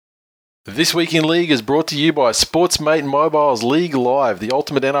This Week in League is brought to you by Sportsmate Mobile's League Live, the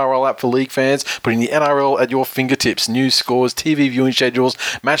ultimate NRL app for league fans, putting the NRL at your fingertips. News, scores, TV viewing schedules,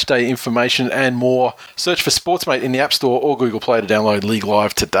 match day information, and more. Search for Sportsmate in the App Store or Google Play to download League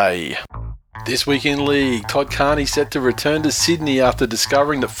Live today. This Week in League, Todd Carney set to return to Sydney after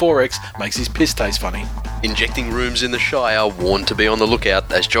discovering that 4X makes his piss taste funny. Injecting rooms in the Shire warned to be on the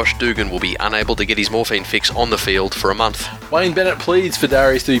lookout as Josh Dugan will be unable to get his morphine fix on the field for a month. Wayne Bennett pleads for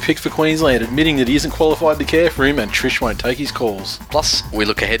Darius to be picked for Queensland, admitting that he isn't qualified to care for him and Trish won't take his calls. Plus, we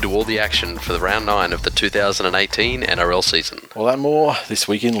look ahead to all the action for the round 9 of the 2018 NRL season. All that more This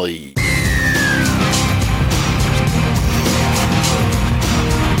Week in League.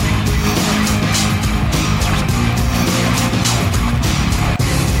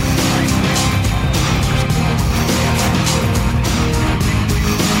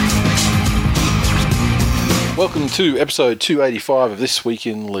 Welcome to episode 285 of This Week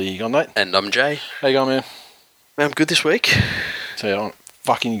in League. I'm Nate. And I'm Jay. How you going, man? I'm good this week. So I'm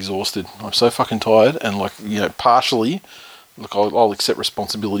fucking exhausted. I'm so fucking tired, and partially, look, I'll accept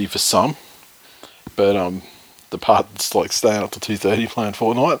responsibility for some, but the part that's like staying up till 2:30 playing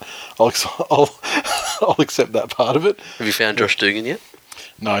Fortnite, I'll accept that part of it. Have you found Josh Dugan yet?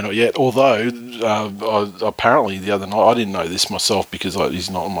 No, not yet. Although, apparently the other night, I didn't know this myself because he's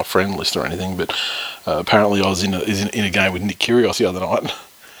not on my friend list or anything, but apparently I was in a game with Nick Kyrgios the other night.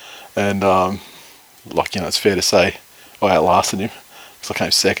 And, it's fair to say I outlasted him. Because I came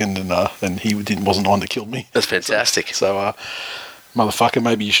second and he wasn't the one that killed me. That's fantastic. So, motherfucker,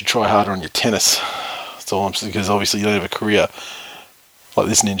 maybe you should try harder on your tennis. That's all I'm saying, because obviously you don't have a career like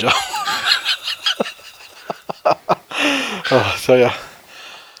this ninja. So, yeah.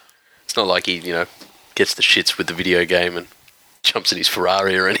 It's not like he, gets the shits with the video game and jumps in his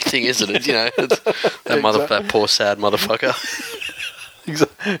Ferrari or anything, is it? That poor sad motherfucker.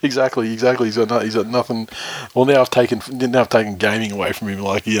 Exactly. He's got nothing. Well, now I've taken gaming away from him.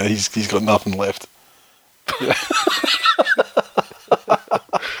 He's got nothing left. Yeah.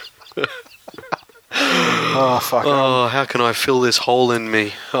 Oh, fuck. Oh, how can I fill this hole in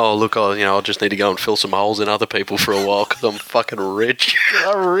me? Oh, look, I'll just need to go and fill some holes in other people for a while because I'm fucking rich.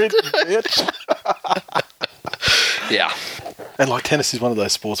 I'm rich, bitch. Yeah. And tennis is one of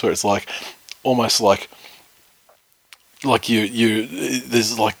those sports where it's almost like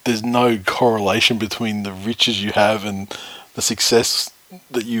there's no correlation between the riches you have and the success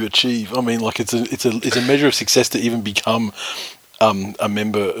that you achieve. I mean, it's a measure of success to even become a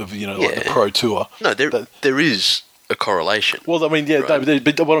member of the pro tour. No, there is a correlation. Well, I mean, yeah, right. No,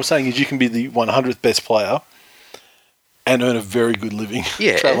 but what I'm saying is you can be the 100th best player and earn a very good living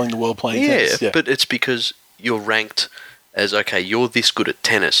traveling the world playing tennis. Yeah, but it's because you're ranked as, okay, you're this good at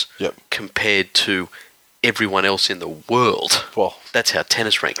tennis compared to everyone else in the world. Well, that's how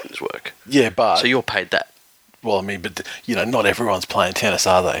tennis rankings work. Yeah, but... So you're paid that. Well, I mean, but, not everyone's playing tennis,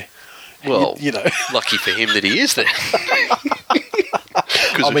 are they? Well, lucky for him that he is there.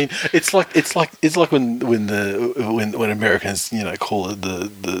 I mean, it's like when Americans call it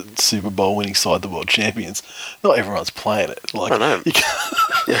the Super Bowl winning side the world champions. Not everyone's playing it. I know.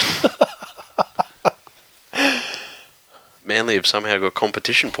 Manly have somehow got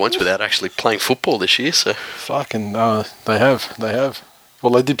competition points without actually playing football this year. So fucking they have.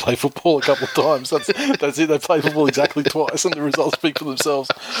 Well, they did play football a couple of times. That's it. They played football exactly twice, and the results speak for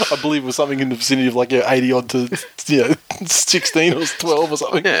themselves. I believe it was something in the vicinity of 80 odd to 16 or 12 or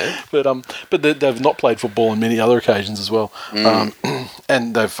something. Yeah. But they've not played football on many other occasions as well. And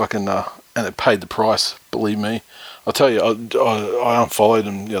they've fucking and it paid the price. Believe me. I'll tell you, I unfollowed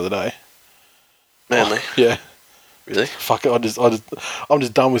them the other day. Manly. Yeah. Really? Fuck it. I'm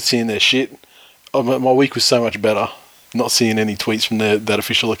just done with seeing their shit. My week was so much better. Not seeing any tweets from that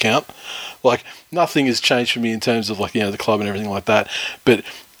official account. Nothing has changed for me in terms of the club and everything like that. But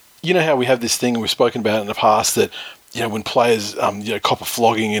you know how we have this thing, and we've spoken about it in the past, that when players cop a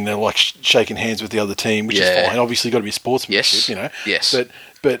flogging and they're shaking hands with the other team, which is fine. Obviously, got to be sportsmanship. Yes.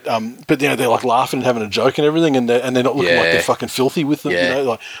 But they're laughing and having a joke and everything, and they're not looking like they're fucking filthy with them.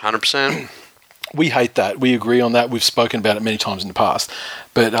 100%. We hate that. We agree on that. We've spoken about it many times in the past.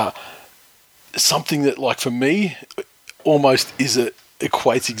 But something that for me almost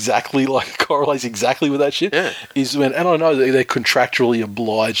equates exactly, correlates exactly with that shit, is when, and I know that they're contractually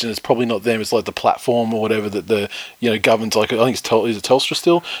obliged, and it's probably not them, it's the platform or whatever that the, governs, I think it's is it Telstra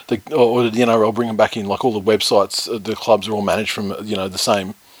still? Or did the NRL bring them back in, all the websites, the clubs are all managed from, the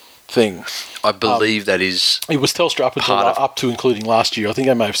same thing. I believe that is... It was Telstra up to including last year. I think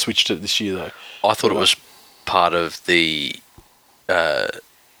they may have switched it this year, though. I thought it was part of the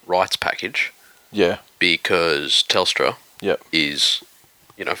rights package. Yeah. Because Telstra Yep. is,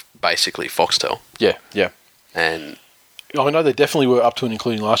 basically Foxtel. Yeah, yeah. And I know they definitely were up to and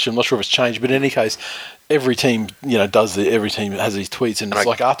including last year. I'm not sure if it's changed, but in any case, every team, every team has these tweets, and it's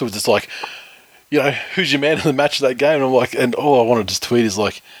like afterwards, it's like, who's your man in the match of that game? And I'm like, and all I want to just tweet is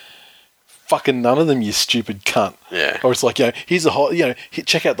like, fucking none of them, you stupid cunt. Yeah. Or it's like, here's the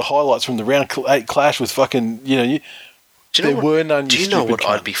check out the highlights from the round 8 clash with fucking, there were none. Do you know what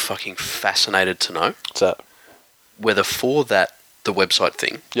I'd be fucking fascinated to know? What's that? Whether for that, the website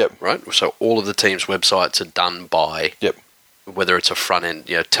thing. Yep. Right? So all of the teams' websites are done by. Yep. Whether it's a front end,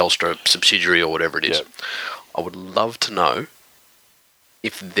 Telstra subsidiary or whatever it is. Yep. I would love to know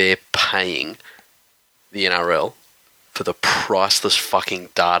if they're paying the NRL for the priceless fucking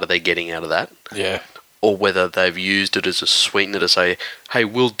data they're getting out of that. Yeah. Or whether they've used it as a sweetener to say, hey,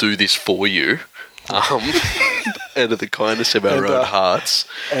 we'll do this for you. Out of the kindness of our own hearts,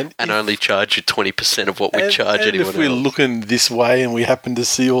 and only charge you 20% of what we charge anyone else. If we're looking this way and we happen to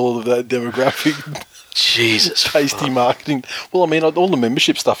see all of that demographic, Jesus, tasty marketing. Well, I mean, all the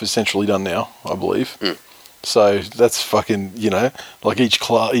membership stuff is essentially done now, I believe. Mm. So that's fucking, like each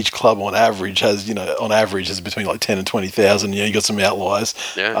club on average has between like 10 and 20,000. You got some outliers.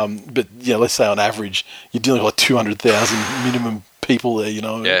 Yeah. But let's say on average you're dealing with like 200,000 minimum people there.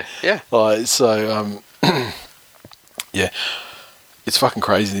 Yeah. Yeah. Like so. Yeah, it's fucking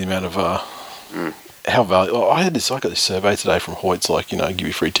crazy the amount of how valuable. I got this survey today from Hoyt's, like, give you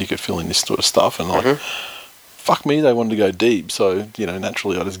a free ticket, fill in this sort of stuff, and like, fuck me, they wanted to go deep, so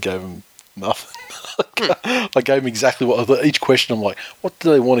naturally I just gave them nothing. I gave them exactly what each question. I'm like, what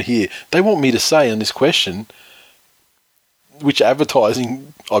do they want to hear? They want me to say on this question which advertisers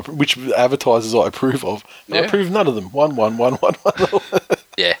I approve of. Yeah. I approve none of them. One.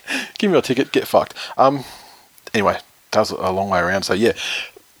 Yeah, give me your ticket, get fucked. Anyway. That was a long way around. So yeah,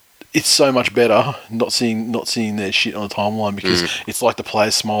 it's so much better not seeing their shit on the timeline, because it's like the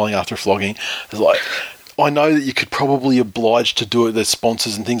players smiling after a flogging. It's like, I know that you could probably oblige to do it. There's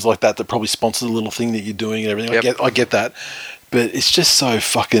sponsors and things like that probably sponsor the little thing that you're doing and everything. Yep. I get that, but it's just so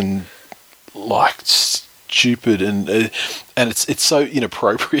fucking like stupid and it's so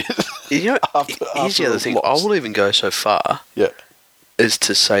inappropriate. Here's the other thing. I will even go so far. Yeah. As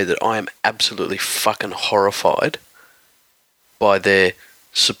to say that I am absolutely fucking horrified by their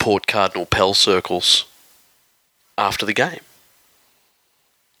support Cardinal Pell circles after the game.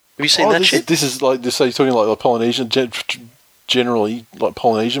 Have you seen that shit? This is like, so you're talking like Polynesian, generally like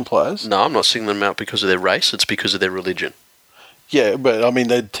Polynesian players? No, I'm not singling them out because of their race. It's because of their religion. Yeah, but I mean,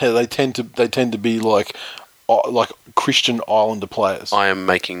 they tend to be like Christian Islander players. I am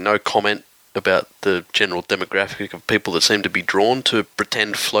making no comment about the general demographic of people that seem to be drawn to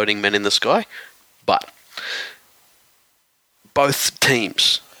pretend floating men in the sky, but both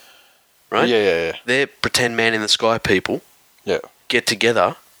teams, right? Yeah. They're pretend man in the sky people. Yeah. Get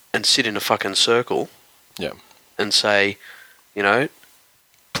together and sit in a fucking circle. Yeah. And say,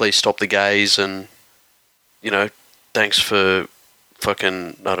 please stop the gays, and thanks for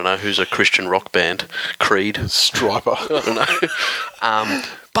fucking, I don't know, who's a Christian rock band? Creed. Striper. I don't know.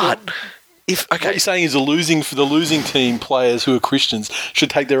 But what you're saying is the losing team players who are Christians should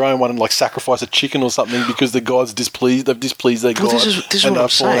take their own one and like sacrifice a chicken or something because the God's displeased. They've displeased their God. This is and what I'm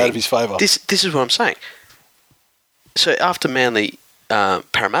fallen saying. Out of his favour. This is what I'm saying. So after Manly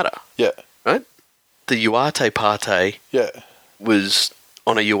Parramatta, yeah, right, the Uarte Parte, yeah, was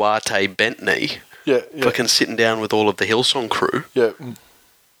on a Uarte bent knee, yeah, fucking sitting down with all of the Hillsong crew. Yeah.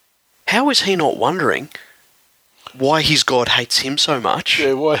 How is he not wondering why his God hates him so much?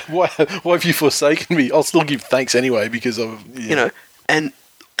 Yeah, why have you forsaken me? I'll still give thanks anyway because of... Yeah. And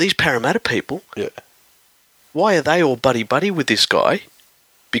these Parramatta people, yeah, why are they all buddy-buddy with this guy?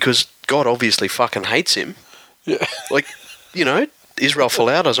 Because God obviously fucking hates him. Yeah. Like, Israel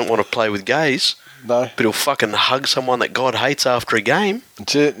Folau doesn't want to play with gays. No. But he'll fucking hug someone that God hates after a game.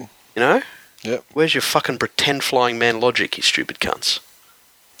 That's it. Yep. Where's your fucking pretend flying man logic, you stupid cunts?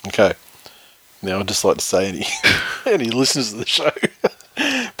 Okay. Now, I'd just like to say any listeners to the show,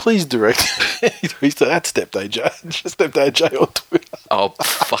 please direct tweets to @StepDayJ. StepDayJ on Twitter. I'll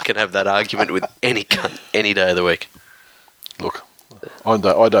fucking have that argument with any cunt any day of the week. Look, I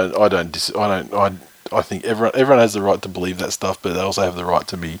think everyone has the right to believe that stuff, but they also have the right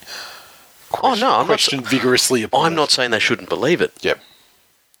to be questioned vigorously upon I'm not saying they shouldn't believe it. Yep.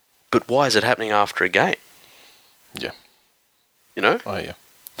 But why is it happening after a game? Yeah. Oh yeah.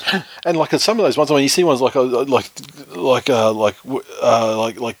 And like some of those ones, I mean, you see ones like Kevin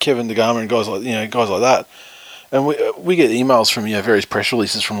DeGarma and guys like that, And we get emails from various press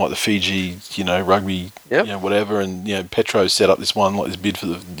releases from like the Fiji rugby whatever, and Petro set up this bid for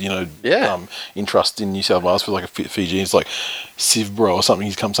the interest in New South Wales for like a Fiji. It's like Civbro or something.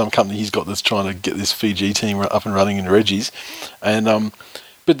 Some company he's got that's trying to get this Fiji team up and running in Reggie's, and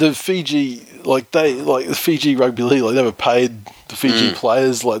but the Fiji the Fiji rugby league they never paid the Fiji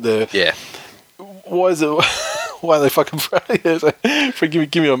players Why is it? Why are they fucking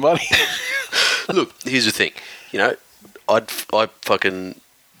give me my money? Look, here's the thing. I fucking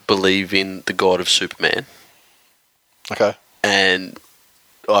believe in the God of Superman. Okay. And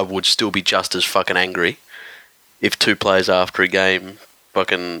I would still be just as fucking angry if 2 players after a game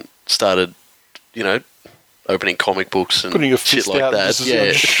fucking started, opening comic books and putting a shit fist like out that.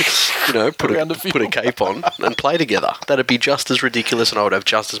 Yeah. Put a cape on and play together. That'd be just as ridiculous, and I would have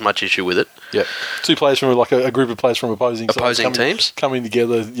just as much issue with it. Yeah. 2 players from a group of players from opposing teams coming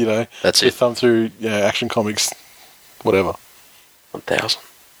together. That's with thumb through Action Comics, whatever. 1,000.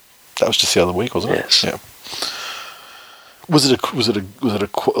 That was just the other week, wasn't it? Yes. Yeah. Was it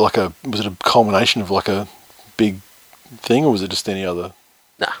a culmination of like a big thing, or was it just any other?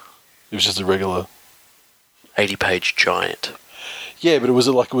 Nah. It was just a regular 80-page giant. Yeah, but was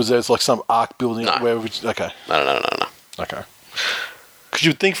there like some arc building? No. Okay. No. Okay. Because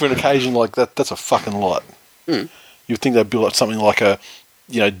you would think for an occasion like that, that's a fucking lot. Mm. You would think they'd build up something like a,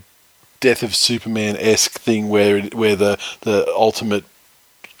 Death of Superman-esque thing where the ultimate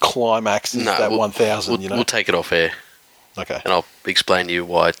climax is 1,000. We'll take it off air. Okay. And I'll explain to you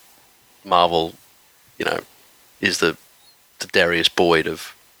why Marvel, is the Darius Boyd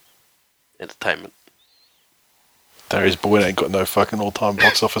of entertainment. Darius Boyd ain't got no fucking all-time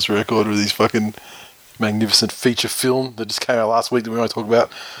box office record with his fucking magnificent feature film that just came out last week that we won't talk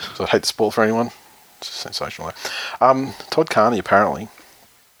about, so I'd hate to spoil it for anyone. It's sensational. Todd Carney apparently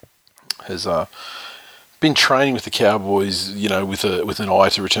has been training with the Cowboys, with an eye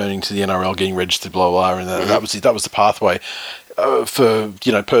to returning to the NRL, getting registered, blah blah, and that was the pathway for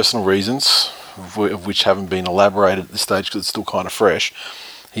personal reasons, of which haven't been elaborated at this stage because it's still kind of fresh.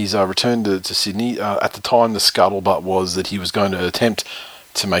 He's returned to Sydney. At the time, the scuttlebutt was that he was going to attempt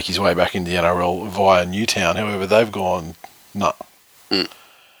to make his way back into the NRL via Newtown. However, they've gone, no.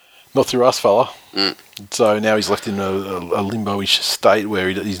 Not through us, fella. So now he's left in a limbo-ish state where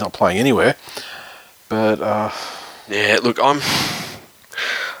he's not playing anywhere. But, yeah, look, I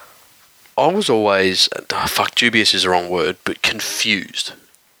was always, dubious is the wrong word, but confused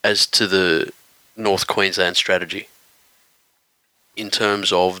as to the North Queensland strategy. In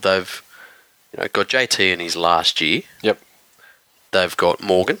terms of they've got JT in his last year. Yep. They've got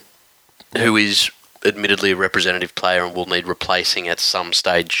Morgan, who is admittedly a representative player and will need replacing at some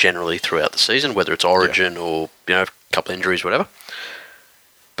stage generally throughout the season, whether it's Origin or a couple of injuries, whatever.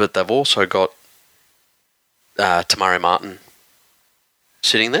 But they've also got Tamari Martin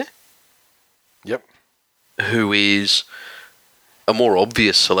sitting there. Yep. Who is a more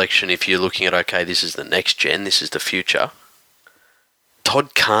obvious selection if you're looking at, okay, this is the next gen, this is the future.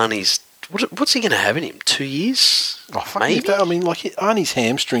 Todd Carney's, what's he going to have in him? 2 years? Oh, fuck maybe? I mean, aren't his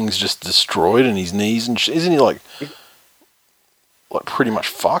hamstrings just destroyed and his knees and isn't he like pretty much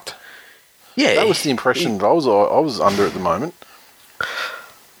fucked? Yeah. That was the impression that I was under at the moment.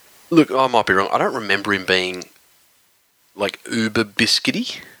 Look, I might be wrong. I don't remember him being uber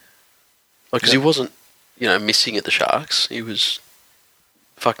biscuity. Because he wasn't, missing at the Sharks. He was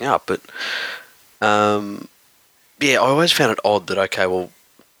fucking up, but I always found it odd that, okay, well,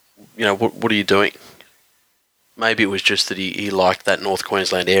 what are you doing? Maybe it was just that he liked that North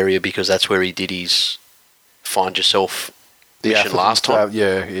Queensland area because that's where he did his find yourself mission last time.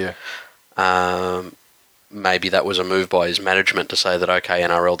 Yeah. Maybe that was a move by his management to say that, okay,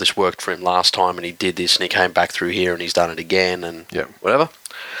 NRL, this worked for him last time and he did this and he came back through here and he's done it again and whatever.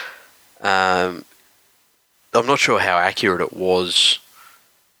 I'm not sure how accurate it was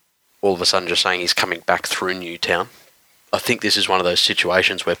all of a sudden just saying he's coming back through Newtown. I think this is one of those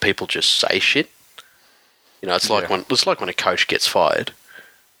situations where people just say shit. It's like when a coach gets fired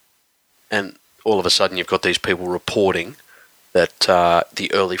and all of a sudden you've got these people reporting that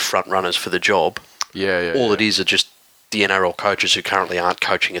the early front runners for the job, all it is are just the NRL coaches who currently aren't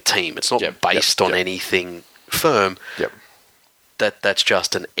coaching a team. It's not based on anything firm. That's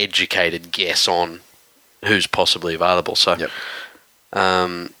just an educated guess on who's possibly available. So,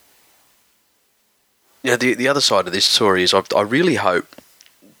 the other side of this story is I really hope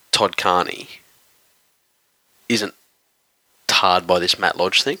Todd Carney isn't tarred by this Matt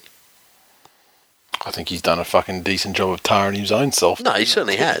Lodge thing. I think he's done a fucking decent job of tarring his own self. No, he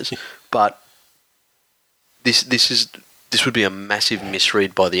certainly has. But this would be a massive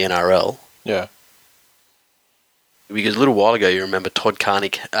misread by the NRL. Yeah. because a little while ago, you remember Todd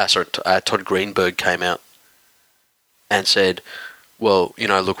Greenberg came out and said, well,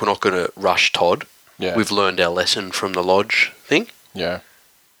 look, we're not going to rush Todd. Yeah. We've learned our lesson from the Lodge thing. Yeah.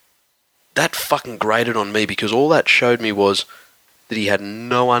 That fucking grated on me because all that showed me was that he had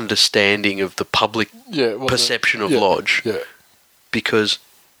no understanding of the public perception of Lodge. Yeah. Because,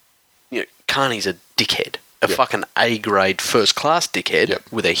 Carney's a dickhead. A fucking A-grade first-class dickhead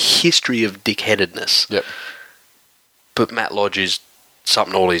with a history of dickheadedness. Yep. But Matt Lodge is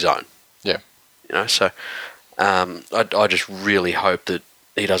something all his own. Yeah. So I just really hope that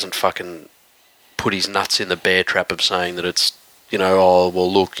he doesn't fucking put his nuts in the bear trap of saying that it's,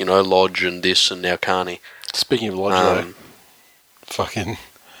 Lodge and this and now Carney. Speaking of Lodge, fucking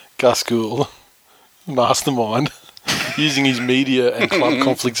Gus Gould, mastermind, using his media and club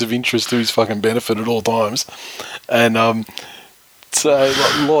conflicts of interest to his fucking benefit at all times. And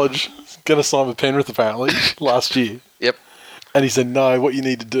Lodge going to sign with Penrith apparently last year. Yep. And he said, no, what you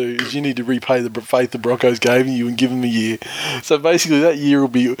need to do is you need to repay the faith the Broncos gave you and give him a year. So basically that year will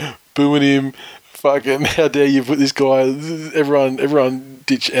be booing him, fucking, how dare you put this guy, everyone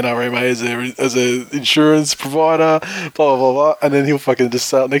ditch NRMA as a insurance provider, blah, blah, blah, blah. And then he'll fucking just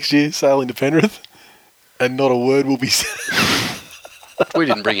sail into Penrith and not a word will be said. We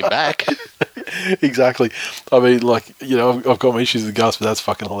didn't bring him back. Exactly. I mean, I've got my issues with Gus, but that's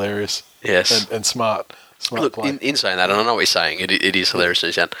fucking hilarious. Yes. And smart. Look, in saying that, and I know what you're saying, it is hilarious.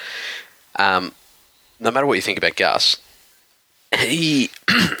 No matter what you think about Gus, he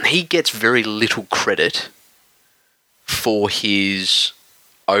gets very little credit for his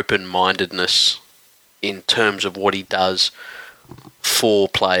open-mindedness in terms of what he does for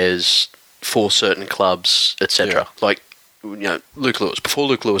players, for certain clubs, etc. Yeah. Luke Lewis. Before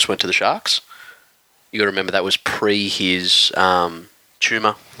Luke Lewis went to the Sharks, you got to remember that was pre his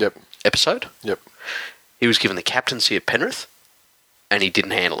tumour episode. Yep. He was given the captaincy at Penrith, and he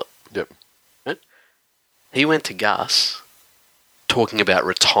didn't handle it. Yep. Right? He went to Gus talking about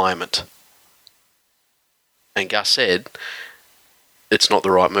retirement. And Gus said, it's not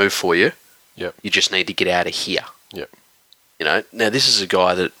the right move for you. Yep. You just need to get out of here. Yep. Now this is a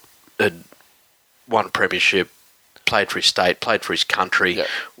guy that had won a premiership, played for his state, played for his country,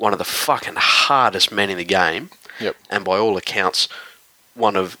 one of the fucking hardest men in the game, and by all accounts,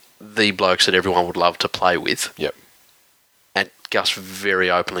 one of the blokes that everyone would love to play with. Yep. And Gus very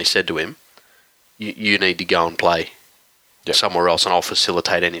openly said to him, you need to go and play somewhere else and I'll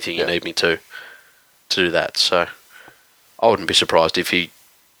facilitate anything you need me to do that. So I wouldn't be surprised if he,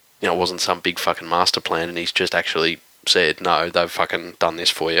 wasn't some big fucking master plan and he's just actually said, no, they've fucking done this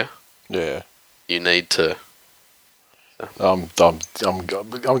for you. Yeah. You need to... I'm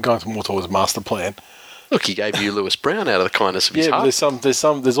going more towards master plan. Look, he gave you Lewis Brown out of the kindness of his heart.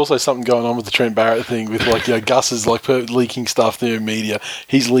 There's also something going on with the Trent Barrett thing with Gus is leaking stuff through media.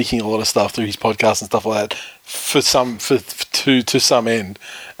 He's leaking a lot of stuff through his podcast and stuff like that to some end,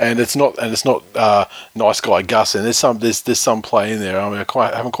 and it's not nice guy Gus, and there's some play in there. I mean,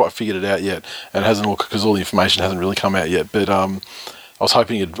 I haven't quite figured it out yet, and it hasn't all because all the information hasn't really come out yet. But I was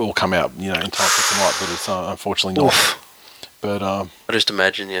hoping it'd all come out in time for tonight, but it's unfortunately not. Oof. But I just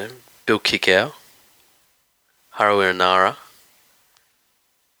imagine Bill Kickow, Harawira Nara,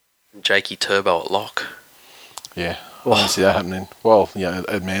 and Jakey Turbo at lock. Yeah, I don't see that happening. Well,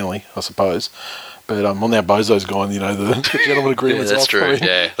 at Manly, I suppose. But now Bozo's gone, the gentleman agreement's that's off. true.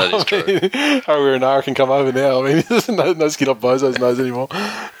 That is true. Harawira Nara can come over now. I mean, there's no skin off Bozo's nose anymore.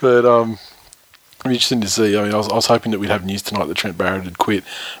 But it'll be interesting to see. I mean, I was hoping that we'd have news tonight that Trent Barrett had quit,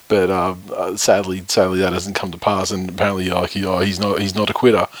 but sadly that hasn't come to pass. And apparently, he's not a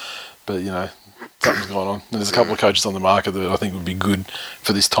quitter. But something's going on. And there's a couple of coaches on the market that I think would be good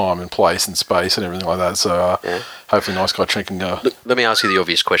for this time and place and space and everything like that. So hopefully, nice guy Trent can go. Look, let me ask you the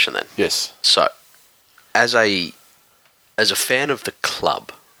obvious question then. Yes. So, as a fan of the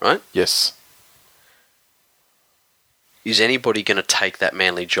club, right? Yes. Is anybody going to take that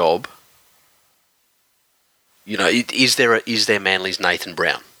Manly job? Is there Manly's Nathan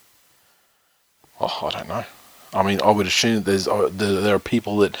Brown? Oh, I don't know. I mean, I would assume that there are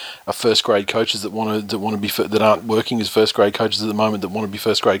people that are first grade coaches that want to be that aren't working as first grade coaches at the moment that want to be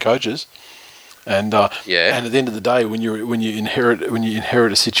first grade coaches, and and at the end of the day, when you inherit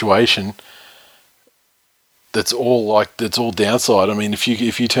a situation that's all downside. I mean, if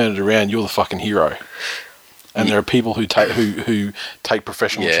you turn it around, you're the fucking hero. And there are people who take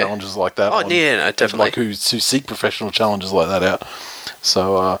professional challenges like that. Oh, no, definitely. Who seek professional challenges like that out.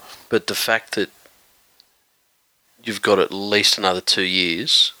 So, but the fact that you've got at least another 2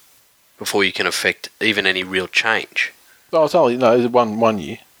 years before you can affect even any real change. I'll tell you, no, one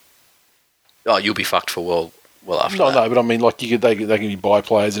year. Oh, you'll be fucked for well after No, that. no, but I mean, like they can be buy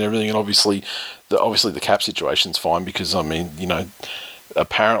players and everything, and obviously the cap situation's fine because I mean,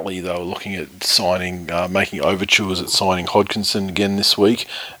 apparently they were looking at signing, making overtures at signing Hodgkinson again this week,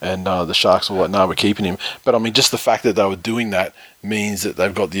 and the Sharks were like, no, we're keeping him. But I mean, just the fact that they were doing that means that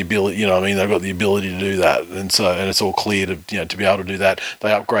they've got the ability, they've got the ability to do that, and it's all clear to to be able to do that. They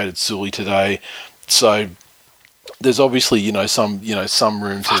upgraded Sully today, so there's obviously some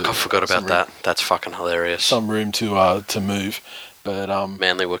room. Fuck, I forgot about that. That's fucking hilarious. Some room to move, but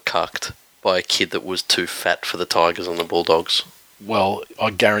Manly were cucked by a kid that was too fat for the Tigers and the Bulldogs. Well,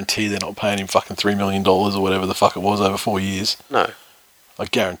 I guarantee they're not paying him fucking $3 million or whatever the fuck it was over 4 years. No. I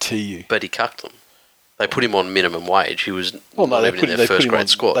guarantee you. But he cucked them. They put him on minimum wage. He was not even in their first grade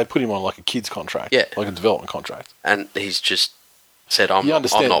squad. They put him on like a kid's contract. Yeah. Like a development contract. And he's just said, I'm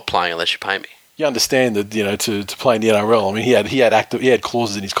not playing unless you pay me. You understand that, to play in the NRL, I mean, he had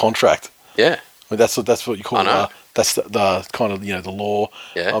clauses in his contract. Yeah. I mean, that's what you call that's the kind of the law.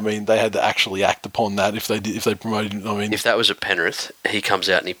 Yeah. I mean, they had to actually act upon that if they promoted him. I mean, if that was at Penrith, he comes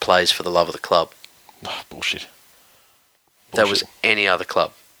out and he plays for the love of the club. Bullshit. If that was any other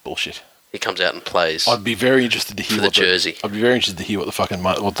club. Bullshit. He comes out and plays. I'd be very interested to hear for the jersey. I'd be very interested to hear what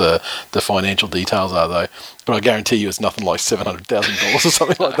the financial details are though. But I guarantee you, it's nothing like $700,000 or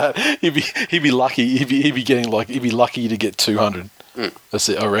something like that. He'd be lucky. He'd be lucky to get 200. That's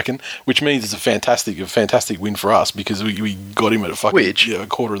it, I reckon. Which means it's a fantastic win for us because we got him at a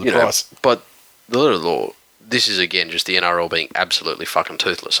quarter of the price. But the little law. This is again just the NRL being absolutely fucking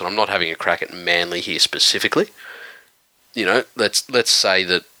toothless, and I'm not having a crack at Manly here specifically. Let's say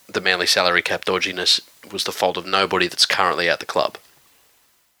that the Manly salary cap dodginess was the fault of nobody that's currently at the club.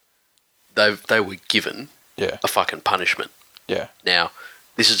 They were given a fucking punishment. Yeah. Now,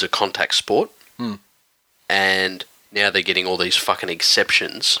 this is a contact sport, and now they're getting all these fucking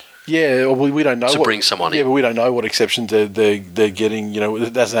exceptions. Yeah, well, we don't know to bring someone in. Yeah, but we don't know what exceptions they're getting.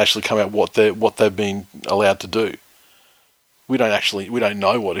 It doesn't actually come out what they've been allowed to do. We don't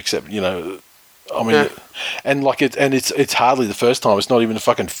know what I mean, and it's hardly the first time. It's not even the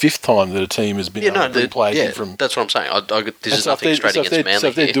fucking fifth time that a team has been players in from. That's what I'm saying. This is nothing straight against Manly. So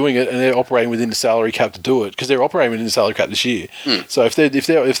if they're doing it and they're operating within the salary cap to do it, because they're operating within the salary cap this year. So if they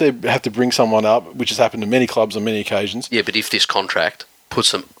have to bring someone up, which has happened to many clubs on many occasions. Yeah, but if this contract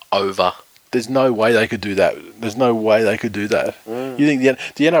puts them over, there's no way they could do that. You think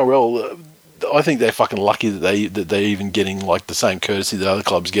the NRL? I think they're fucking lucky that they're even getting like the same courtesy that other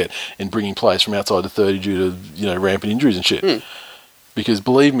clubs get in bringing players from outside the 30 due to rampant injuries and shit. Because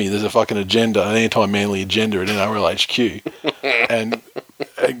believe me, there's a fucking agenda, an anti-Manly agenda at NRL HQ, and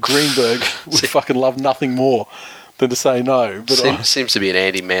Greenberg would fucking love nothing more than to say no. But seems to be an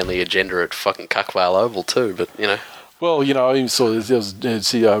anti-Manly agenda at fucking TWiL Oval too. But Well, I even saw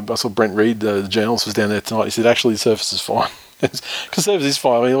I saw Brent Reid, the journalist, was down there tonight. He said actually the surface is fine. Because service is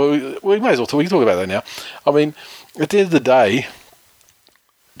fine. I mean, we may as well talk. We can talk about that now. I mean, at the end of the day,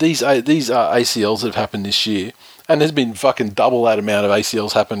 these ACLs that have happened this year, and there's been fucking double that amount of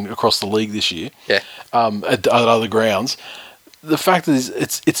ACLs happen across the league this year. Yeah. At other grounds. The fact is,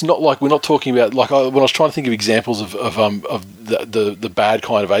 it's not like we're not talking about when I was trying to think of examples of the bad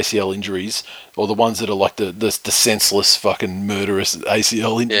kind of ACL injuries, or the ones that are like the senseless fucking murderous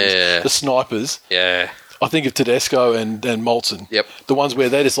ACL injuries, the snipers. Yeah. I think of Tedesco and Molson. Yep. The ones where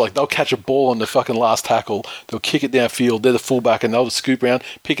they're just like, they'll catch a ball on the fucking last tackle, they'll kick it downfield, they're the fullback, and they'll just scoop around,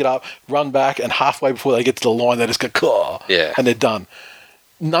 pick it up, run back, and halfway before they get to the line, they just go, caw, and they're done.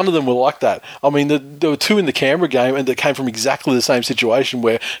 None of them were like that. I mean, there were two in the Canberra game, and that came from exactly the same situation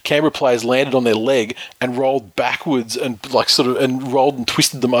where Canberra players landed on their leg and rolled backwards and rolled and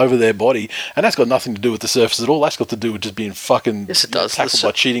twisted them over their body, and that's got nothing to do with the surface at all. That's got to do with just being fucking tackled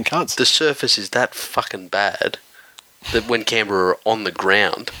by cheating cunts. The surface is that fucking bad that when Canberra are on the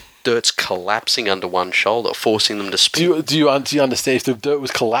ground, dirt's collapsing under one shoulder, forcing them to spin. Do you understand? If the dirt was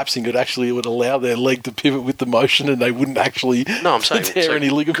collapsing, it would allow their leg to pivot with the motion, and they wouldn't actually tear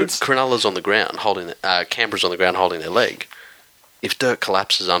any ligaments. Cronulla's on the ground Canberra's on the ground holding their leg. If dirt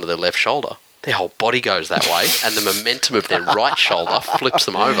collapses under their left shoulder, their whole body goes that way, and the momentum of their right shoulder flips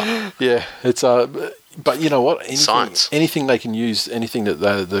them over. Yeah, it's but you know what? Anything they can use, anything that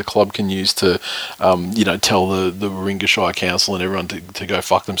the club can use to, tell the Warringah Council and everyone to go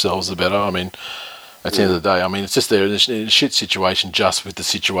fuck themselves is better. I mean, at the end of the day, I mean, it's just they're in a shit situation just with the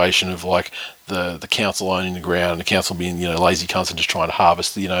situation of like the council owning the ground and the council being lazy cunts and just trying to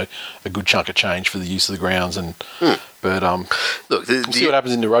harvest a good chunk of change for the use of the grounds but look, we'll see what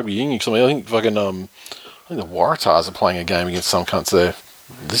happens in the rugby union. Cause I think fucking I think the Waratahs are playing a game against some cunts there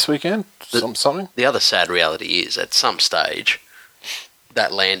this weekend. Something. The other sad reality is, at some stage,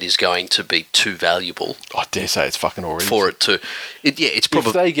 that land is going to be too valuable. I dare say it's fucking already for it to. It's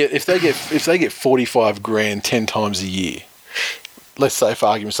probably if they get 45 grand 10 times a year. Let's say, for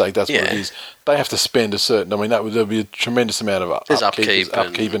argument's sake, that's what it is. They have to spend a certain. I mean, there'll be a tremendous amount of upkeep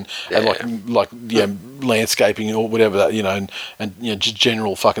and landscaping or whatever that and just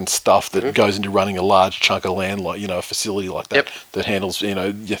general fucking stuff that goes into running a large chunk of land, like a facility like that that handles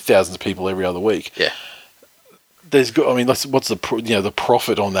thousands of people every other week. Yeah. There's good. I mean, what's the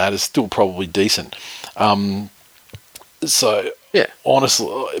profit on that is still probably decent. Honestly,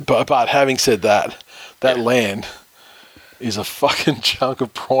 but having said that, land is a fucking chunk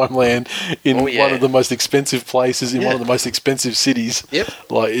of prime land in one of the most expensive places in one of the most expensive cities. Yep.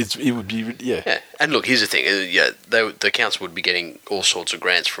 Like it would be. Yeah. And look, here's the thing. The council would be getting all sorts of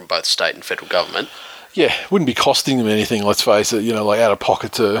grants from both state and federal government. Yeah, it wouldn't be costing them anything. Let's face it. Like out of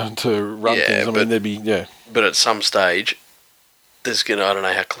pocket to run things. I mean, there'd be But at some stage, there's I don't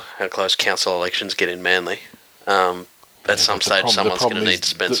know how close council elections get in Manly. At some stage, someone's going to need to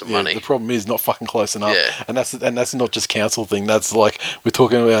spend some money. The problem is not fucking close enough. Yeah. And that's not just council thing. That's like we're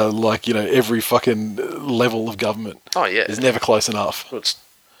talking about every fucking level of government. Oh yeah, is never close enough. Well, it's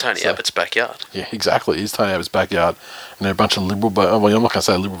Tony Abbott's backyard. Yeah, exactly. It's Tony Abbott's backyard, and they're a bunch of liberal. I'm not going to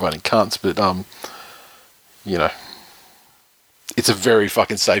say liberal voting cunts, but it's a very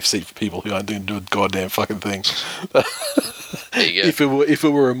fucking safe seat for people who aren't going to do a goddamn fucking thing. There you go. If it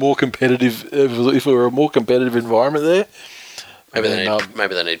were a more competitive, environment there, maybe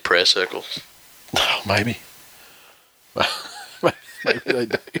they need prayer circles. Maybe they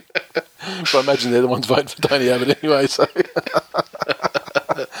do. But I imagine they're the ones voting for Tony Abbott anyway. So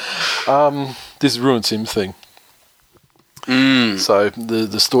this ruined Sim's thing. So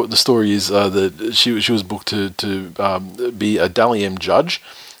the story is that she was booked to be a Dally M judge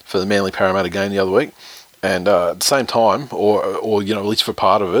for the Manly Parramatta game the other week, and at the same time, or at least for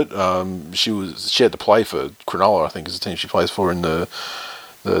part of it, she had to play for Cronulla, I think, is the team she plays for in the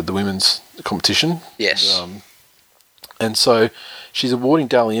women's competition. Yes. And so she's awarding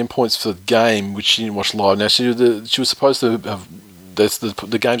Dally M points for the game, which she didn't watch live. Now she was supposed to have.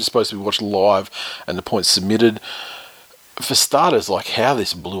 The games are supposed to be watched live, and the points submitted. For starters, like how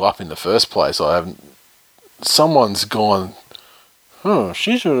this blew up in the first place, someone's gone,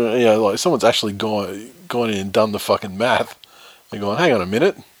 she should, someone's actually gone in and done the fucking math. They're going, hang on a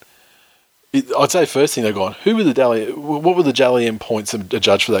minute. I'd say first thing they're going, what were the Dally M points a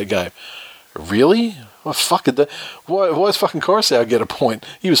judge for that game? Really? Well, fuck it. Why does fucking Coruscant get a point?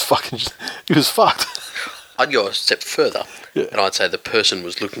 He was fucked. I'd go a step further, and I'd say the person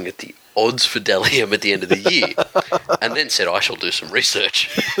was looking at the odds for Dally M at the end of the year, and then said, "I shall do some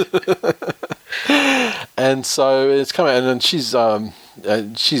research." And so it's come out, and then she's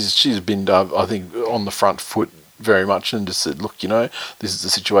been, I think, on the front foot very much, and just said, "Look, this is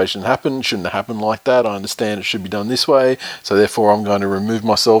the situation that happened. Shouldn't have happened like that. I understand it should be done this way. So therefore, I'm going to remove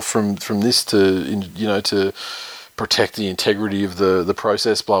myself from this to protect the integrity of the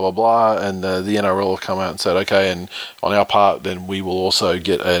process, blah, blah, blah." And the NRL have come out and said, okay, and on our part, then we will also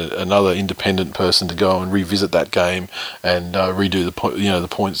get another independent person to go and revisit that game and redo the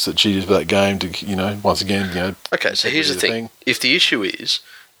points that she did for that game to, once again, Okay, so here's the thing. If the issue is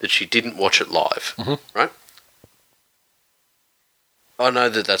that she didn't watch it live, right? I know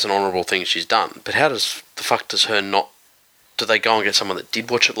that that's an honourable thing she's done, but how the fuck does her not... Do they go and get someone that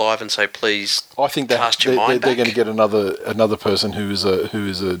did watch it live and say, please, I think cast your mind back? They're going to get another person who is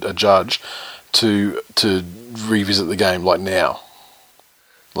a judge to revisit the game now,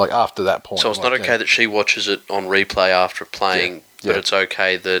 after that point. So it's not okay that she watches it on replay after playing, but it's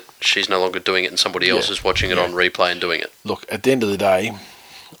okay that she's no longer doing it and somebody else is watching it on replay and doing it. Look, at the end of the day,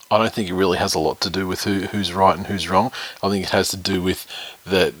 I don't think it really has a lot to do with who's right and who's wrong. I think it has to do with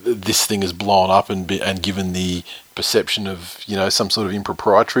that this thing has blown up and given the perception of some sort of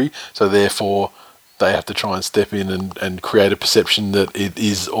impropriety. So therefore, they have to try and step in and create a perception that it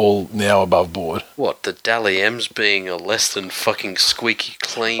is all now above board. What, the Dally M's being a less than fucking squeaky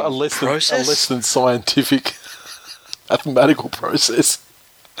clean process? A less than scientific mathematical process.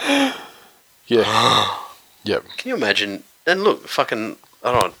 Yeah. Yep. Can you imagine? And look, fucking...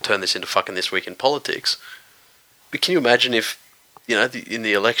 I don't want to turn this into fucking This Week in Politics, but can you imagine if, in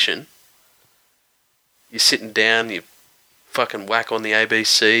the election, you're sitting down, you fucking whack on the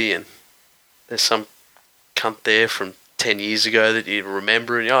ABC, and there's some cunt there from 10 years ago that you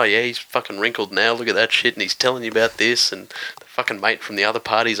remember, and he's fucking wrinkled now, look at that shit, and he's telling you about this, and the fucking mate from the other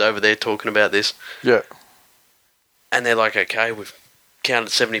party's over there talking about this. Yeah. And they're like, okay, we've counted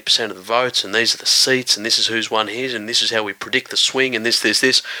 70% of the votes, and these are the seats, and this is who's won here, and this is how we predict the swing, and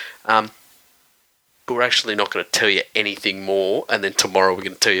this. But we're actually not going to tell you anything more, and then tomorrow we're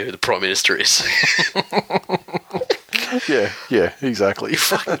going to tell you who the Prime Minister is. Yeah, exactly. You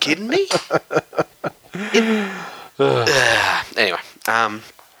fucking kidding me? Anyway,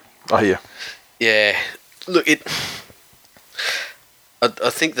 Oh yeah. yeah. Look, I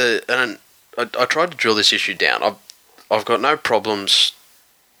think and I tried to drill this issue down. I've got no problems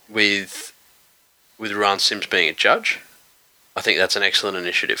with Ron Sims being a judge. I think that's an excellent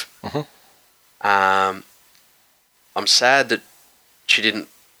initiative. Mm-hmm. I'm sad that she didn't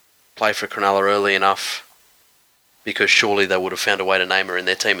play for Cronulla early enough, because surely they would have found a way to name her in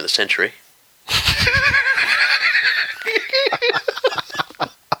their team of the century.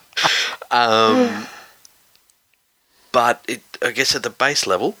 But I guess at the base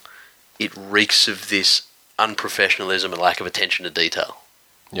level, it reeks of this unprofessionalism and lack of attention to detail.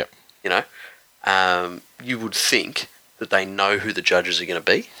 Yep. You know, you would think that they know who the judges are going to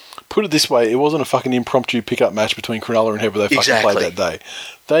be. Put it this way, it wasn't a fucking impromptu pickup match between Cronulla and whoever they fucking played that day.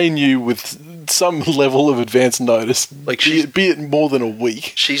 They knew with some level of advance notice, like be it more than a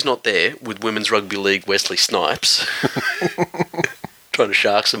week. She's not there with Women's Rugby League Wesley Snipes trying to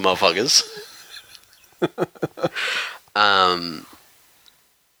shark some motherfuckers.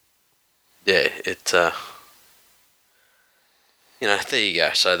 Yeah, there you go.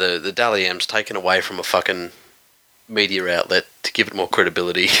 So the Dally M's taken away from a fucking media outlet to give it more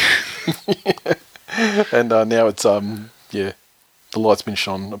credibility. And now it's the light's been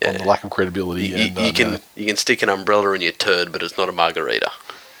shone upon the lack of credibility. You can stick an umbrella in your turd, but it's not a margarita.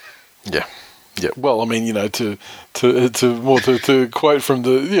 Yeah. Yeah, well, I mean, to quote from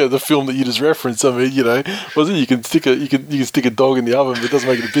the film that you just referenced. I mean, wasn't you can stick a dog in the oven, but it doesn't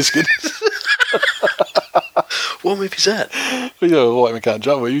make it a biscuit. What movie is that? White Man Can't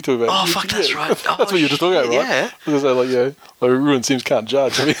Jump. What are you talking about? Oh, fuck, that's right. That's what you were just talking about, right? Yeah. Because like Ruin Sims can't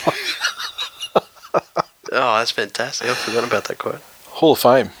judge. I mean, oh, that's fantastic. I forgot about that quote. Hall of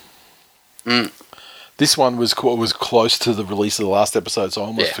Fame. Mm. This one was close to the release of the last episode, so I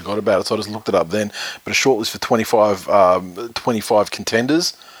almost forgot about it. So I just looked it up then. But a shortlist for 25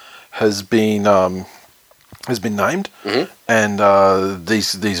 contenders has been named, mm-hmm. and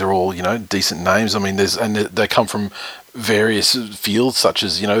these are all decent names. I mean, they come from various fields such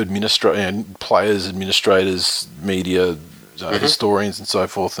as players, administrators, media, mm-hmm. historians, and so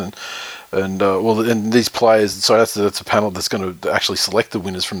forth, and these players. So that's a panel that's going to actually select the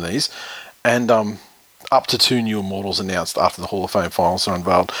winners from these, and up to 2 new Immortals announced after the Hall of Fame finals are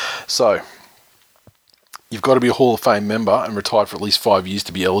unveiled. So you've got to be a Hall of Fame member and retired for at least 5 years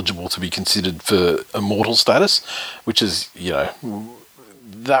to be eligible to be considered for Immortal status, which is,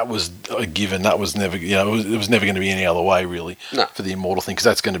 that was a given. That was never, it was never going to be any other way, really, for the Immortal thing, because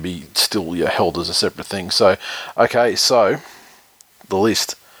that's going to be still held as a separate thing. So, okay, so the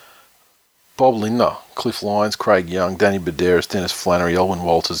list. Bob Lindner, Cliff Lyons, Craig Young, Danny Baderas, Dennis Flannery, Elwyn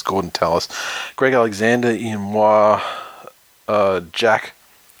Walters, Gordon Tallis, Greg Alexander, Ian Moir, Jack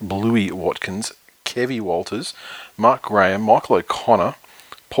Bluey Watkins, Kevy Walters, Mark Graham, Michael O'Connor,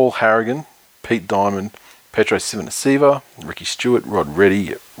 Paul Harrigan, Pete Diamond, Petro Sivanasiva, Ricky Stewart, Rod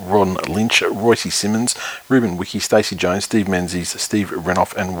Reddy, Ron Lynch, Royce Simmons, Ruben Wiki, Stacey Jones, Steve Menzies, Steve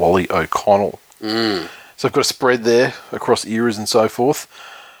Renoff, and Wally O'Connell. Mm. So I've got a spread there across eras and so forth.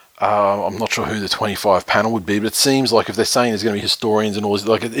 I'm not sure who the 25 panel would be, but it seems like if they're saying there's going to be historians and all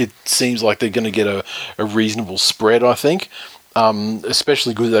this, it seems like they're going to get a reasonable spread, I think.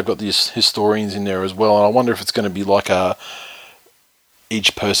 Especially good that they've got these historians in there as well. And I wonder if it's going to be like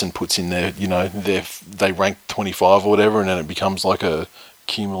each person puts in their, they rank 25 or whatever, and then it becomes like a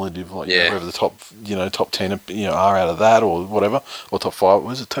cumulative, whoever the top, top 10, are out of that or whatever, or top 5.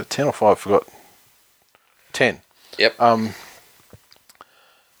 Was it 10 or 5? I forgot. 10. Yep.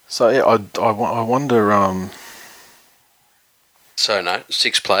 So yeah, I wonder. So no,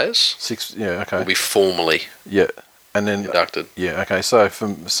 6 players. 6, yeah, okay. Will be formally and then inducted. Yeah, okay. So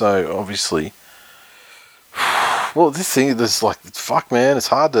obviously, well, this like fuck, man. It's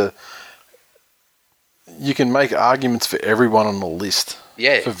hard to. You can make arguments for everyone on the list.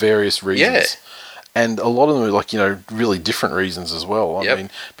 Yeah. For various reasons. Yeah. And a lot of them are really different reasons as well. I mean,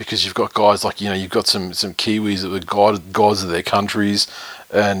 because you've got guys like, you've got some Kiwis that were gods of their countries,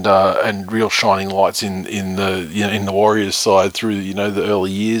 and real shining lights in the Warriors side through the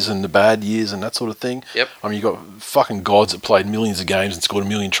early years and the bad years and that sort of thing. Yep. I mean, you've got fucking gods that played millions of games and scored 1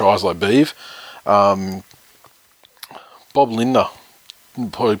 million tries like Beeve. Bob Lindner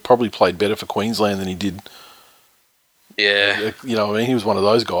probably played better for Queensland than he did. Yeah. I mean, he was one of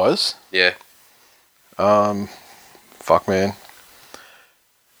those guys. Yeah. Fuck, man.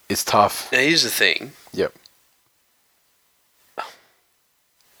 It's tough. Now, here's the thing. Yep.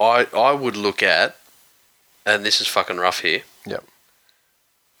 I would look at and this is fucking rough here, Yep.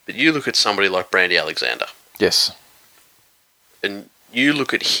 but you look at somebody like Brandy Alexander, Yes. and you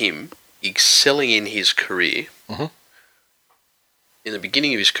look at him excelling in his career. Mm-hmm. In the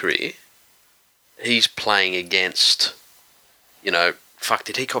beginning of his career, he's playing against,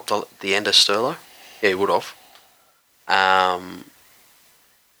 did he cop the end of Sterlo? Yeah, he would have.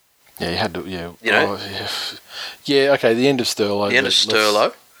 Yeah, you had to. Yeah. Yeah. Yeah. Okay. The end of Sterlo. The end of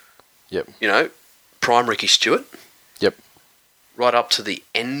Sterlo. Yep. Prime Ricky Stewart. Yep. Right up to the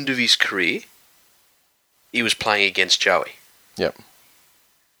end of his career, he was playing against Joey. Yep.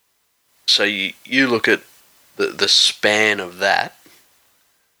 So you look at the span of that,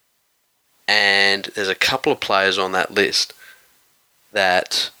 and there's a couple of players on that list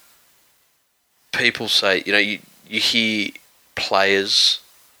that people say, you hear players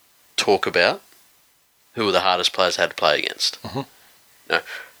talk about who are the hardest players I had to play against.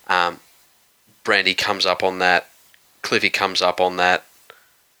 Mm-hmm. Brandy comes up on that. Cliffy comes up on that.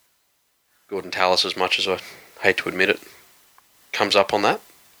 Gordon Tallis, as much as I hate to admit it, comes up on that.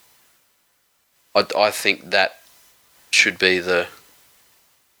 I think that should be the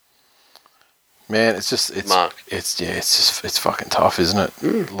man. It's mark. It's fucking tough, isn't it?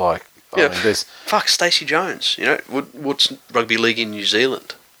 Mm. I mean, there's Stacey Jones. What's rugby league in New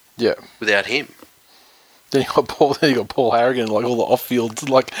Zealand? Yeah. Without him. Then you got Paul Harrigan, like all the off fields,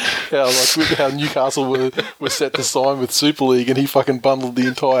 like how Newcastle were set to sign with Super League, and he fucking bundled the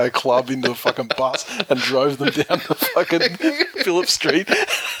entire club into a fucking bus and drove them down to fucking Phillip Street.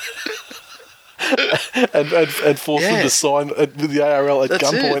 and forced them to sign with the ARL at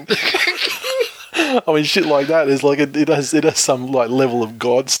gunpoint. I mean, shit like that is like it has some like level of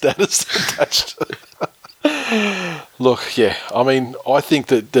god status attached to it. Look, yeah, I mean, I think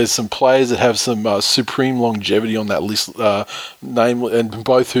that there's some players that have some supreme longevity on that list. Namely, and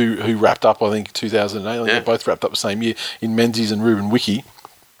both who wrapped up, I think, 2008. I think they both wrapped up the same year in Menzies and Ruben Wiki.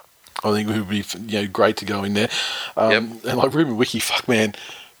 I think it would be great to go in there. And like Ruben Wiki, fuck man,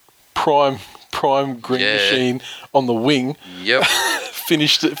 prime green machine on the wing. Yep.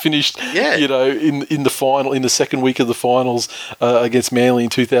 finished. Yeah. In the final, in the second week of the finals against Manly in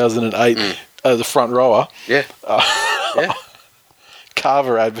 2008. The front rower. Yeah.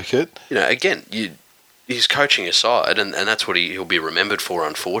 Carver advocate. Again, he's coaching aside, and that's what he'll be remembered for,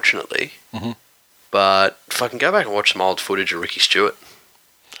 unfortunately. Mm-hmm. But fucking go back and watch some old footage of Ricky Stewart.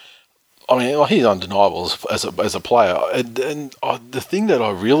 I mean, he's undeniable as a player, and the thing that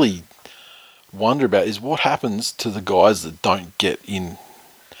I really wonder about is what happens to the guys that don't get in.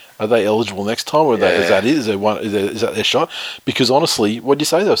 Are they eligible next time, or is that it? Is that their shot? Because honestly, what did you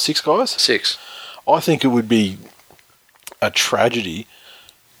say? There were 6 guys. 6. I think it would be a tragedy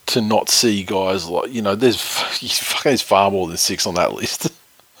to not see guys like there's far more than 6 on that list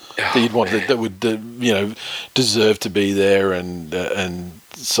that you'd want that would deserve to be there and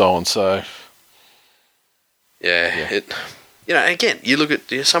so on. So again, you look at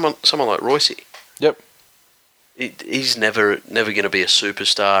someone like Royce. Yep. He's never going to be a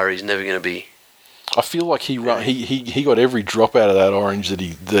superstar. He's never going to be. I feel like he got every drop out of that orange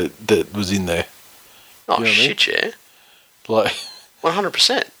that was in there. Oh shit, yeah. Like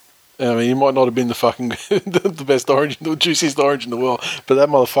 100%. I mean, he might not have been the fucking the best orange, the juiciest orange in the world, but that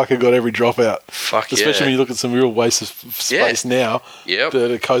motherfucker got every drop out. Especially when you look at some real wastes of space now. Yep.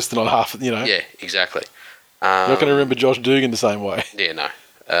 That are coasting on half. Yeah, exactly. You're not going to remember Josh Dugan the same way. Yeah, no.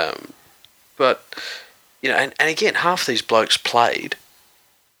 But. And again, half these blokes played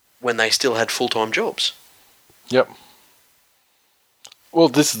when they still had full-time jobs. Yep. Well,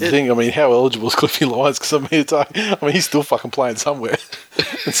 this is the thing. I mean, how eligible is Cliffy Lyons? Because he's still fucking playing somewhere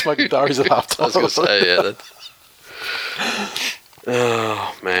and smoking durries at half time. I was going to say,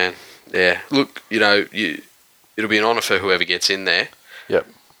 oh man, yeah. Look, it'll be an honour for whoever gets in there. Yep.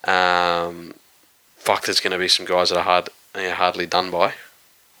 There's going to be some guys that are hardly done by.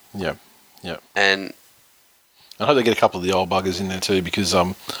 Yep. Yep. And I hope they get a couple of the old buggers in there too, because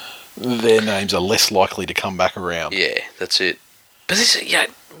their names are less likely to come back around. Yeah, that's it. But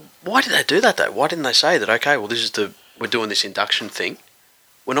why did they do that though? Why didn't they say that? Okay, well, we're doing this induction thing.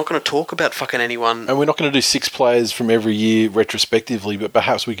 We're not going to talk about fucking anyone. And we're not going to do 6 players from every year retrospectively, but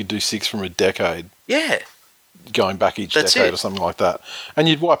perhaps we could do 6 from a decade. Yeah. Going back each decade or something like that, and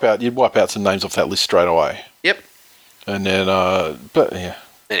you'd wipe out some names off that list straight away. Yep. And then, but yeah.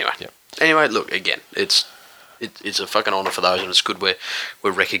 Anyway. Yep. Anyway, look again. It's a fucking honour for those, and it's good we're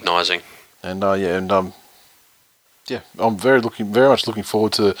recognising. And I'm very much looking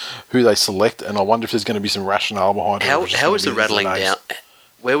forward to who they select, and I wonder if there's going to be some rationale behind it. How was the rattling down?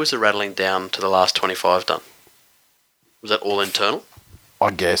 Where was the rattling down to the last 25 done? Was that all internal? I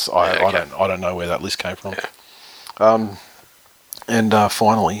guess I don't know where that list came from. Yeah. And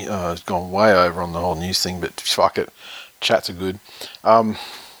finally, it's gone way over on the whole news thing, but fuck it, chats are good.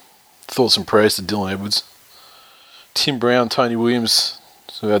 Thoughts and prayers to Dylan Edwards, Tim Brown, Tony Williams,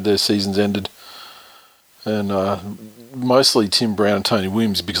 who had their seasons ended, and mostly Tim Brown and Tony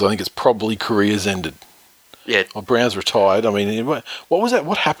Williams because I think it's probably careers ended. Yeah. Well, Brown's retired. I mean, what was that?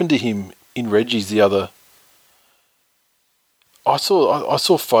 What happened to him in Reggie's the other? I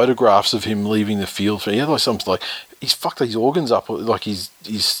saw photographs of him leaving the field. He had like something like he's fucked his organs up, like his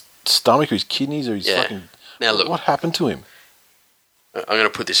stomach or his kidneys or his fucking. Now look, what happened to him? I'm going to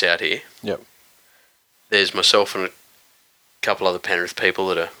put this out here. Yep. There's myself and a couple other Penrith people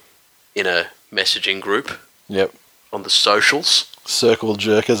that are in a messaging group. Yep. On the socials. Circle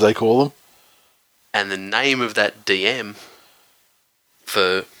jerk, as they call them. And the name of that DM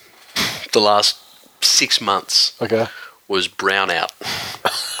for the last 6 months was Brownout.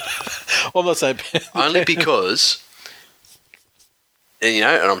 Well, I'm not saying... Only because, and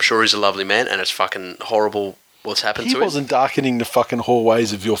I'm sure he's a lovely man and it's fucking horrible what's happened to him. He wasn't darkening the fucking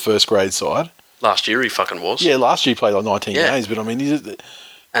hallways of your first grade side. Last year he fucking was. Yeah, last year he played like 19 games, but I mean...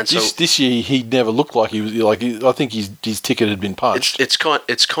 This year he never looked like he was... I think his ticket had been punched. It's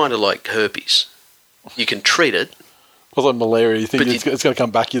kind of like herpes. You can treat it. It was like malaria. You think it's going to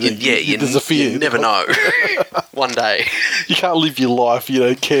come back. You think there's a fear. You never know. One day. You can't live your life,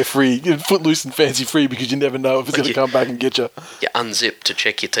 carefree, footloose and fancy free because you never know if it's going to come back and get you. You unzip to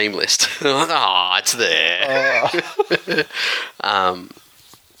check your team list. It's there.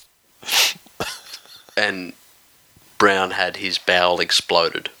 And Brown had his bowel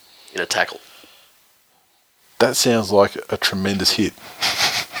exploded in a tackle. That sounds like a tremendous hit.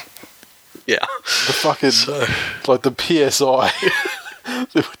 Yeah. The fucking, like the PSI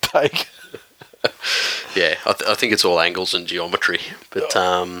that would take. Yeah, I think it's all angles and geometry. But,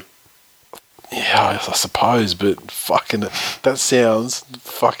 yeah, I suppose, but fucking, that sounds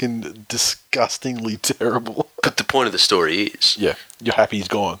fucking disgustingly terrible. But the point of the story is... Yeah, you're happy he's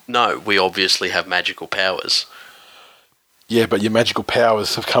gone. No, we obviously have magical powers. Yeah, but your magical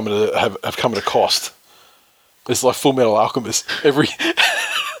powers have come at a cost. It's like Full Metal Alchemist. Every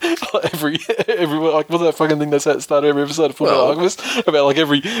like what's that fucking thing that's at the start of every episode of Full Metal Alchemist about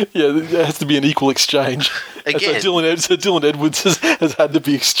it has to be an equal exchange. Again, so Dylan Edwards has had to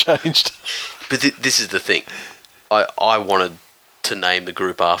be exchanged. But this is the thing. I wanted to name the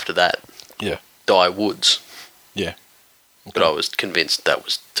group after that. Yeah. Die Woods. Yeah. Okay. But I was convinced that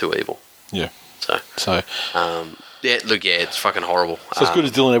was too evil. Yeah. So. It's fucking horrible. So as good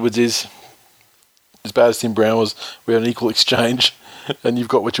as Dylan Edwards is, as bad as Tim Brown was, we had an equal exchange, and you've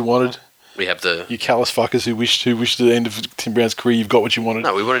got what you wanted. We have you callous fuckers who wish the end of Tim Brown's career. You've got what you wanted.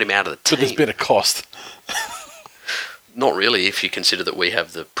 No, we wanted him out of the team. But there's been a cost. Not really, if you consider that we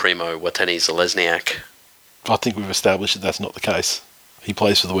have the primo Watani Zalesniak. I think we've established that that's not the case. He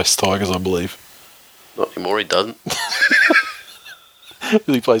plays for the West Tigers, I believe. Not anymore. He doesn't.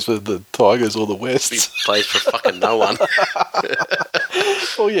 He plays for the Tigers or the West. He plays for fucking no one.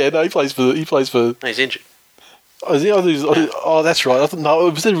 Oh yeah, no, he plays for. No, he's injured. Oh, is he? Oh, that's right.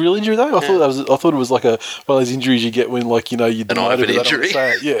 Was it a real injury though? I thought it was like one of those injuries you get when you an Ivan injury.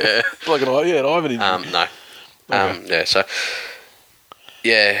 Yeah, like an Ivan injury. No. Okay. So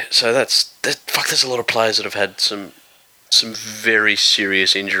there's a lot of players that have had some very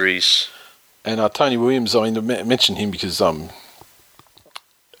serious injuries. And Tony Williams, I mean, I mentioned him because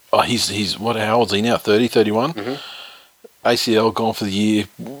he's how old is he now? 30, 31? Mm-hmm. ACL gone for the year.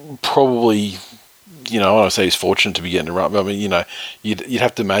 Probably, I don't say he's fortunate to be getting a run, but I mean, you'd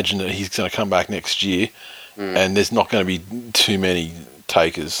have to imagine that he's going to come back next year, and there's not going to be too many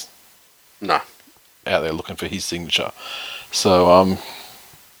takers. No. Out there looking for his signature. So,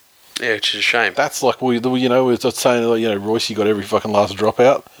 yeah, which is a shame. That's like we're saying, Royce got every fucking last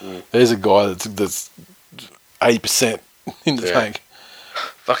dropout. There's a guy that's 80% in the tank.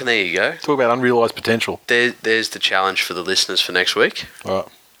 Fucking there you go. Talk about unrealised potential. There's the challenge for the listeners for next week. All right.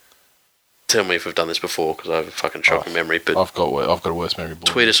 Tell me if we've done this before because I have a fucking shocking memory. But I've got a worse memory.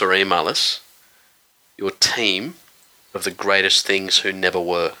 Tweet us or email us your team of the greatest things who never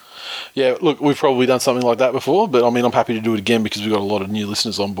were. Yeah, look, we've probably done something like that before, but I mean, I'm happy to do it again because we've got a lot of new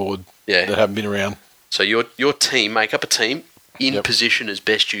listeners on board that haven't been around. So your team, make up a team in position as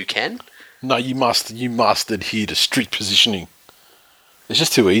best you can. No, you must adhere to strict positioning. It's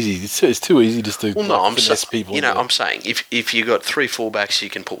just too easy. It's too easy just to finesse people. I'm saying if you got 3 fullbacks, you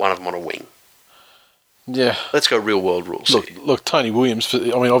can put one of them on a wing. Yeah. Let's go real world rules. Look, Tony Williams. I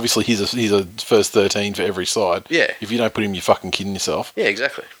mean, obviously he's a first 13 for every side. Yeah. If you don't put him, you're fucking kidding yourself. Yeah,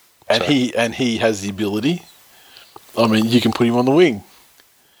 exactly. And he has the ability. I mean, you can put him on the wing.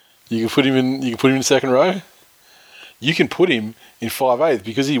 You can put him in. You can put him in second row. You can put him in 5/8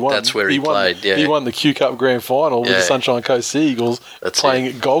 because he won. That's where he played. Yeah, he won the Q Cup Grand Final with the Sunshine Coast Sea Eagles,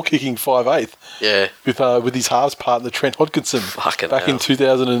 playing goal kicking 5/8. Yeah, with his halves partner Trent Hodkinson. Fucking back hell. in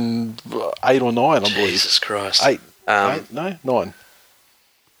 2008 or 9, I believe. Jesus Christ. 8. 9.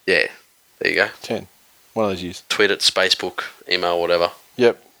 Yeah, there you go. 10. One of those years. Tweet it, Facebook, email, whatever.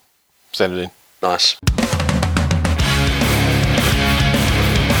 Yep. Send it in. Nice.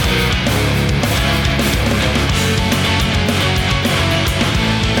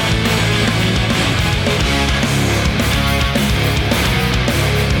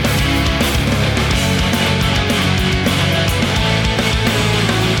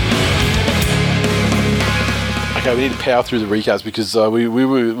 Okay, we need to power through the recaps because we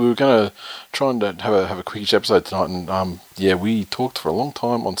were going to try and have a quickish episode tonight, and we talked for a long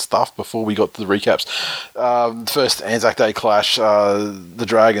time on stuff before we got to the recaps. First Anzac Day clash, the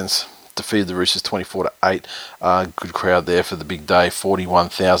Dragons defeated the Roosters 24-8. Good crowd there for the big day,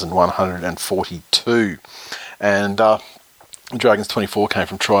 41,142, and. The Dragons 24 came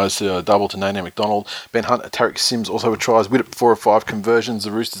from tries double to Nene McDonald. Ben Hunt, Tarek Sims also with tries. Widdop 4 of 5 conversions.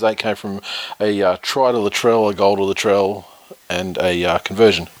 The Roosters 8 came from a try to Latrell, a goal to Latrell, and a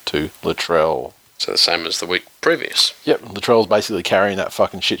conversion to Latrell. So the same as the week previous. Yep, Latrell's basically carrying that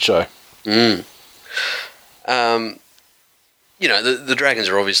fucking shit show. The Dragons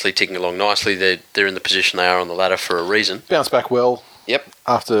are obviously ticking along nicely. They're in the position they are on the ladder for a reason. Bounced back well. Yep.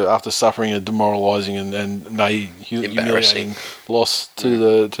 After suffering a demoralising and humiliating loss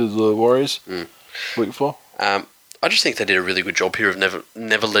to the Warriors week before. I just think they did a really good job here of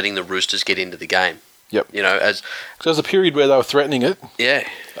never letting the Roosters get into the game. Yep. Because there was a period where they were threatening it. Yeah.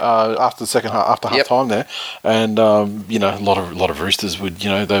 After the second half, after half time there, and a lot of Roosters would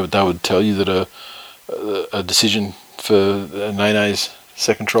they would tell you that a decision for Nene's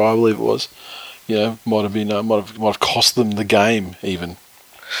second try, I believe it was, might have cost them the game even.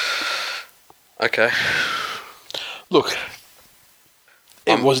 Okay. Look,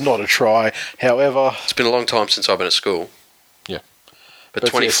 it was not a try. However, it's been a long time since I've been at school. Yeah. But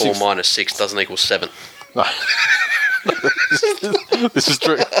 24 minus 6 doesn't equal 7. No. This is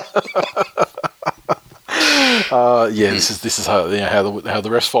true. This is how the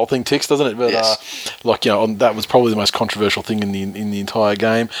refs fault thing ticks, doesn't it? But yes. That was probably the most controversial thing in the entire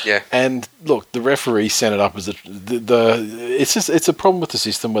game. Yeah. And look, the referee sent it up as it's a problem with the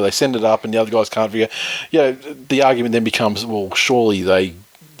system where they send it up and the other guys can't figure. The argument then becomes, well, surely they,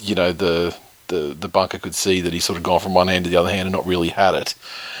 the bunker could see that he's sort of gone from one hand to the other hand and not really had it,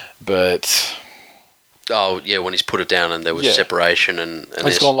 but. Oh yeah, when he's put it down and there was separation and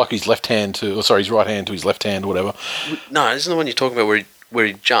it's gone like his left hand his right hand to his left hand or whatever. No, isn't the one you're talking about where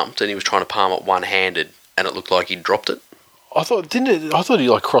he jumped and he was trying to palm it one-handed and it looked like he dropped it? I thought he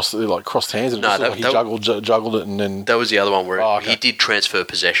crossed hands and he juggled it and then that was the other one where he did transfer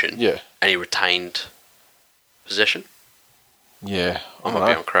possession. Yeah, and he retained possession. Yeah, I might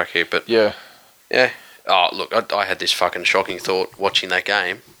be on crack here, but yeah. Oh look, I had this fucking shocking thought watching that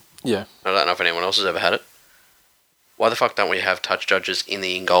game. Yeah. I don't know if anyone else has ever had it. Why the fuck don't we have touch judges in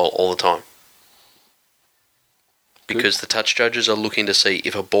the in-goal all the time? Because the touch judges are looking to see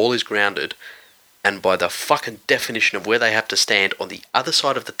if a ball is grounded, and by the fucking definition of where they have to stand on the other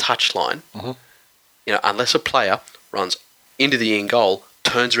side of the touch line, unless a player runs into the in-goal,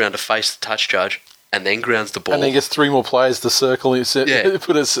 turns around to face the touch judge, and then grounds the ball. And then gets 3 more players to circle it,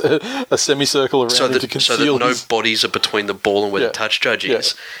 put a semicircle around him to conceal so that no bodies are between the ball and where the touch judge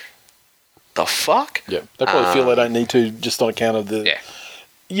is. The fuck? Yeah, they probably feel they don't need to just on account of the...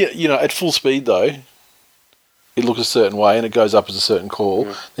 Yeah. At full speed, though, it looks a certain way and it goes up as a certain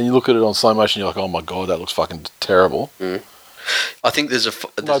call. Then you look at it on slow motion, you're like, oh my God, that looks fucking terrible. I think there's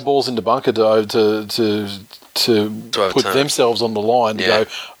no balls into bunker to put themselves on the line to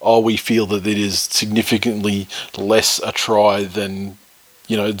go, we feel that it is significantly less a try than...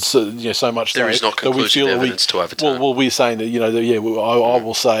 so much there is not conclusive evidence to overturn. Well, we're saying that, I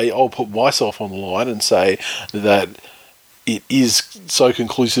will say, I'll put myself on the line and say that it is so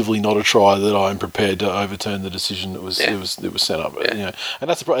conclusively not a try that I'm prepared to overturn the decision that was sent up. And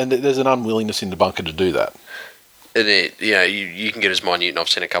that's and there's an unwillingness in the bunker to do that. And you can get as minute, and I've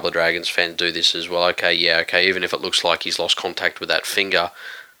seen a couple of Dragons fans do this as well. Okay, even if it looks like he's lost contact with that finger,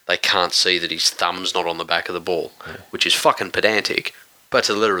 they can't see that his thumb's not on the back of the ball, which is fucking pedantic. But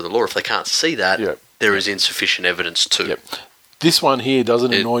to the letter of the law, if they can't see that, there is insufficient evidence too. Yep. This one here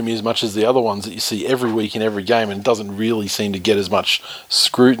doesn't annoy me as much as the other ones that you see every week in every game and doesn't really seem to get as much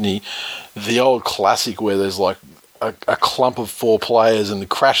scrutiny. The old classic where there's like a clump of 4 players and the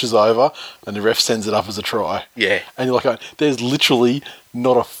crash is over and the ref sends it up as a try. Yeah. And you're like, there's literally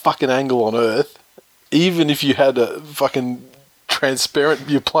not a fucking angle on earth. Even if you had a fucking transparent,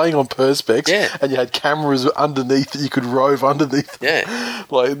 you're playing on perspex, and you had cameras underneath that you could rove underneath. Yeah.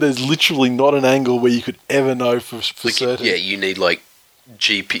 Like, there's literally not an angle where you could ever know for certain. Yeah, you need, like,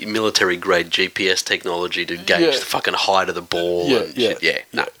 military-grade GPS technology to gauge the fucking height of the ball and shit. Yeah,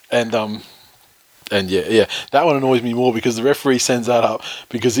 no. And that one annoys me more because the referee sends that up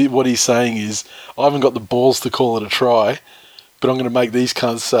because what he's saying is, I haven't got the balls to call it a try, but I'm going to make these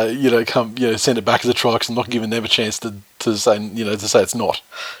cunts say, send it back as a try because I'm not giving them a chance to say it's not.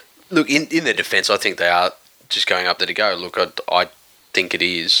 Look, in their defence, I think they are just going up there to go. Look, I think it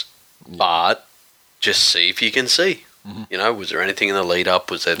is, but just see if you can see. Mm-hmm. Was there anything in the lead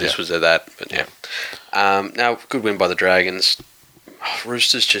up? Was there this? Was there that? But now, good win by the Dragons.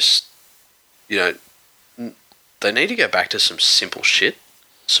 Roosters just, they need to go back to some simple shit.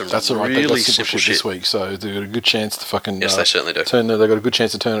 That's all right. They've got simple shit this week, so they've got a good chance to fucking. Yes, they certainly do. They've got a good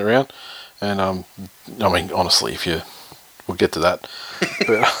chance to turn it around, and I mean, honestly, we'll get to that,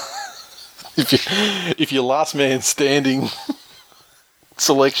 but if your last man standing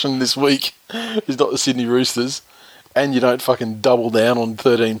selection this week is not the Sydney Roosters, and you don't fucking double down on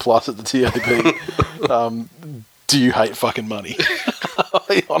 13 plus at the TAB, do you hate fucking money?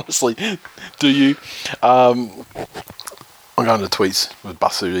 Honestly, do you? I'm going to tweets with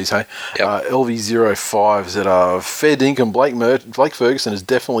Basuris, hey? Yep. LV05 said, fair dinkum, Blake Ferguson has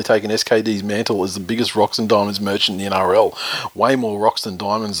definitely taken SKD's mantle as the biggest rocks and diamonds merchant in the NRL. Way more rocks than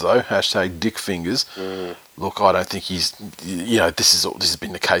diamonds, though. # dick fingers. Look, I don't think he's... this has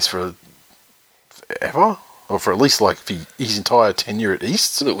been the case for ever, or for at least his entire tenure at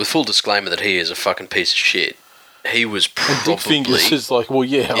East. Look, with full disclaimer that he is a fucking piece of shit. He was probably... And Dick Fingers is like, well,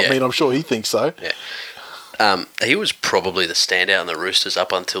 I mean, I'm sure he thinks so. Yeah. He was probably the standout in the Roosters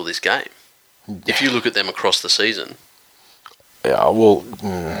up until this game. If you look at them across the season. Yeah, well, I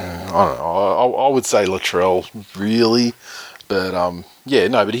don't know. I would say Latrell, really. But,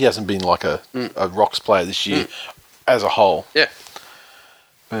 but he hasn't been like a rocks player this year as a whole. Yeah.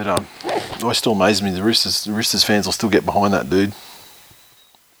 But it still amazes me. The Roosters fans will still get behind that dude.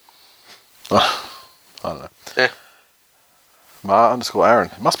 I don't know. Yeah.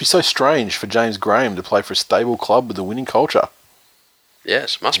 _Aaron. It must be so strange for James Graham to play for a stable club with a winning culture.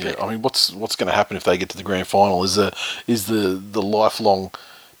 Yes, must be. I mean, what's going to happen if they get to the grand final? Is the lifelong,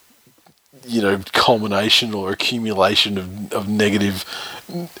 culmination or accumulation of negative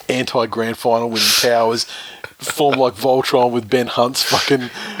anti-grand final winning powers form like Voltron with Ben Hunt's fucking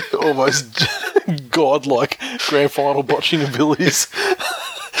almost godlike grand final botching abilities?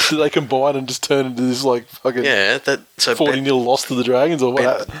 Do they combine and just turn into this fucking 40-0 loss to the Dragons or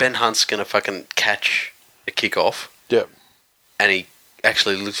what? Ben Hunt's gonna fucking catch a kickoff. Yep. And he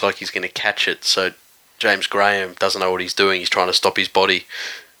actually looks like he's gonna catch it. So James Graham doesn't know what he's doing. He's trying to stop his body.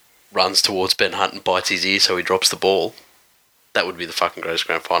 Runs towards Ben Hunt and bites his ear, so he drops the ball. That would be the fucking greatest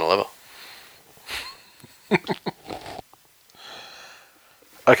grand final ever.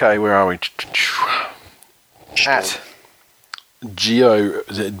 Okay, where are we? At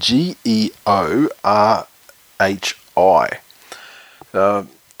GEORHI.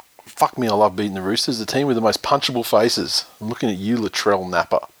 Fuck me, I love beating the Roosters. The team with the most punchable faces. I'm looking at you, Latrell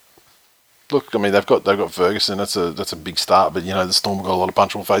Napa. Look, I mean they've got Ferguson. That's a big start, but the Storm have got a lot of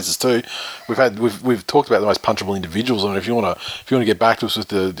punchable faces too. We've talked about the most punchable individuals. I mean, if you want to get back to us with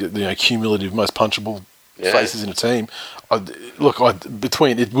the cumulative most punchable faces in a team,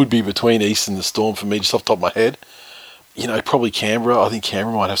 it would be between East and the Storm for me, just off the top of my head. Probably Canberra. I think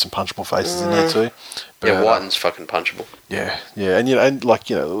Canberra might have some punchable faces in there too. But, Whiten's fucking punchable. Yeah, and and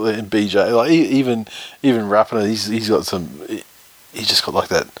BJ, even Rapiner, he's got some. He's just got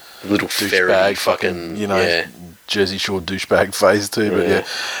that little fairy fucking Jersey Shore douchebag face too. But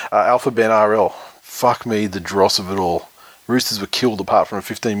Alpha Ben RL. Fuck me, the dross of it all. Roosters were killed apart from a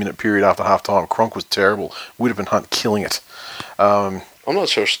 15-minute period after half-time. Cronk was terrible. Widdop and Hunt killing it. I'm not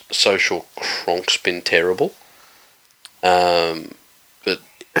so sure Cronk's been terrible. But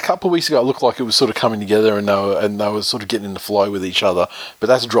a couple of weeks ago, it looked like it was sort of coming together, and they were sort of getting in the flow with each other. But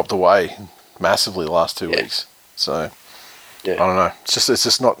that's dropped away massively the last 2 weeks. So I don't know. It's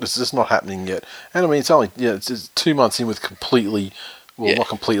just not happening yet. And I mean, it's only it's 2 months in with completely. Well, not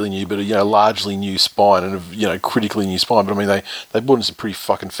completely new, but largely new spine and critically new spine. But I mean, they brought in some pretty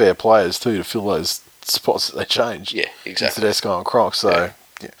fucking fair players too to fill those spots that they changed. Yeah, exactly. Tedesco and Croc. So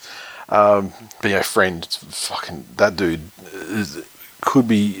but friend, fucking that dude could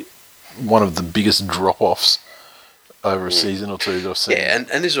be one of the biggest drop-offs over a season or two that I've seen. Yeah,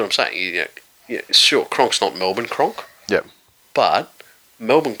 and this is what I'm saying. Sure, Cronk's not Melbourne Cronk. Yep. But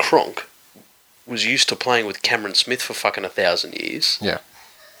Melbourne Cronk was used to playing with Cameron Smith for fucking 1,000 years. Yeah.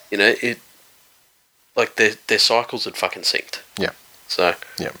 You know, like their cycles had fucking synced. Yeah. So.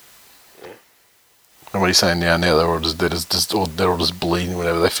 Yeah. And what are you saying now? Now they're all just bleeding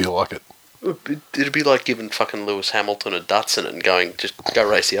whenever they feel like it. It'd be like giving fucking Lewis Hamilton a Datsun and going, just go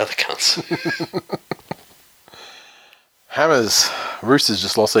race the other cunts. Hammers. Roosters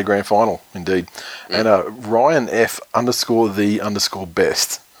just lost their grand final, indeed. And Ryan F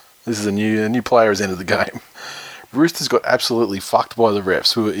 _the_best. This is a new player has entered the game. Roosters got absolutely fucked by the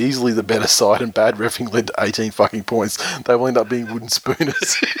refs, who were easily the better side, and bad reffing led to 18 fucking points. They will end up being wooden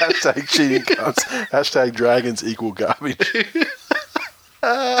spooners. Hashtag cheating cunts. Hashtag dragons equal garbage.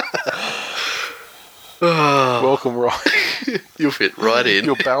 Welcome, Ryan. You'll fit right in.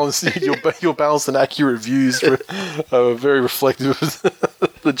 Your balanced and accurate views are very reflective of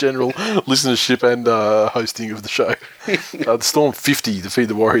the general listenership and hosting of the show. The Storm 50 defeat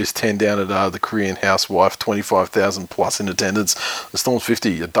the Warriors 10 down at the Korean Housewife, 25,000 plus in attendance. The Storm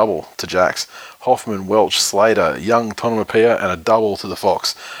 50, a double to Jacks. Hoffman, Welch, Slater, Young, Tonomapia, and a double to the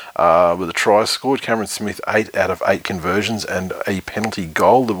Fox. With a try scored, Cameron Smith 8 out of 8 conversions and a penalty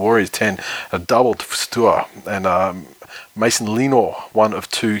goal. The Warriors 10, a double to Stua, and Mason Lenore 1 of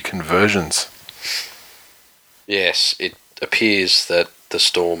 2 conversions. Yes, it appears that the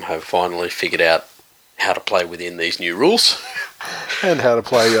Storm have finally figured out how to play within these new rules. And how to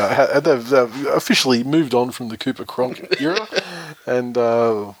play. They've officially moved on from the Cooper Cronk era. And,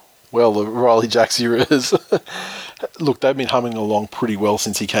 the Riley Jacks era is... Look, they've been humming along pretty well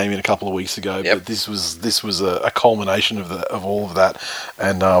since he came in a couple of weeks ago. Yep. But this was a culmination of all of that.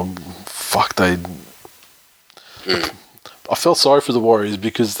 And, I felt sorry for the Warriors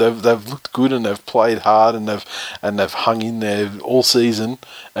because they've looked good and they've played hard and they've hung in there all season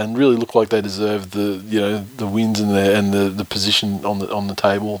and really look like they deserve the wins and the position on the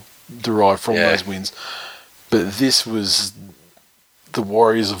table derived from those wins. But this was the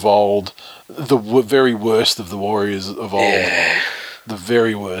Warriors of old, the very worst of the Warriors of old, the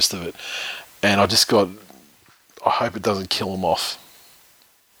very worst of it. And I hope it doesn't kill them off.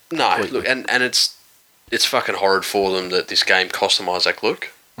 No, completely. Look, and it's fucking horrid for them that this game cost them Isaac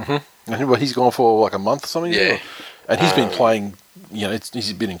Luke. Mm-hmm. And he's gone for like a month or something. Yeah. And he's been playing,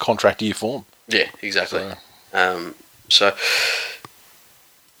 he's been in contract year form. Yeah, exactly. So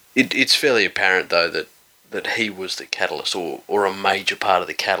it's fairly apparent, though, that he was the catalyst or a major part of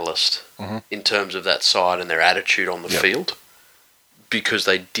the catalyst in terms of that side and their attitude on the field, because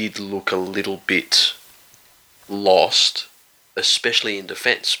they did look a little bit lost, especially in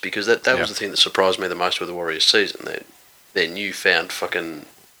defence, because that was the thing that surprised me the most with the Warriors season, their newfound fucking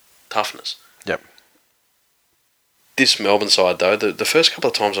toughness. Yep. This Melbourne side, though, the first couple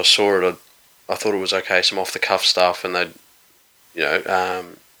of times I saw it, I thought it was okay, some off-the-cuff stuff, and they'd,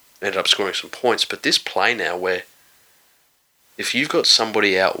 ended up scoring some points. But this play now where if you've got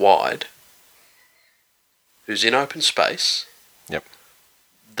somebody out wide who's in open space,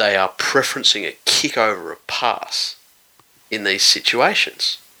 they are preferencing a kick over a pass in these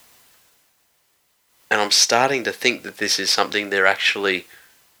situations. And I'm starting to think that this is something they're actually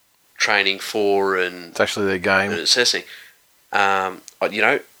training for and... It's actually their game. And assessing. Has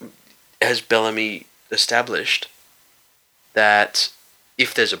Bellamy established that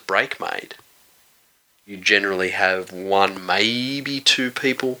if there's a break made, you generally have one, maybe two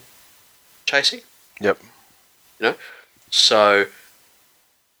people chasing? Yep. So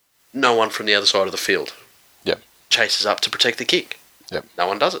no one from the other side of the field chases up to protect the kick. Yep. No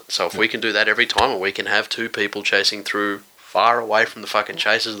one does it. So if we can do that every time, and we can have two people chasing through far away from the fucking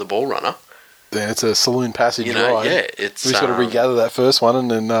chasers of the ball runner, then it's a saloon passage, right? Yeah, it's... We've just got to regather that first one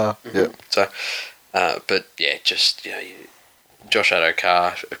and then, So, Josh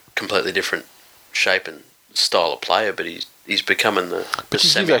Adokar, a completely different shape and style of player, but he's becoming the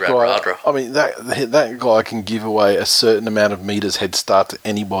semi-Radradra. I mean, that guy can give away a certain amount of metres head start to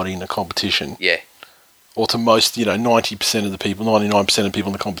anybody in a competition. Yeah. Or to most, 90% of the people, 99% of people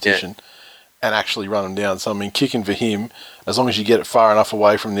in the competition, and actually run them down. So, I mean, kicking for him, as long as you get it far enough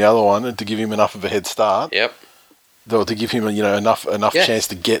away from the other one and to give him enough of a head start, though, to give him enough chance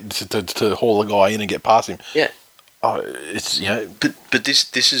to get to haul the guy in and get past him. Yeah. It's But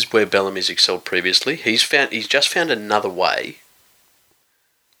this is where Bellamy's excelled previously. He's just found another way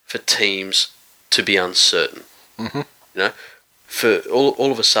for teams to be uncertain. Mm-hmm. For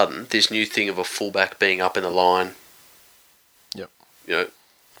all of a sudden, this new thing of a fullback being up in the line. Yep.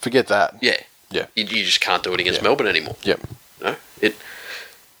 Forget that. Yeah. Yeah. You just can't do it against Melbourne anymore. Yep.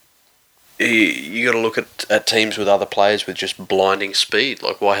 You got to look at teams with other players with just blinding speed.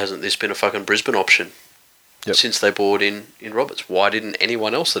 Like, why hasn't this been a fucking Brisbane option? since they brought in Roberts. Why didn't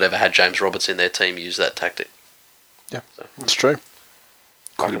anyone else that ever had James Roberts in their team use that tactic? Yeah, it's true.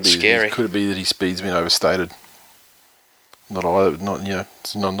 Fucking scary. Could it be that his speed's been overstated?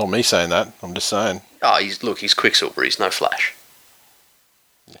 It's not me saying that. I'm just saying. Oh, he's Quicksilver. He's no Flash.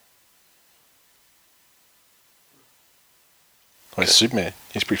 Yeah. He's Superman.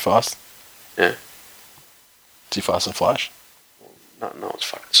 He's pretty fast. Yeah. Is he faster than Flash? No one's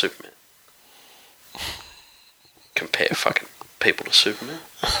fucking Superman. Compare fucking people to Superman.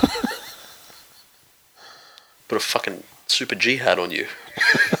 Put a fucking Super G hat on you.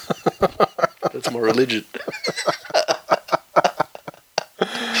 That's my religion.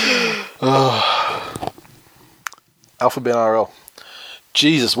 Alphabet RL.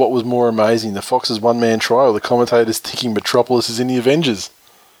 Jesus, what was more amazing? The Fox's one-man try or the commentators thinking Metropolis is in the Avengers?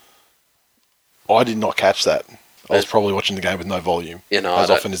 I did not catch that. I was probably watching the game with no volume. Yeah, no, as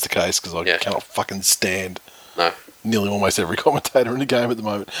often is the case, because I cannot fucking stand nearly almost every commentator in the game at the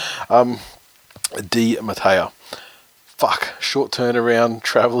moment. D. Matea. Fuck, short turnaround,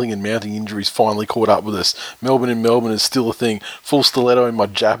 travelling and mounting injuries finally caught up with us. Melbourne is still a thing. Full stiletto in my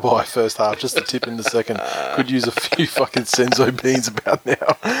jab eye first half, just a tip in the second. Could use a few fucking Senzo beans about now.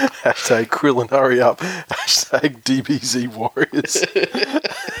 Hashtag Krillin, hurry up. Hashtag DBZ Warriors.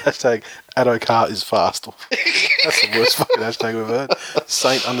 Hashtag Adokar is fast. That's the worst fucking hashtag we've heard.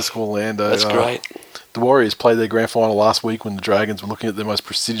 Saint_Lando. That's great. The Warriors played their grand final last week when the Dragons were looking at their most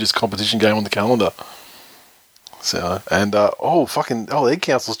prestigious competition game on the calendar. So, and, Egg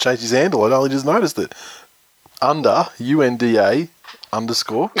Council's changed his handle. I only just noticed it. Under, UNDA,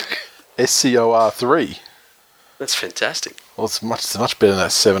 _ SCOR3. That's fantastic. Well, it's much better than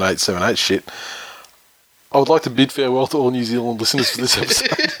that 7878 shit. I would like to bid farewell to all New Zealand listeners for this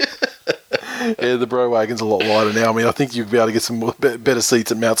episode. Yeah, the bro wagon's a lot lighter now. I mean, I think you'll be able to get some more better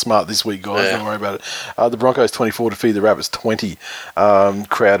seats at Mount Smart this week, guys. Yeah. Don't worry about it. The Broncos 24 defeat the Rabbits 20.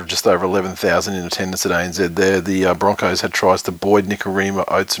 Crowd of just over 11,000 in attendance at ANZ there. The Broncos had tries to Boyd, Nikorima,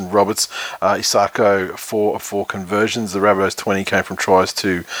 Oates and Roberts. Isako 4 of 4 conversions. The Rabbitohs 20 came from tries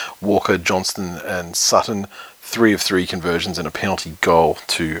to Walker, Johnston and Sutton. 3 of 3 conversions and a penalty goal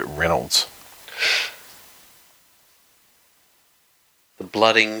to Reynolds. The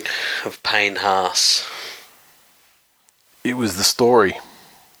blooding of Payne Haas. It was the story.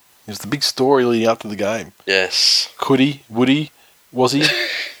 It was the big story leading up to the game. Yes. Could he? Would he? Was he?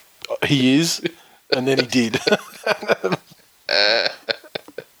 He is. And then he did.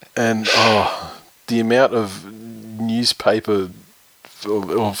 And, the amount of newspaper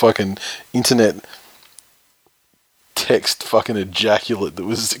or fucking internet text fucking ejaculate that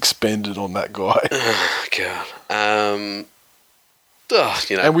was expended on that guy. Oh, God.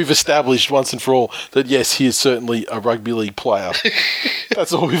 And we've established once and for all that, yes, he is certainly a rugby league player.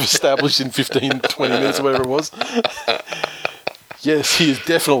 That's all we've established in 15, 20 minutes or whatever it was. Yes, he is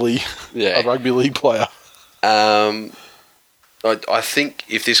definitely a rugby league player. I think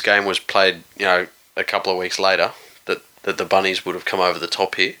if this game was played, a couple of weeks later, that the Bunnies would have come over the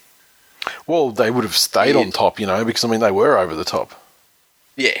top here. Well, they would have stayed on top, because, they were over the top.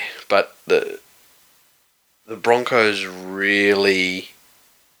 Yeah, but the Broncos really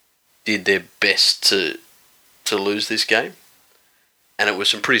did their best to lose this game. And it was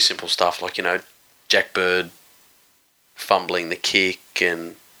some pretty simple stuff like, Jack Bird fumbling the kick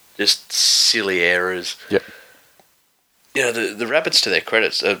and just silly errors. Yep. The Rabbits, to their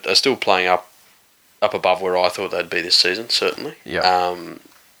credits, are still playing up above where I thought they'd be this season, certainly. Yeah.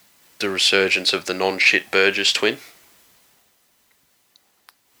 The resurgence of the non-shit Burgess twin.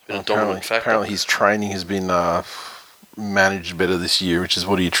 Apparently his training has been managed better this year, which is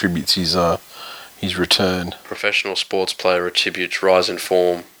what he attributes his return. Professional sports player attributes rise in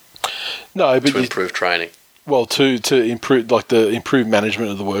form to improve training. Well, to improve the improved management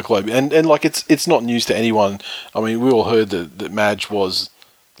of the workload, and it's not news to anyone. I mean, we all heard that Madge was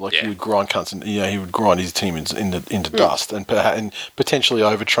he would grind cunts, and he would grind his team into dust, and potentially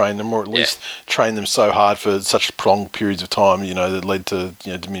overtrain them, or at least train them so hard for such prolonged periods of time, that led to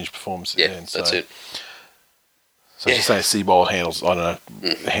diminished performance. Yeah, that's it. So just saying, Seabold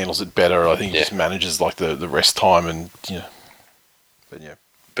handles it better. I think he just manages the rest time, and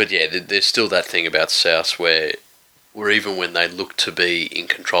But there's still that thing about South where even when they look to be in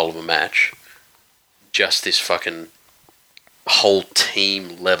control of a match, just this fucking whole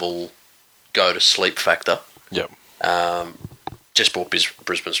team level go to sleep factor. Yep. Just brought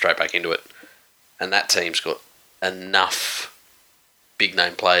Brisbane straight back into it, and that team's got enough big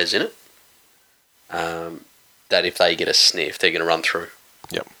name players in it that if they get a sniff, they're going to run through.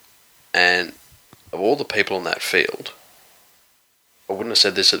 Yep. And of all the people on that field, I wouldn't have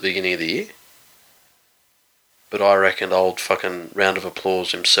said this at the beginning of the year, But I reckon old fucking round of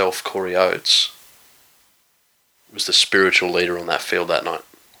applause himself, Corey Oates, was the spiritual leader on that field that night.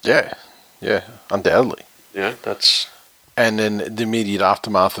 Yeah, undoubtedly. Yeah, that's... And then the immediate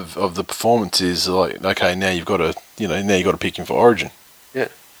aftermath of the performance is like, okay, now you've got to pick him for Origin. Yeah.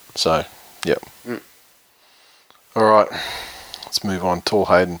 So, yep. All right, let's move on. Tall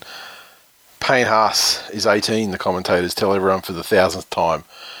Hayden. Payne Haas is 18, the commentators tell everyone for the 1000th time,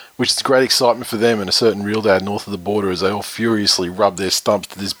 which is great excitement for them and a certain real dad north of the border as they all furiously rub their stumps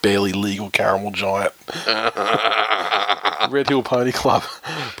to this barely legal caramel giant. Red Hill Pony Club.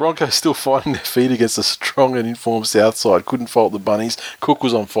 Broncos still fighting their feet against a strong and informed South side. Couldn't fault the bunnies. Cook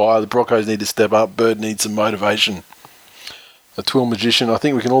was on fire. The Broncos need to step up. Bird needs some motivation. A TWiL magician. I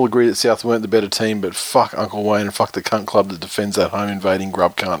think we can all agree that South weren't the better team, but fuck Uncle Wayne and fuck the cunt club that defends that home invading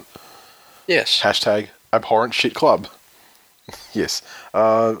grub cunt. Yes. Hashtag abhorrent shit club. Yes.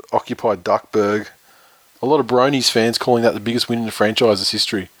 Occupied Duckburg. A lot of Bronies fans calling that the biggest win in the franchise's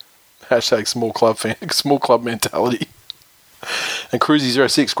history. Hashtag small club mentality. And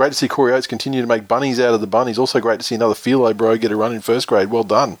Cruzy06, great to see Corey Oates continue to make bunnies out of the bunnies. Also great to see another philo bro get a run in first grade. Well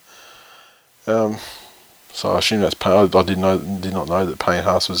done. So I assume that's Payne. I did not know that Payne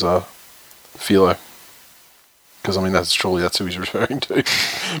Haas was philo. Because, I mean, that's who he's referring to.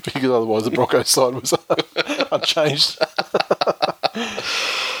 Because otherwise the Broncos side was unchanged.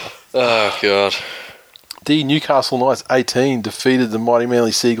 Oh, God. The Newcastle Knights 18 defeated the Mighty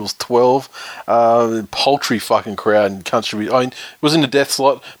Manly Seagulls 12. Paltry fucking crowd in country. I mean, it was in the death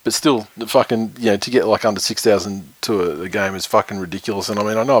slot, but still, fucking, to get like under 6,000 to a game is fucking ridiculous. And I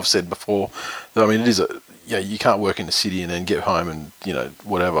mean, I know I've said before that, I mean, it is you can't work in the city and then get home and,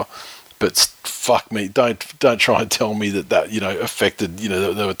 whatever. But fuck me, don't try and tell me that affected,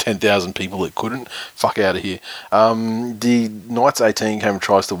 there were 10,000 people that couldn't. Fuck out of here. The Knights 18 came and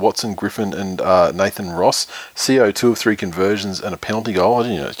tries to Watson, Griffin and Nathan Ross. CO 2 of 3 conversions and a penalty goal. I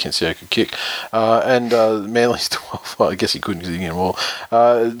didn't know CO could kick. And Manly's 12, well, I guess he couldn't because he didn't get more.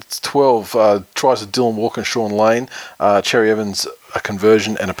 12 tries to Dylan Walker and Sean Lane. Cherry Evans, a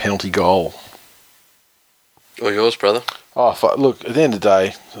conversion and a penalty goal. All yours, brother. Oh, fuck. Look, at the end of the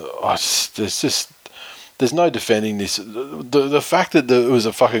day, there's no defending this. The fact that it was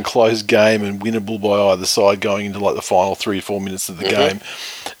a fucking close game and winnable by either side going into like the final 3 or 4 minutes of the game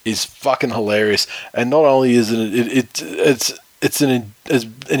is fucking hilarious. And not only is it's an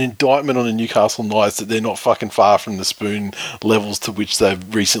indictment on the Newcastle Knights that they're not fucking far from the spoon levels to which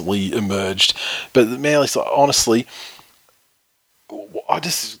they've recently emerged. But the Manly's, honestly, I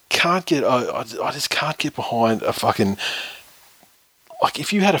just can't get behind a fucking, like,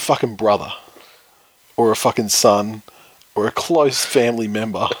 if you had a fucking brother or a fucking son or a close family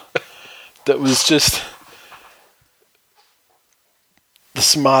member that was just the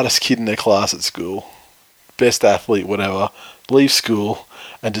smartest kid in their class at school, best athlete, whatever, leave school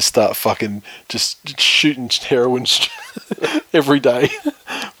and just start fucking just shooting heroin every day,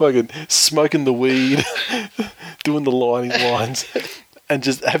 fucking smoking the weed, doing the lining lines, and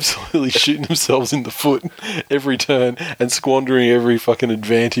just absolutely shooting themselves in the foot every turn and squandering every fucking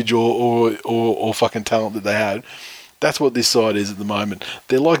advantage or fucking talent that they had. That's what this side is at the moment.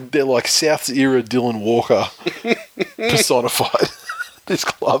 They're like South's era Dylan Walker personified. This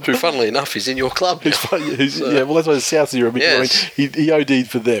club, who, funnily enough, is in your club. Yeah, well, that's why the South's era. Yes. I mean, he OD'd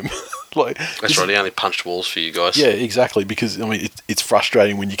for them. That's right. He only punched walls for you guys. Yeah, exactly. Because I mean, it's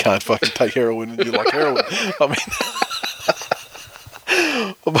frustrating when you can't fucking take heroin and you like heroin. I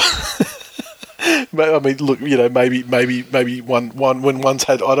mean, look, maybe one when one's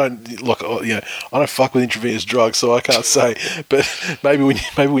had. I don't fuck with intravenous drugs, so I can't say. But maybe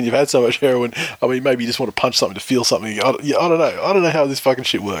when you've had so much heroin, I mean, maybe you just want to punch something to feel something. I don't know. I don't know how this fucking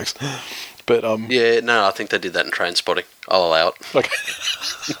shit works. But yeah, no, I think they did that in Train Spotting. I'll allow it. Okay.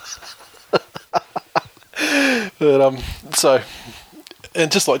 But so,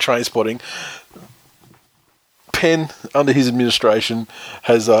 and just like Train Spotting, Penn, under his administration,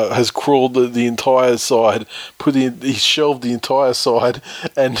 has crawled the entire side, he shelved the entire side,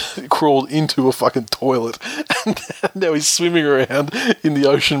 and crawled into a fucking toilet, and now he's swimming around in the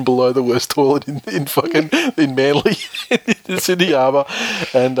ocean below the worst toilet in Manly, in Sydney Harbour,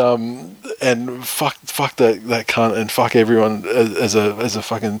 and fuck that cunt, and fuck everyone as a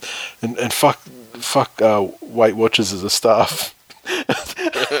fucking and fuck Weight Watchers as a staff.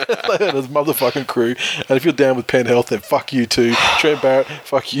 His motherfucking crew, and if you're down with Penn Health, then fuck you too. Trent Barrett,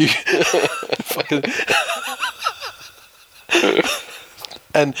 fuck you. Fucking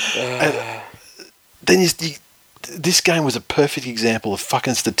and then this game was a perfect example of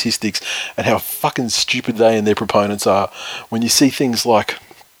fucking statistics and how fucking stupid they and their proponents are. When you see things like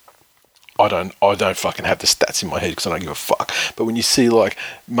I don't fucking have the stats in my head because I don't give a fuck. But when you see like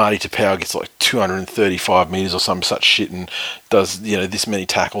Marty Tapau gets like 235 meters or some such shit and does this many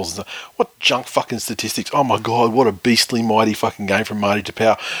tackles, what junk fucking statistics? Oh my god, what a beastly mighty fucking game from Marty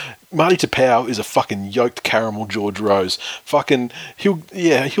Tapau. Marty Tapau is a fucking yoked caramel George Rose. Fucking he'll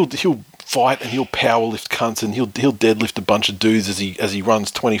fight and he'll power lift cunts and he'll deadlift a bunch of dudes as he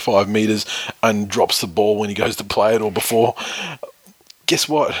runs 25 meters and drops the ball when he goes to play it or before. Guess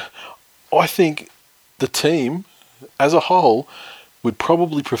what? I think the team as a whole would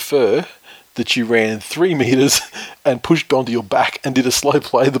probably prefer that you ran 3 meters and pushed onto your back and did a slow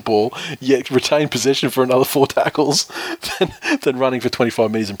play the ball, yet retained possession for another 4 tackles than running for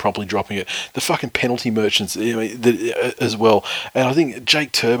 25 meters and properly dropping it. The fucking penalty merchants as well. And I think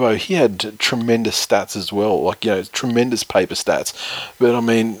Jake Turbo, he had tremendous stats as well, like, tremendous paper stats. But I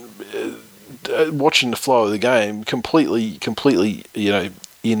mean, watching the flow of the game, completely,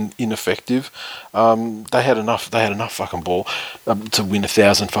 ineffective. They had enough fucking ball to win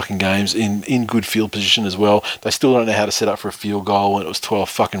 1,000 fucking games in good field position as well. They still don't know how to set up for a field goal, and it was 12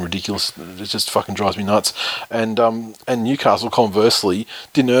 fucking ridiculous. It just fucking drives me nuts. And Newcastle, conversely,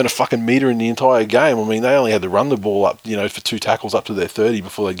 didn't earn a fucking meter in the entire game. I mean, they only had to run the ball up, for 2 tackles up to their 30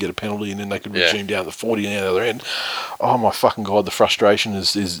 before they'd get a penalty, and then they could resume down to 40 on the other end. Oh my fucking god, the frustration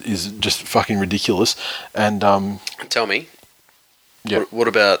is just fucking ridiculous. And tell me. Yeah. What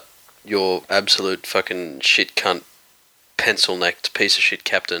about your absolute fucking shit cunt, pencil-necked piece of shit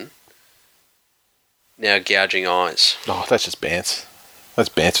captain now gouging eyes? Oh, that's just bants. That's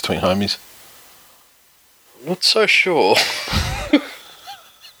bants between homies. I'm not so sure.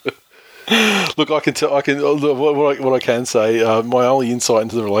 Look, what I can say, my only insight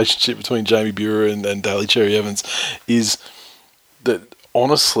into the relationship between Jamie Burer and Daly Cherry Evans is that,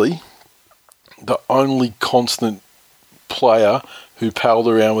 honestly, the only constant player who palled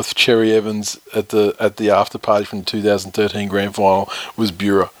around with Cherry Evans at the after party from the 2013 grand final was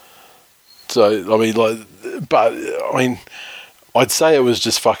Burer. So I'd say it was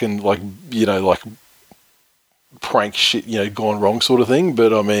just fucking like prank shit, gone wrong sort of thing.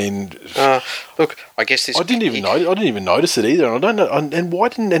 But I mean, look, I guess this. I didn't even notice it either, and I don't know. And why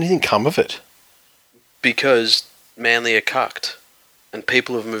didn't anything come of it? Because Manly are cucked. And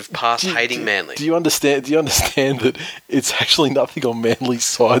people have moved past hating Manly. Do you understand that it's actually nothing on Manly's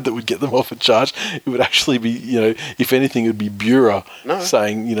side that would get them off a charge? It would actually be, if anything, it would be Burer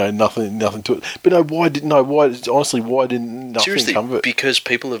saying, nothing to it. But why didn't nothing come of it? Because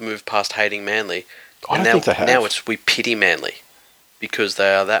people have moved past hating Manly. I don't think they have. Now we pity Manly because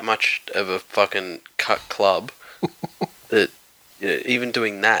they are that much of a fucking cuck club that even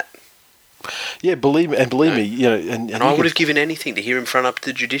doing that. Yeah, believe me, and I would have given anything to hear him front up to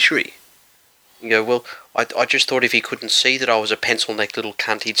the judiciary. You go, well, I just thought if he couldn't see that I was a pencil-necked little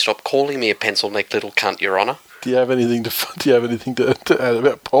cunt, he'd stop calling me a pencil-necked little cunt, Your Honour. Do you have anything to add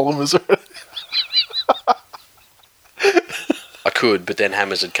about polymers? I could, but then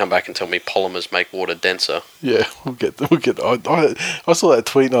Hammers would come back and tell me polymers make water denser. Yeah, we'll get. I saw that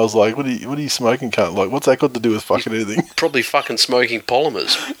tweet and I was like, "What are you smoking, cunt? Like, what's that got to do with fucking anything?" Probably fucking smoking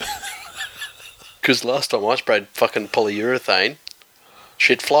polymers. Because last time I sprayed fucking polyurethane,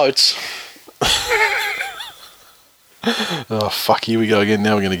 shit floats. Oh fuck! Here we go again.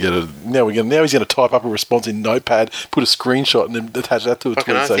 Now we're going to get Now he's going to type up a response in Notepad, put a screenshot, and then attach that to a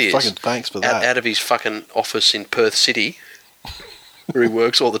tweet and say, "Fucking thanks for that." Out of his fucking office in Perth City, where he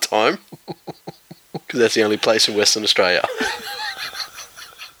works all the time, because that's the only place in Western Australia.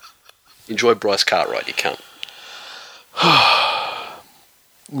 Enjoy Bryce Cartwright, you cunt.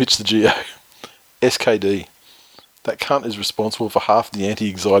 Mitch the Geo. SKD. That cunt is responsible for half the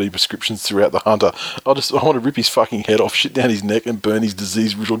anti-anxiety prescriptions throughout the Hunter. I want to rip his fucking head off, shit down his neck, and burn his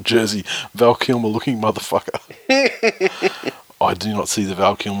disease-riddled jersey. Val Kilmer-looking motherfucker. I do not see the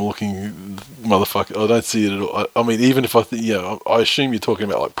Val Kilmer-looking motherfucker. I don't see it at all. I mean, even if I assume you're talking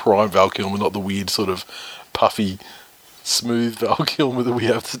about like prime Val Kilmer, not the weird sort of puffy, smooth Val Kilmer that we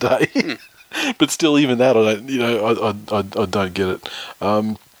have today. But still, even that, I don't get it.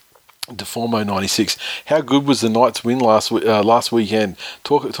 Deformo 96. How good was the Knights' win last weekend?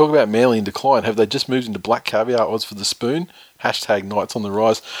 Talk about Manly in decline. Have they just moved into black caviar odds for the spoon? Hashtag Knights on the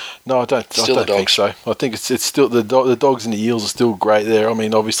rise. No, I don't think so. I think it's still the Dogs and the Eels are still great there. I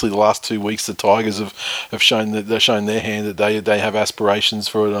mean, obviously the last 2 weeks the Tigers have shown that they've shown their hand that they have aspirations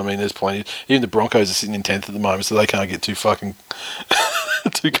for it. I mean, there's plenty. Even the Broncos are sitting in 10th at the moment, so they can't get too fucking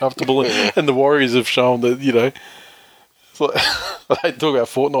too comfortable. And the Warriors have shown that I hate to talk about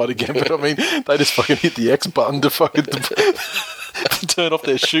Fortnite again, but I mean, they just fucking hit the X button to fucking to turn off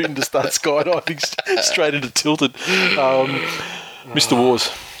their shooting to start skydiving straight into tilted. Mr. Wars,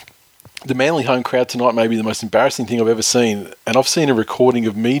 The Manly home crowd tonight may be the most embarrassing thing I've ever seen, and I've seen a recording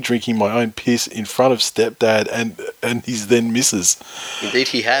of me drinking my own piss in front of stepdad and his then missus. Indeed,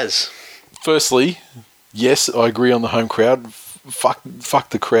 he has. Firstly, yes, I agree on the home crowd. Fuck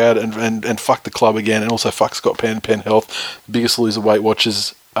the crowd and fuck the club again, and also fuck Scott Penn Health, biggest loser Weight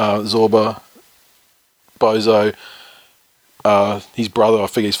Watchers, Zorba, Bozo, his brother, I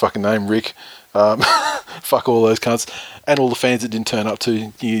forget his fucking name, Rick. Fuck all those cunts. And all the fans that didn't turn up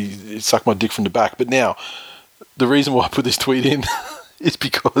to you suck my dick from the back. But now, the reason why I put this tweet in is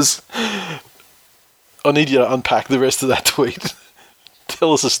because I need you to unpack the rest of that tweet.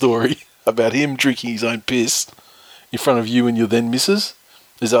 Tell us a story about him drinking his own piss in front of you and your then missus.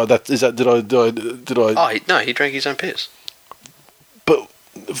 Did I? Oh, no, he drank his own piss. But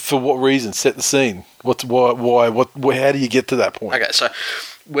for what reason? Set the scene. Why? How do you get to that point? Okay, so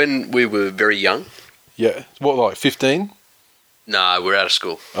when we were very young. Yeah. What, like 15? No, we're out of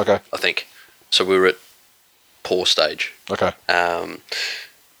school. Okay. I think. So we were at poor stage. Okay.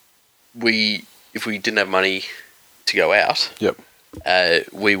 If we didn't have money to go out, yep,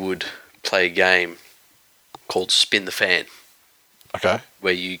 we would play a game called Spin the Fan. Okay.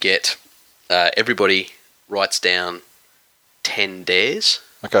 Where you get everybody writes down 10 dares.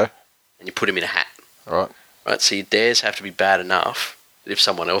 Okay. And you put them in a hat. All right. Right. So your dares have to be bad enough that if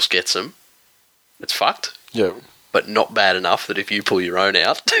someone else gets them, it's fucked. Yeah. But not bad enough that if you pull your own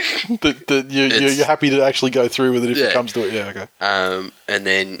out, you're happy to actually go through with it if it comes to it. Yeah. Okay. And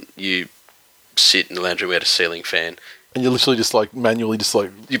then you sit in the lounge room. We had a ceiling fan. And you literally just like manually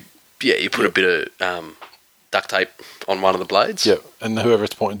you put a bit of duct tape on one of the blades. Yeah, and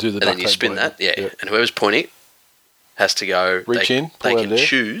whoever's pointing to the duct tape. And then you spin that, and whoever's pointing has to go... Reach in, they can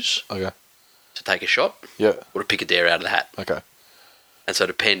choose to take a shot or to pick a dare out of the hat. Okay. And so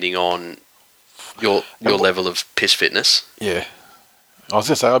depending on your level of piss fitness... Yeah. I was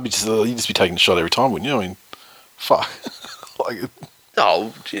going to say, you'd just be taking a shot every time, wouldn't you? I mean, fuck. By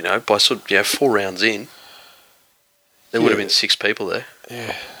sort of, 4 rounds in, there would have been 6 people there.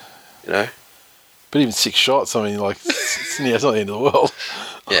 Yeah. You know? But even 6 shots, I mean, like, it's not the end of the world.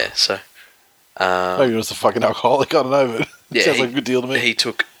 Yeah, so... maybe it was a fucking alcoholic, I don't know, but it sounds like a good deal to me. He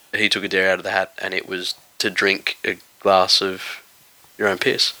took a dare out of the hat, and it was to drink a glass of your own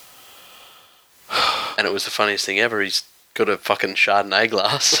piss. And it was the funniest thing ever. He's got a fucking Chardonnay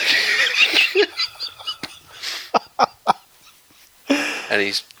glass. And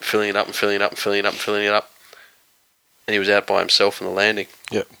he's filling it up and filling it up and filling it up and filling it up. And he was out by himself on the landing.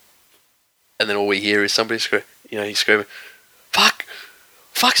 Yep. And then all we hear is somebody he's screaming, fuck,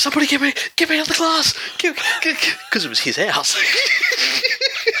 somebody get me out of the glass. Because it was his house.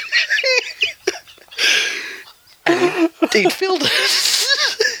 And he'd filled it.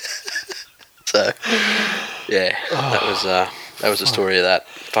 So, yeah, that was the story of that.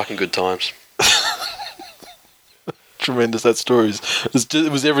 Fucking good times. Tremendous. That story it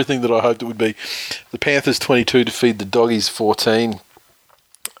was everything that I hoped it would be. The Panthers 22 defeated the Doggies 14.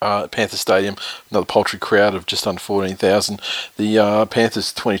 Panther Stadium, another paltry crowd of just under 14,000. The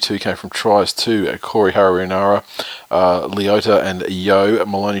Panthers 22 came from tries to Corey Harawira, Leota and Yo,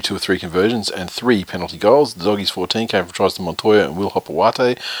 Maloney 2 or 3 conversions and 3 penalty goals. The Doggies 14 came from tries to Montoya and Will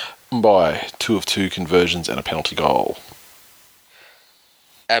Hopawate by 2 of 2 conversions and a penalty goal.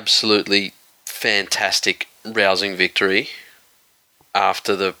 Absolutely fantastic, rousing victory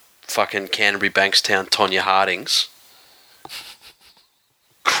after the fucking Canterbury Bankstown Tonya Hardings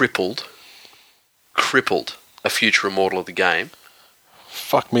crippled a future immortal of the game.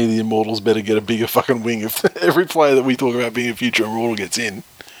 Fuck me, the Immortals better get a bigger fucking wing if every player that we talk about being a future immortal gets in.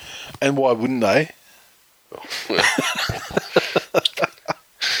 And why wouldn't they?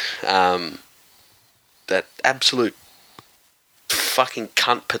 That absolute fucking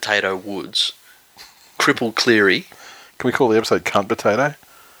cunt potato Woods, crippled Cleary. Can we call the episode Cunt Potato?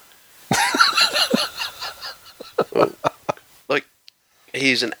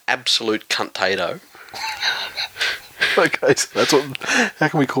 He's an absolute cuntato. Okay, so that's what... How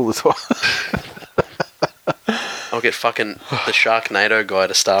can we call this one? I'll get fucking the Sharknado guy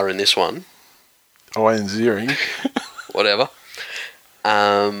to star in this one. Ian Ziering. Whatever.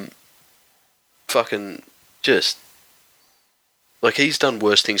 Fucking just... Like, he's done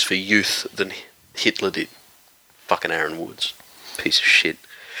worse things for youth than Hitler did. Fucking Aaron Woods. Piece of shit.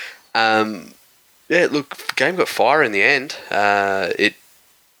 Yeah, look, the game got fire in the end.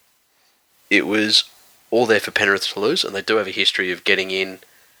 It was all there for Penrith to lose, and they do have a history of getting in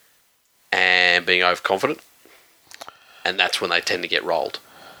and being overconfident, and that's when they tend to get rolled.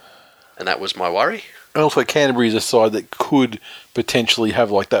 And that was my worry. And also, Canterbury is a side that could potentially have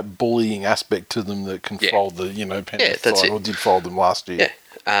like that bullying aspect to them that can fold the Penrith side, or did fold them last year.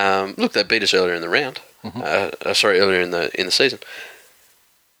 Look, they beat us earlier in the round. Earlier in the season.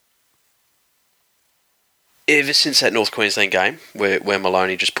 Ever since that North Queensland game, where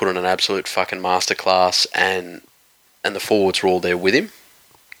Maloney just put on an absolute fucking masterclass, and the forwards were all there with him.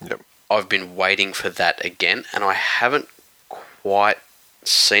 Yep. I've been waiting for that again, and I haven't quite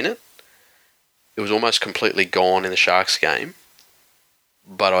seen it. It was almost completely gone in the Sharks game,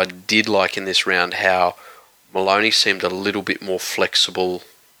 but I did like in this round how Maloney seemed a little bit more flexible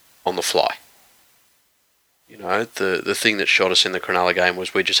on the fly. You know, the thing that shot us in the Cronulla game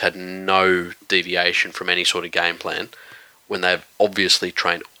was we just had no deviation from any sort of game plan when they've obviously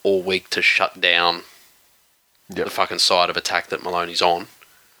trained all week to shut down the fucking side of attack that Maloney's on.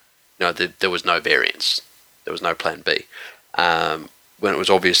 You know, there was no variance. There was no plan B. When it was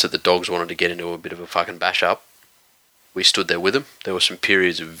obvious that the Dogs wanted to get into a bit of a fucking bash up, we stood there with them. There were some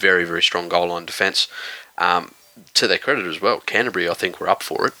periods of very, very strong goal line defence. To their credit as well, Canterbury, I think, were up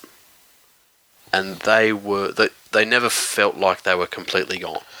for it. And they never felt like they were completely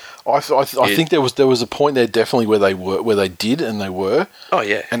gone. I think there was a point there definitely where they did and they were. Oh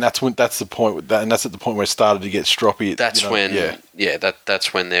yeah, and that's the point, and that's at the point where it started to get stroppy. That's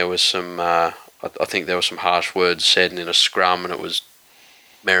when there was some. I think there were some harsh words said in a scrum, and it was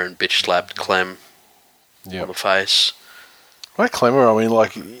Merrin bitch slapped Clem on the face. Well, Clemmer, I mean, I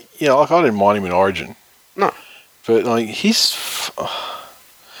didn't mind him in Origin. No, but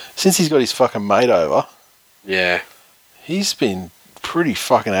since he's got his fucking mate over, he's been pretty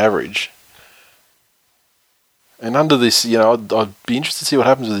fucking average. And under this, I'd be interested to see what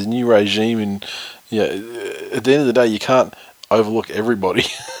happens with his new regime. And at the end of the day, you can't overlook everybody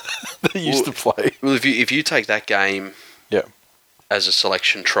that used to play. Well, if you take that game, as a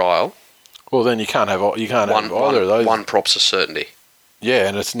selection trial, well, then you can't have either of those. One prop's a certainty. Yeah,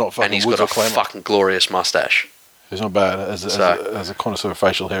 and it's not fucking. And he's got a fucking glorious mustache. It's not bad. As a connoisseur of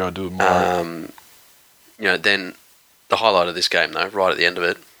facial hair, I do admire it. Then the highlight of this game, though, right at the end of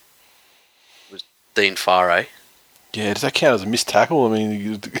it, was Dean Farre. Yeah, does that count as a missed tackle? I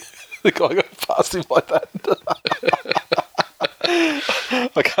mean, the guy got past him like that.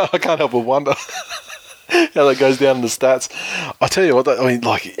 I can't help but wonder how that goes down in the stats. I tell you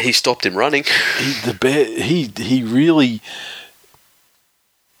what, he stopped him running. He really,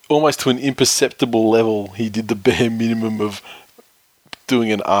 almost to an imperceptible level, he did the bare minimum of doing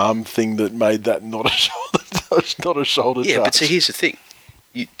an arm thing that made that not a shoulder touch. But see, here's the thing.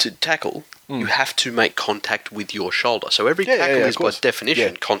 To tackle, you have to make contact with your shoulder. So every tackle is by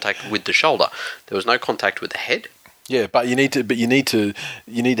definition contact with the shoulder. There was no contact with the head. Yeah, but you need to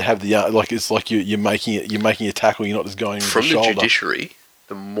have the it's like you're making a tackle. You're not just going from the shoulder. From the judiciary,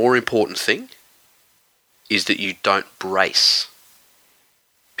 the more important thing is that you don't brace.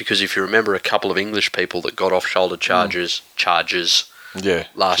 Because if you remember a couple of English people that got off shoulder charges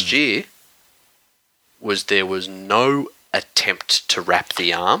last year, there was no attempt to wrap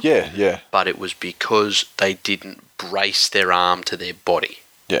the arm. Yeah. But it was because they didn't brace their arm to their body.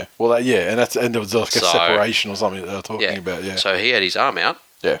 Yeah. Well, and there was like a separation or something that they were talking about. Yeah. So he had his arm out.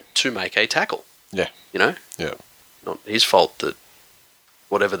 Yeah. To make a tackle. Yeah. You know. Yeah. Not his fault that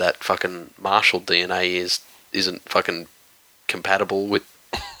whatever that fucking Marshall DNA isn't fucking compatible with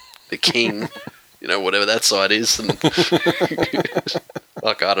the king. Whatever that side is. And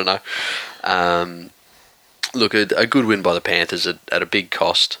I don't know. Look, a good win by the Panthers at a big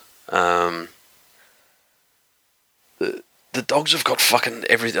cost. The Dogs have got fucking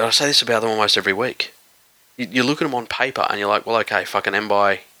everything. I say this about them almost every week. You look at them on paper and you're like, well, okay, fucking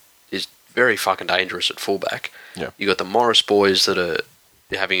Mbai is very fucking dangerous at fullback. Yeah. You got the Morris boys that are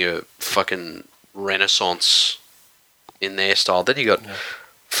having a fucking renaissance in their style. Then you got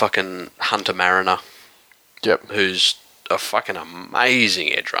fucking Hunter Mariner. Yep. Who's a fucking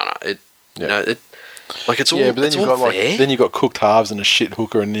amazing edge runner. It's all. Yeah, but then you've got there. then you've got cooked halves and a shit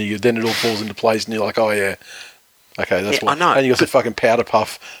hooker, and then it all falls into place, and you're like, oh yeah, okay, that's what. I know. And you got some fucking powder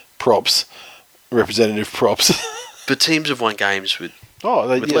puff props, representative props. But teams have won games with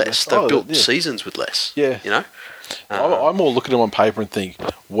less. They've built seasons with less. Yeah, I more look at them on paper and think,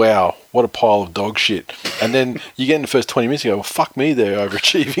 wow, what a pile of dog shit. And then you get in the first 20 minutes, you go, well, fuck me, they're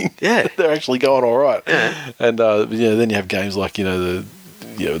overachieving. Yeah, they're actually going all right. Yeah, and then you have games like the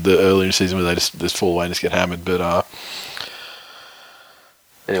earlier in the season where they just fall away and just get hammered. But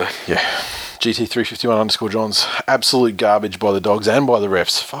anyway, GT351_Johns, absolute garbage by the Dogs and by the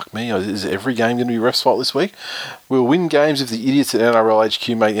refs. Fuck me, is every game going to be refs' fault this week? We'll win games if the idiots at NRL HQ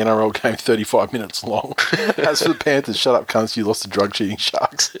make the NRL game 35 minutes long. As for the Panthers, shut up cunts, you lost to drug cheating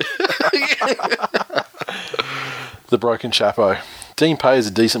Sharks. The broken chapo. Dean Pay is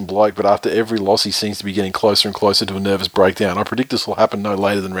a decent bloke, but after every loss, he seems to be getting closer and closer to a nervous breakdown. I predict this will happen no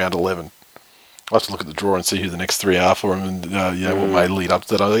later than round 11. I'll have to look at the draw and see who the next three are for him, and what may lead up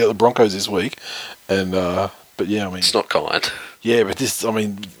to that. They got the Broncos this week, and but yeah, I mean, it's not kind. Yeah, but this, I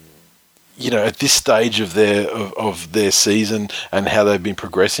mean, at this stage of their season and how they've been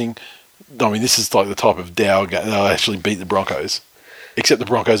progressing, I mean, this is like the type of Dow game they'll actually beat the Broncos, except the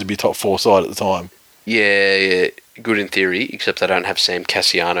Broncos would be a top 4 side at the time. Yeah, good in theory, except they don't have Sam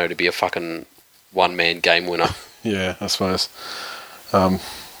Cassiano to be a fucking one-man game winner. Yeah, I suppose.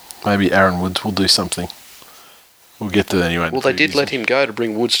 Maybe Aaron Woods will do something. We'll get to that anyway. Well, they did let him go to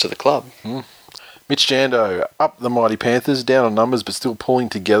bring Woods to the club. Mitch Jando, up the mighty Panthers, down on numbers but still pulling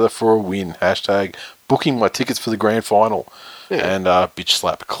together for a win. Hashtag booking my tickets for the grand final. Yeah. And bitch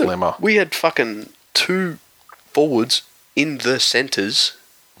slap Clemmer. We had fucking 2 forwards in the centres.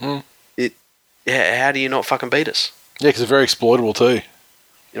 How do you not fucking beat us? Yeah, because they're very exploitable too.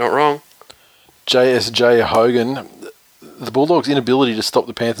 You're not wrong. JSJ Hogan, the Bulldogs' inability to stop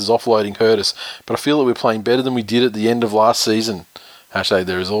the Panthers offloading hurt us, but I feel that we're playing better than we did at the end of last season. Hashtag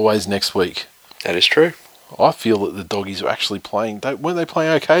there is always next week. That is true. I feel that the Doggies were actually playing. Weren't they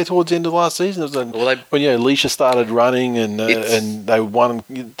playing okay towards the end of last season? When Leisha started running and they won,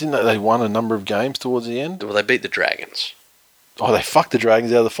 didn't they won a number of games towards the end? Well, they beat the Dragons. Oh, they fucked the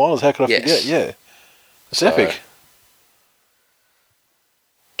Dragons out of the finals. How could I forget? Yeah, it's epic.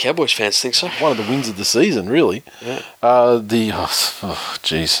 Cowboys fans think so. One of the wins of the season, really. Yeah.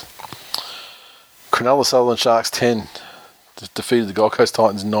 Jeez. Cronulla Sutherland Sharks 10 defeated the Gold Coast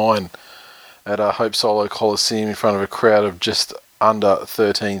Titans 9 at Hope Solo Coliseum in front of a crowd of just under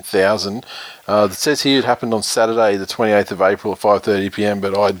 13,000. It says here it happened on Saturday, the 28th of April at 5:30 p.m,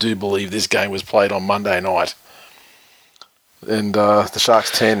 but I do believe this game was played on Monday night. And the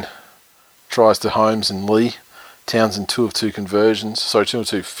Sharks 10 tries to Holmes and Lee. Townsend 2 of 2 conversions. 2 of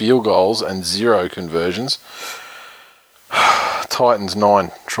 2 field goals and 0 conversions. Titans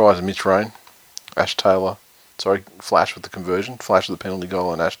 9 tries to Mitch Rain. Flash with the conversion. Flash with the penalty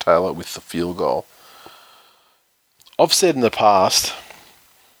goal and Ash Taylor with the field goal. I've said in the past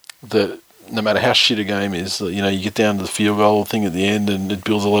that no matter how shit a game is, that, you get down to the field goal thing at the end and it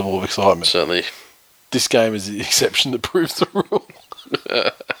builds a level of excitement. Certainly. This game is the exception that proves the rule.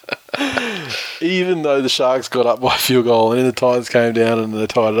 Even though the Sharks got up by a field goal and then the Titans came down and they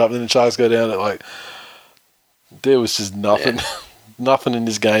tied it up and then the Sharks go down at there was just nothing. Yeah. Nothing in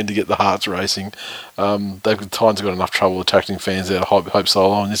this game to get the hearts racing. The Titans got enough trouble attracting fans out of Hope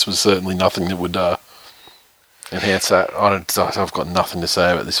Solo, and this was certainly nothing that would enhance that. I've got nothing to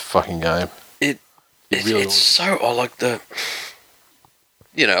say about this fucking game. It's so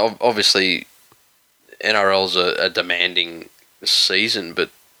obviously NRL's a demanding season, but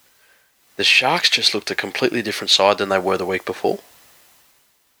the Sharks just looked a completely different side than they were the week before.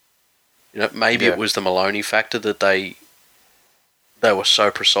 Maybe it was the Maloney factor that they were so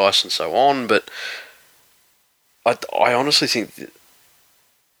precise and so on, but I honestly think that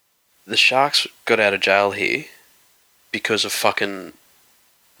the Sharks got out of jail here because of fucking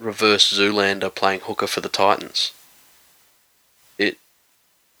reverse Zoolander playing hooker for the Titans.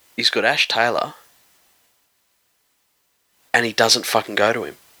 He's got Ash Taylor and he doesn't fucking go to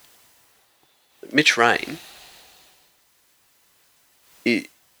him. Mitch Rain, I'm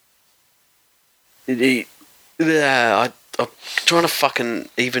trying to fucking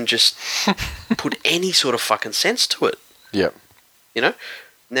even just put any sort of fucking sense to it. Yep.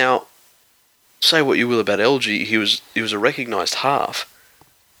 Now, say what you will about LG, he was a recognised half.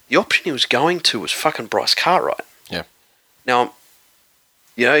 The option he was going to was fucking Bryce Cartwright. Yeah. Now,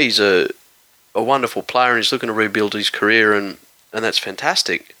 he's a wonderful player and he's looking to rebuild his career and that's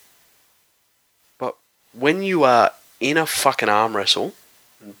fantastic. But when you are in a fucking arm wrestle,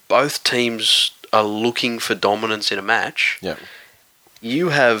 and both teams are looking for dominance in a match, yep, you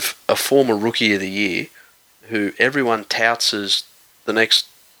have a former Rookie of the Year who everyone touts as the next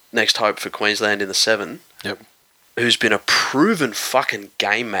hope for Queensland in the 7, yep, who's been a proven fucking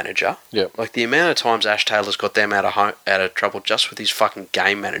game manager. Yep. Like the amount of times Ash Taylor's got them out of trouble just with his fucking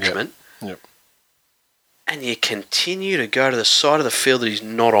game management. Yep. And you continue to go to the side of the field that he's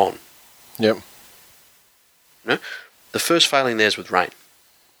not on. Yep. The first failing there is with Rain.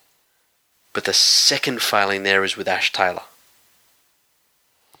 But the second failing there is with Ash Taylor.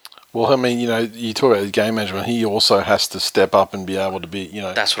 Well, I mean, you talk about the game management. He also has to step up and be able to be,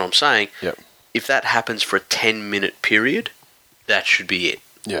 That's what I'm saying. Yep. If that happens for a 10-minute period, that should be it.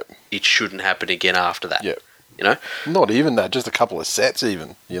 Yep. It shouldn't happen again after that. Yep. Not even that, just a couple of sets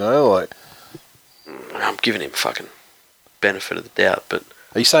even, I'm giving him fucking benefit of the doubt, but...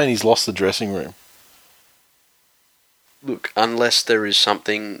 Are you saying he's lost the dressing room? Look, unless there is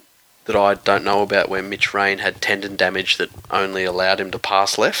something that I don't know about where Mitch Rain had tendon damage that only allowed him to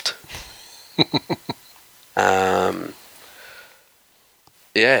pass left. Who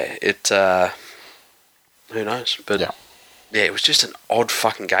knows? But yeah, it was just an odd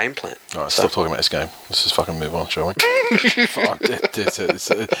fucking game plan. Alright, stop talking about this game. Let's just fucking move on, shall we? Fuck, that's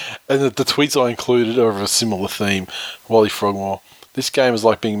it. And the tweets I included are of a similar theme. Wally Frogmore. This game is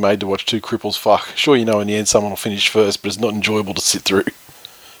like being made to watch two cripples fuck. Sure, you know in the end someone will finish first, but it's not enjoyable to sit through.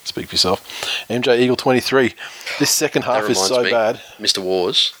 Speak for yourself. MJ Eagle 23. This second half is so bad. Mr.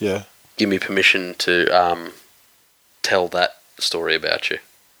 Wars. Yeah. Give me permission to tell that story about you.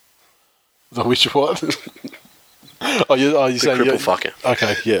 The which what? You're saying cripple fucker.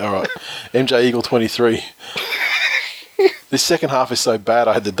 Okay, yeah, all right. MJ Eagle 23. This second half is so bad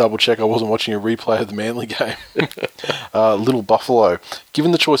I had to double check I wasn't watching a replay of the Manly game. Little Buffalo.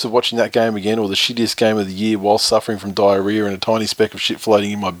 Given the choice of watching that game again or the shittiest game of the year while suffering from diarrhea and a tiny speck of shit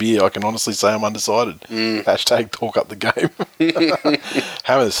floating in my beer, I can honestly say I'm undecided. Hashtag talk up the game.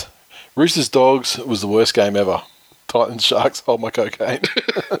 Hammers. Roosters Dogs was the worst game ever. Titans Sharks, hold my cocaine.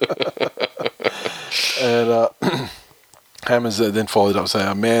 And Hammers then followed up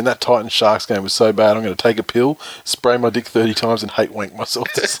saying, man, that Titans Sharks game was so bad I'm going to take a pill, spray my dick 30 times and hate wank myself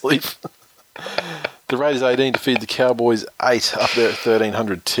to sleep. The Raiders 18 defeated the Cowboys 8 up there at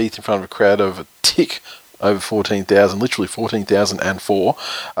 1,300 teeth in front of a crowd of a tick over 14,000, literally 14,004.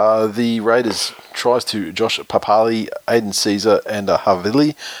 The Raiders tries to Josh Papali, Aiden Caesar and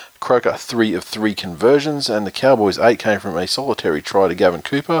Havili. Croker 3 of 3 conversions, and the Cowboys 8 came from a solitary try to Gavin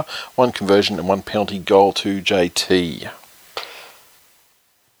Cooper, 1 conversion and 1 penalty goal to JT.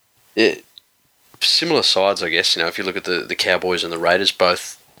 Yeah, similar sides, I guess. You know, if you look at the Cowboys and the Raiders,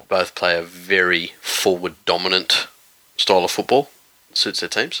 both play a very forward dominant style of football. It suits their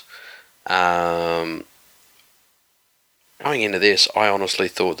teams. Going into this, I honestly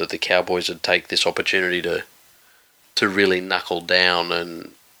thought that the Cowboys would take this opportunity to really knuckle down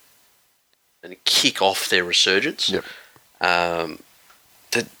and kick off their resurgence. Yep.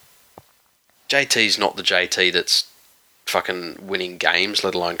 JT's not the JT that's fucking winning games,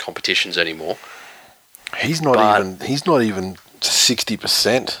 let alone competitions anymore. He's not even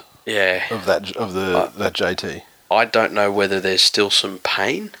 60%. Yeah. Of that JT. I don't know whether there's still some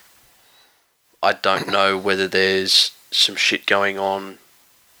pain. I don't know whether there's some shit going on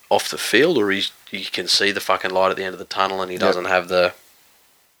off the field, or you can see the fucking light at the end of the tunnel and he doesn't have the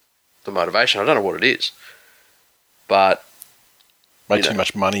motivation. I don't know what it is, but made too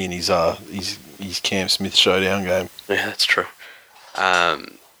much money in his Cam Smith showdown game. Yeah, that's true.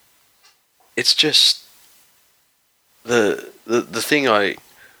 It's just the thing I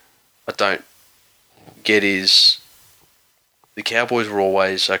don't get is the Cowboys were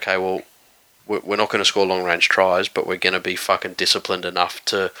always okay. Well, we're not going to score long range tries, but we're going to be fucking disciplined enough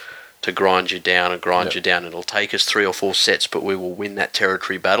to grind you down and grind you down. It'll take us 3 or 4 sets, but we will win that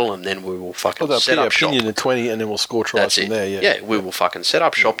territory battle, and then we will fucking set up shop. In 20, and then we'll score tries from there. Yeah, we will fucking set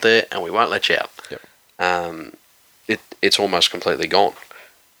up shop there, and we won't let you out. Yep. It's almost completely gone.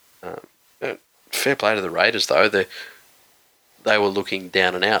 Fair play to the Raiders, though. They were looking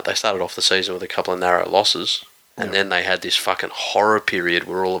down and out. They started off the season with a couple of narrow losses, and then they had this fucking horror period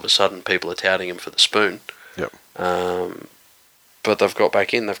where all of a sudden people are touting them for the spoon. Yep. But they've got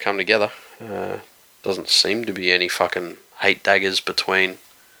back in. They've come together. Doesn't seem to be any fucking hate daggers between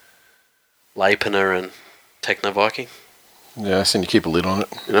Leipner and Techno Viking. Yeah, I seem to keep a lid on it.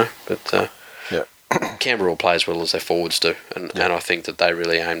 You know, but Canberra will play as well as their forwards do, and I think that they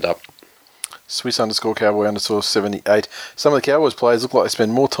really aimed up. Swiss _Cowboy _78. Some of the Cowboys players look like they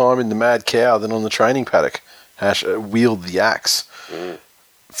spend more time in the mad cow than on the training paddock. Wield the axe.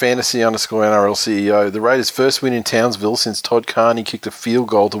 Fantasy _NRL CEO. The Raiders' first win in Townsville since Todd Carney kicked a field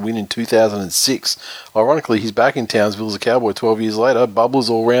goal to win in 2006. Ironically, he's back in Townsville as a Cowboy 12 years later. Bubblers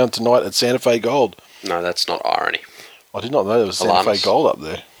all round tonight at Santa Fe Gold. No, that's not irony. I did not know there was Santa Fe Gold up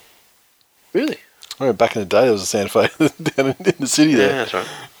there. Really? I remember back in the day there was a Santa Fe down in the city there. Yeah, that's right.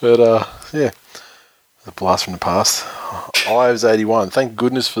 But, yeah. The blast from the past. Ives 81. Thank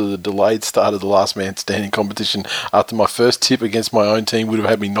goodness for the delayed start of the last man standing competition after my first tip against my own team would have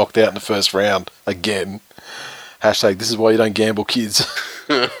had me knocked out in the first round. Again. Hashtag, this is why you don't gamble, kids.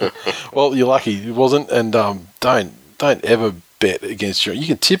 Well, you're lucky it wasn't, and don't ever bet against you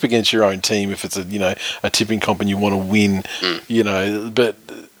can tip against your own team if it's a tipping comp and you want to win, but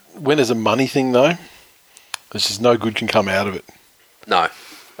when there's a money thing though, there's just no good can come out of it. No.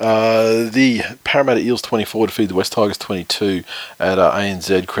 The Parramatta Eels 24 defeated the West Tigers 22 at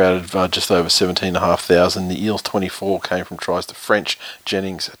ANZ, crowded just over 17,500. The Eels 24 came from tries to French,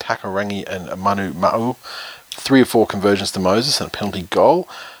 Jennings, Takarangi and Manu Ma'u. 3 or 4 conversions to Moses and a penalty goal.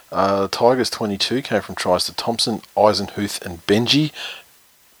 Tigers 22 came from tries to Thompson, Eisenhuth and Benji.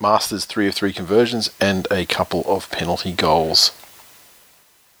 Masters 3 of 3 conversions and a couple of penalty goals.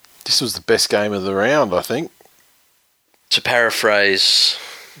 This was the best game of the round, I think. To paraphrase,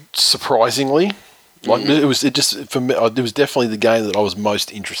 surprisingly, like it was definitely the game that I was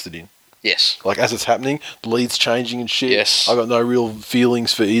most interested in. yes. Like as it's happening, the lead's changing and shit. Yes. I got no real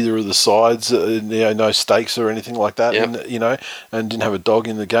feelings for either of the sides. No stakes or anything like that. Yep. And didn't have a dog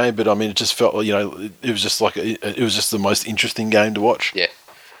in the game. But I mean, it just felt it was just like it was just the most interesting game to watch. Yeah.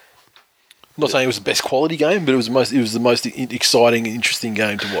 I'm not saying it was the best quality game, but it was the most exciting and interesting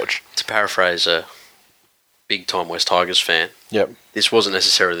game to watch. To paraphrase a big-time West Tigers fan, Yep. this wasn't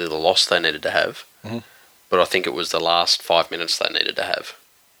necessarily the loss they needed to have, but I think it was the last 5 minutes they needed to have.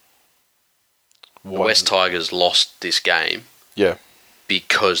 The West Tigers lost this game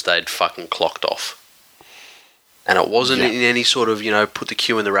because they'd fucking clocked off. And it wasn't in any sort of, put the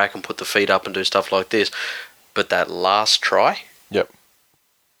cue in the rack and put the feet up and do stuff like this. But that last try,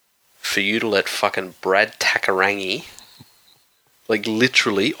 for you to let fucking Brad Takarangi, like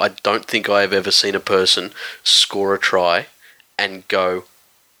literally, I don't think I've ever seen a person score a try and go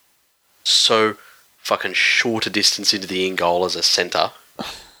so fucking short a distance into the in goal as a centre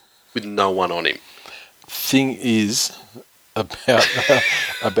with no one on him. Thing is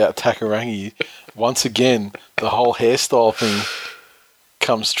about Takarangi, once again, the whole hairstyle thing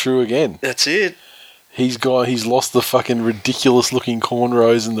comes true again. That's it. He's lost the fucking ridiculous looking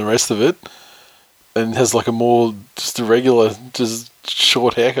cornrows and the rest of it, and has like just a regular, just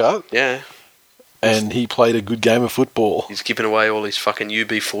short haircut. Yeah. And he played a good game of football. He's giving away all his fucking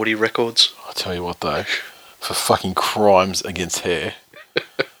UB40 records. I'll tell you what though, for fucking crimes against hair.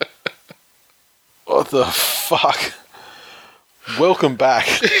 What the fuck? Welcome back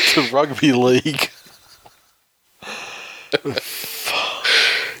to rugby league.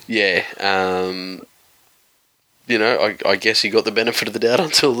 Yeah, I guess he got the benefit of the doubt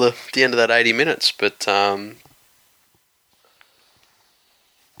until the end of that 80 minutes, but that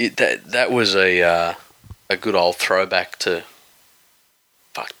was a good old throwback to.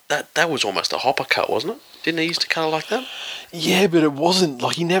 Fuck, that was almost a hopper cut, wasn't it? Didn't he used to cut it like that? Yeah, but it wasn't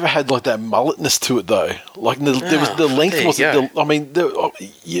like he never had like that mulletness to it though. Like there was the length wasn't.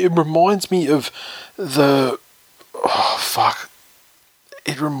 It reminds me of the. Oh fuck!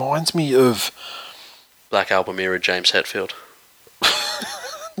 It reminds me of Black Album era James Hetfield.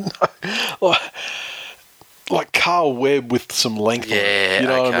 No, like Carl Webb with some length. Yeah, on it, you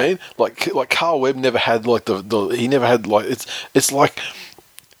know what I mean? Like Carl Webb never had like he never had like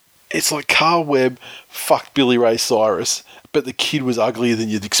it's like Carl Webb fucked Billy Ray Cyrus, but the kid was uglier than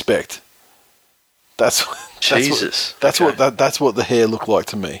you'd expect. That's what the hair looked like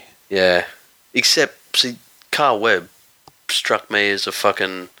to me. Yeah, except see, Carl Webb struck me as a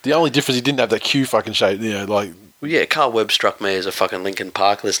fucking. The only difference, he didn't have that Q fucking shape, like. Well, yeah, Carl Webb struck me as a fucking Linkin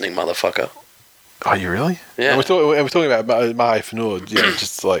Park listening motherfucker. Are you really? Yeah. And we're talking about Mahe Fanur,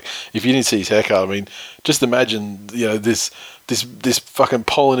 just like, if you didn't see his haircut, I mean, just imagine, this fucking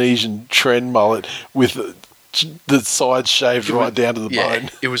Polynesian trend mullet with the sides shaved right down to the bone.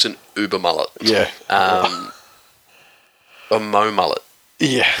 It was an uber mullet. Yeah. A Mo mullet.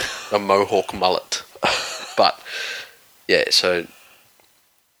 Yeah. A Mohawk mullet. But, yeah, so,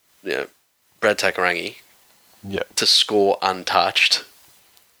 Brad Takarangi, to score untouched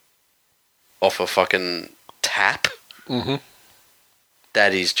off a fucking tap,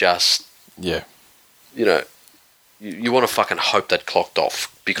 that is just, you want to fucking hope that clocked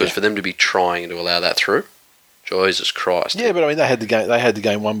off, because for them to be trying to allow that through, Jesus Christ. Yeah, but I mean, they had the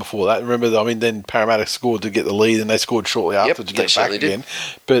game won before that. Remember, I mean, then Parramatta scored to get the lead, and they scored shortly after to get back again.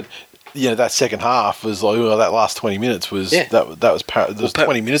 But that second half was like, that last 20 minutes was there was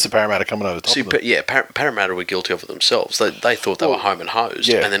 20 minutes of Parramatta coming over the top of them. Yeah, Parramatta were guilty of it themselves. They thought they were home and hosed,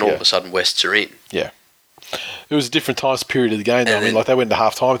 and then all of a sudden Wests are in. Yeah. It was a different time period of the game, though. I mean, like, they went into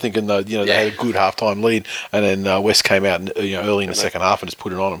half-time thinking, they had a good half-time lead, and then West came out early in the second half and just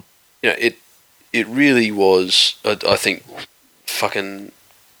put it on them. It really was, I think, fucking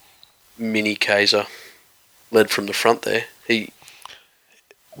mini Kaiser led from the front there.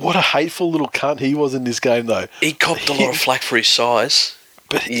 What a hateful little cunt he was in this game, though. He copped a lot of flack for his size,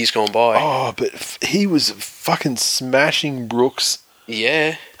 but he's gone by. Oh, but he was fucking smashing Brooks.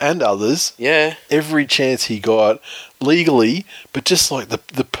 Yeah. And others. Yeah. Every chance he got, legally, but just like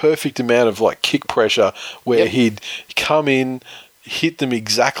the perfect amount of like kick pressure where he'd come in, hit them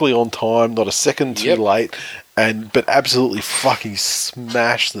exactly on time, not a second too late, but absolutely fucking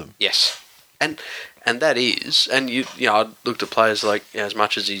smash them. Yes. And that is, and I looked at players like, as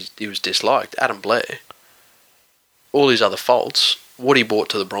much as he was disliked, Adam Blair all his other faults, what he brought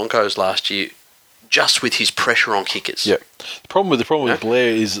to the Broncos last year, just with his pressure on kickers. Yeah. The problem with Blair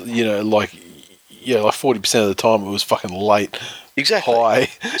is, like 40% of the time it was fucking late. Exactly. High.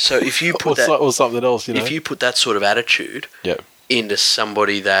 So if you put or something else, if you put that sort of attitude into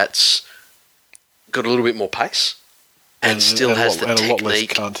somebody that's got a little bit more pace and still has the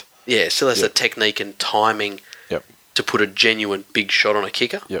technique, still has the technique and timing to put a genuine big shot on a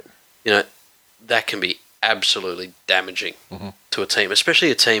kicker. That can be absolutely damaging to a team,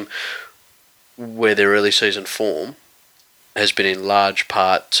 especially a team where their early season form has been in large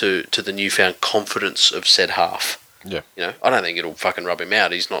part to the newfound confidence of said half. Yeah. I don't think it'll fucking rub him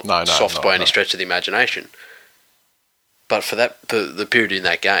out. He's not soft by any stretch of the imagination. But for the period in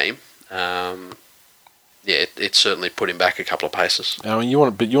that game, it certainly put him back a couple of paces. I mean, you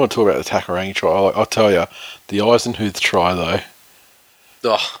want to talk about the Takarangi try? I'll tell you, the Eisenhuth try though.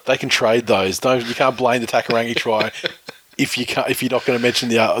 They can trade those. You can't blame the Takarangi try if you're not going to mention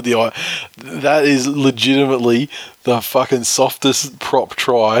the that is legitimately the fucking softest prop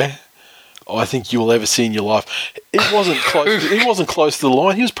try I think you'll ever see in your life. It wasn't close. He wasn't close to the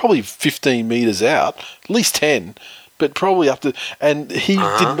line. He was probably 15 meters out, at least 10, but probably up to. And he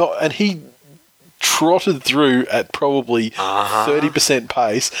did not. And he trotted through at probably 30%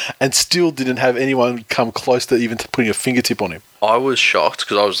 pace, and still didn't have anyone come close to even putting a fingertip on him. I was shocked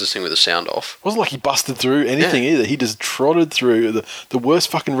because I was listening with the sound off. It wasn't like he busted through anything either. He just trotted through the worst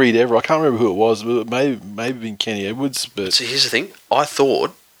fucking read ever. I can't remember who it was, but it may have been Kenny Edwards. But see, here's the thing. I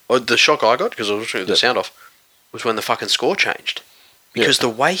thought the shock I got because I was listening with the sound off was when the fucking score changed, because the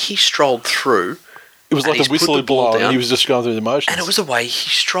way he strolled through. It was like a whistle had blown and he was just going through the motions. And it was the way he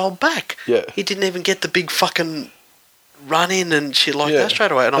strolled back. Yeah. He didn't even get the big fucking run in and shit like that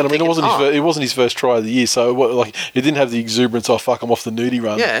straight away. And I'm thinking, it wasn't his first try of the year, so it didn't have the exuberance, fuck, I'm off the nudie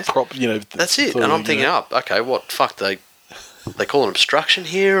run. Yeah. Prop, that's it. And I'm thinking, okay, what, fuck, they call an obstruction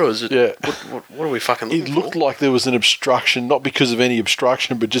here, or is it? Yeah. What are we fucking looking for? It looked like there was an obstruction, not because of any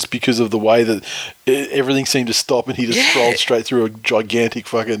obstruction, but just because of the way that everything seemed to stop, and he just strolled straight through a gigantic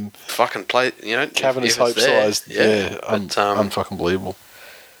fucking play, cavernous hope-sized, unfucking believable.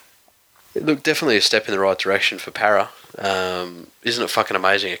 It looked definitely a step in the right direction for Para. Isn't it fucking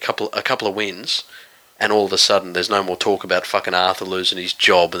amazing? A couple of wins, and all of a sudden there's no more talk about fucking Arthur losing his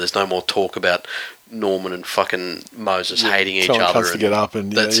job, and there's no more talk about Norman and fucking Moses hating each other. To get up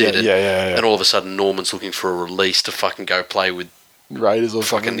and that's it. And all of a sudden Norman's looking for a release to fucking go play with Raiders or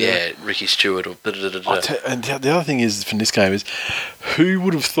fucking Ricky Stewart or and the other thing is from this game is, who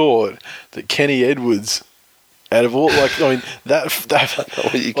would have thought that Kenny Edwards, out of all, he's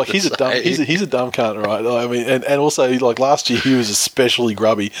a dumb cunt, right? I mean, and also last year he was especially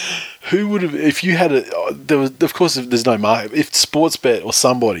grubby. Who would have, if you had there's no market. If Sportsbet or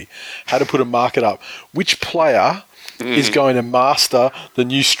somebody had to put a market up, which player is going to master the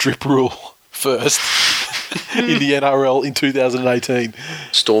new strip rule first in the NRL in 2018?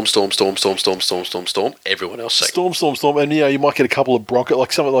 Storm. Everyone else second. Storm. And you might get a couple of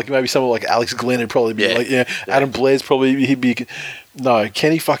Broncos, maybe someone like Alex Glenn would probably be Adam Blair's probably, he'd be. No,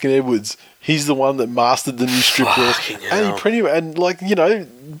 Kenny fucking Edwards. He's the one that mastered the new strip rule, and he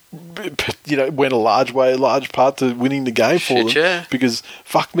went a large part to winning the game for them. Yeah. Because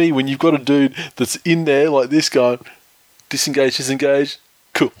fuck me, when you've got a dude that's in there like this going, disengage,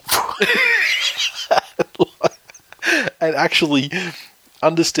 cool. And actually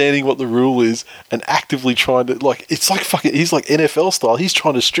understanding what the rule is and actively trying to, it's like fucking, he's like NFL style. He's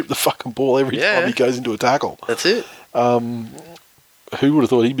trying to strip the fucking ball every time he goes into a tackle. That's it. Who would have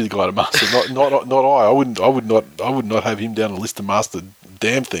thought he'd be the guy to master? Not I. I would not have him down a list to master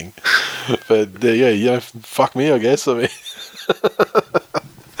damn thing. But fuck me, I guess. I mean,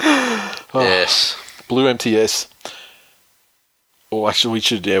 yes. Blue MTS. Well, actually, we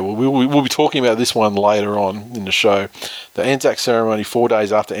should. Yeah, we'll be talking about this one later on in the show. The Anzac ceremony 4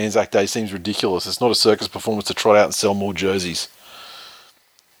 days after Anzac Day seems ridiculous. It's not a circus performance to trot out and sell more jerseys.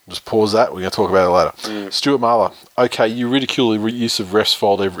 Just pause that. We're going to talk about it later. Stuart Marler. Okay, you ridicule the use of ref's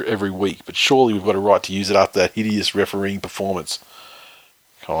fault every week, but surely we've got a right to use it after that hideous refereeing performance.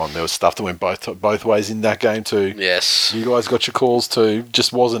 Come on, there was stuff that went both ways in that game too. Yes. You guys got your calls too.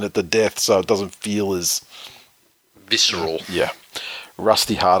 Just wasn't at the death, so it doesn't feel as visceral. Yeah.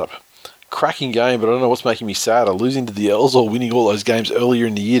 Rusty Hardup. Cracking game, but I don't know what's making me sadder. Losing to the Els or winning all those games earlier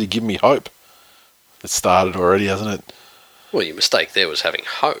in the year to give me hope. It started already, hasn't it? Well, your mistake there was having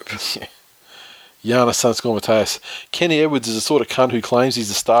hope. Yana Sunscore Mateus. Kenny Edwards is the sort of cunt who claims he's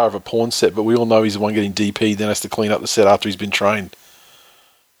the star of a porn set, but we all know he's the one getting DP, then has to clean up the set after he's been trained.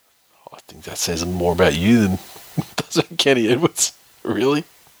 I think that says more about you than does Kenny Edwards. Really?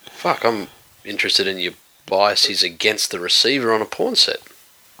 Fuck, I'm interested in your bias is against the receiver on a porn set.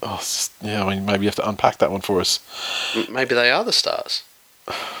 Oh, yeah, I mean, maybe you have to unpack that one for us. Maybe they are the stars.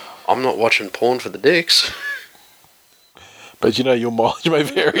 I'm not watching porn for the dicks. But you know, your mileage may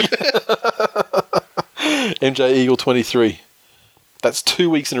vary. MJ Eagle 23. That's 2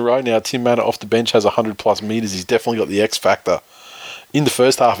 weeks in a row now. Tim Manor off the bench has 100 plus metres. He's definitely got the X factor. In the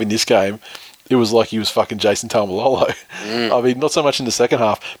first half in this game, it was like he was fucking Jason Taumalolo. I mean, not so much in the second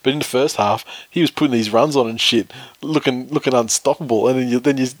half, but in the first half, he was putting these runs on and shit, looking unstoppable. And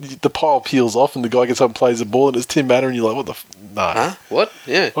then the pile peels off, and the guy gets up and plays the ball, and it's Tim Manor, and you're like, what the? Nah. Huh? What?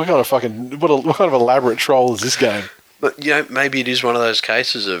 Yeah. What kind of elaborate troll is this game? But maybe it is one of those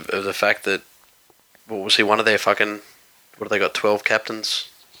cases of the fact that, well, was he one of their fucking? What have they got? 12 captains.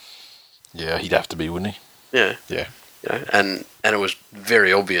 Yeah, he'd have to be, wouldn't he? Yeah. Yeah. And it was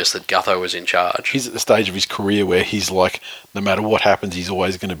very obvious that Gutho was in charge. He's at the stage of his career where he's like, no matter what happens, he's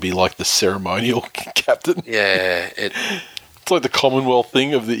always going to be like the ceremonial captain. Yeah, it's like the Commonwealth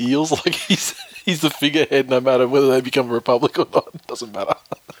thing of the Eels. Like he's the figurehead, no matter whether they become a republic or not. It doesn't matter.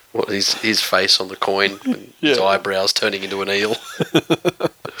 What his face on the coin, and his eyebrows turning into an eel.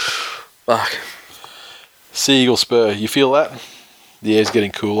 Fuck. Sea Eagle Spur, you feel that? The air's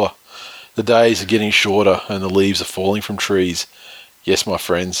getting cooler. The days are getting shorter and the leaves are falling from trees. Yes, my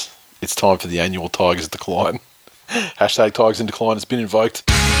friends, it's time for the annual Tigers Decline. Hashtag Tigers in Decline has been invoked.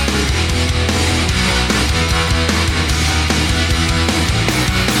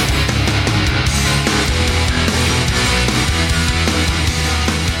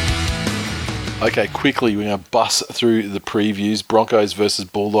 Okay, quickly, we're going to bust through the previews. Broncos versus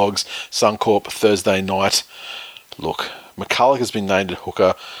Bulldogs, Suncorp, Thursday night. Look, McCulloch has been named at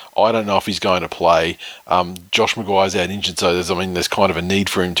hooker. I don't know if he's going to play. Josh Maguire's out injured, so there's kind of a need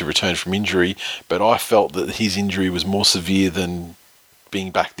for him to return from injury. But I felt that his injury was more severe than being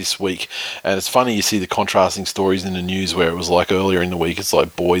back this week. And it's funny, you see the contrasting stories in the news where it was like earlier in the week, it's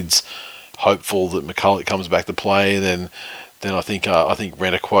like Boyd's hopeful that McCulloch comes back to play. And then I think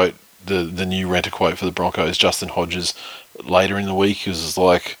rent a quote. The new renter quote for the Broncos, Justin Hodges, later in the week, was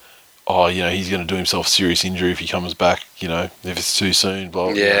like, oh, he's going to do himself serious injury if he comes back, if it's too soon, blah,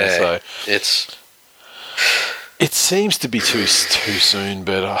 blah, yeah, blah. So it seems to be too soon,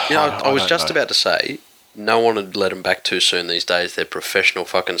 but I was just about to say, no one would let them back too soon these days. They're professional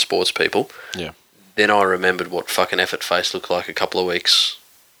fucking sports people. Yeah. Then I remembered what fucking Effort Face looked like a couple of weeks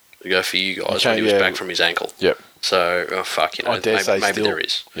ago for you guys when he was back from his ankle. Yep. So, maybe there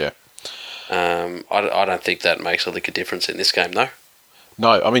is. Yeah. I don't think that makes a lick of difference in this game, though.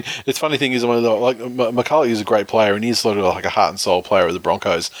 No, I mean, it's funny thing is, like McCulloch is a great player, and he's sort of like a heart and soul player of the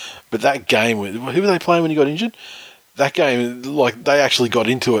Broncos. But that game, who were they playing when he got injured? That game, like, they actually got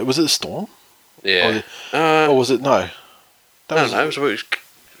into it. Was it the Storm? Yeah. Or was it, no? No, it was a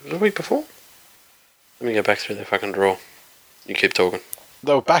week before. Let me go back through the fucking draw. You keep talking.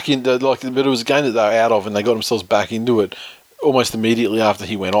 They were back in, but it was a game that they were out of, and they got themselves back into it almost immediately after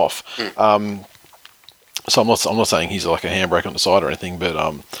he went off. So I'm not saying he's like a handbrake on the side or anything, but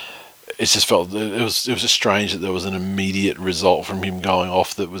it just felt it was just strange that there was an immediate result from him going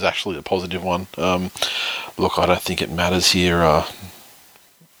off that was actually a positive one. Look, I don't think it matters here.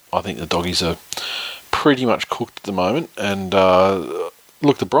 I think the doggies are pretty much cooked at the moment, and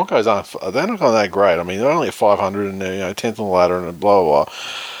look, the Broncos they're not that great. I mean, they're only at 500 and they're 10th on the ladder and blah blah blah.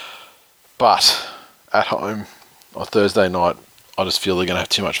 But at home on Thursday night, I just feel they're going to have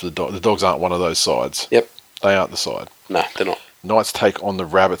too much for the Dogs. The Dogs aren't one of those sides. Yep. They aren't the side. No, they're not. Knights take on the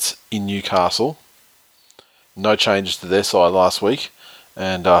Rabbits in Newcastle. No changes to their side last week.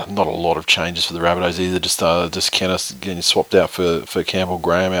 And not a lot of changes for the Rabbitohs either. Just Kenneth getting swapped out for Campbell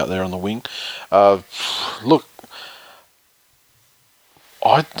Graham out there on the wing. Look,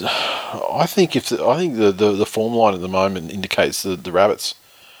 I think the form line at the moment indicates the Rabbits,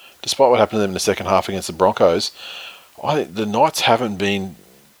 despite what happened to them in the second half against the Broncos. I think the Knights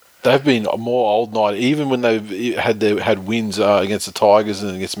they've been more old Knight, even when they've had wins against the Tigers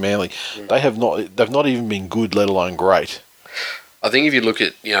and against Manly. They've not even been good, let alone great. I think if you look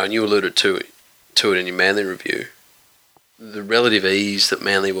at, and you alluded to it in your Manly review, the relative ease that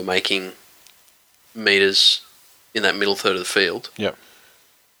Manly were making metres in that middle third of the field. Yep.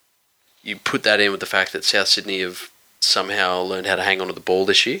 You put that in with the fact that South Sydney have somehow learned how to hang on to the ball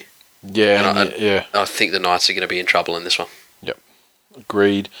this year. Yeah, I think the Knights are going to be in trouble in this one. Yep.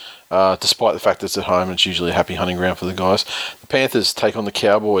 Agreed. Despite the fact that it's at home, it's usually a happy hunting ground for the guys. The Panthers take on the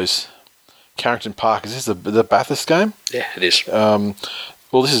Cowboys. Carrington Park. Is this the Bathurst game? Yeah, it is.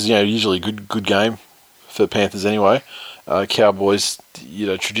 Well, this is usually a good game for the Panthers anyway. Cowboys,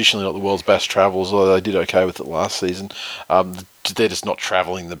 traditionally not the world's best travels, although they did okay with it last season. They're just not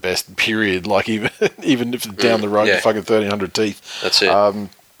travelling the best, period. Like, even if down the road, to fucking 1,300 teeth. That's it.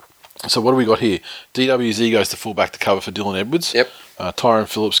 So what do we got here? DWZ goes to fullback to cover for Dylan Edwards. Yep. Tyron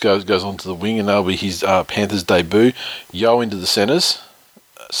Phillips goes onto the wing, and that'll be his Panthers debut. Yo into the centres.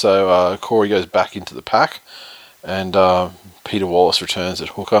 So Corey goes back into the pack, and Peter Wallace returns at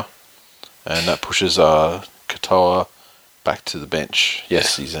hooker, and that pushes Katoa back to the bench.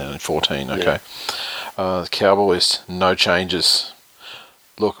 Yes, he's in 14. Okay. The Cowboys, no changes.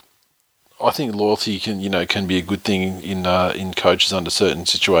 Look, I think loyalty can be a good thing in coaches under certain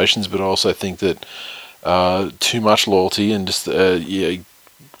situations, but I also think that too much loyalty and just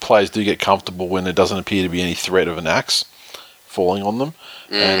players do get comfortable when there doesn't appear to be any threat of an axe falling on them,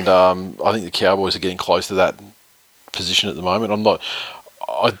 and I think the Cowboys are getting close to that position at the moment.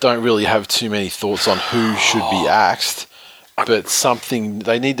 I don't really have too many thoughts on who should be axed, but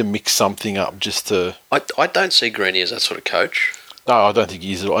they need to mix something up just to. I don't see Greeny as that sort of coach. No, I don't think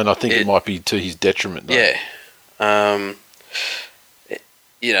he is, and I think it might be to his detriment. Though.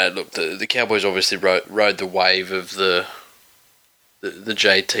 Yeah. Look, the Cowboys obviously rode the wave of the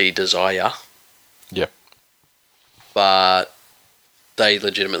JT desire. Yep. But they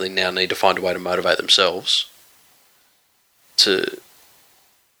legitimately now need to find a way to motivate themselves to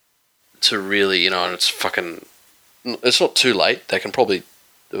really, and it's not too late. They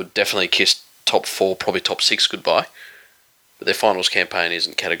would definitely kiss top 4, probably top 6 goodbye. But their finals campaign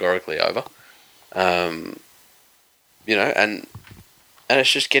isn't categorically over. And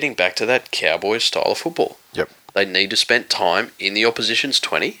it's just getting back to that Cowboys style of football. Yep. They need to spend time in the opposition's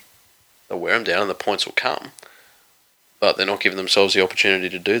 20. They'll wear them down and the points will come. But they're not giving themselves the opportunity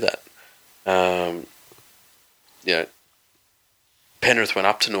to do that. Penrith went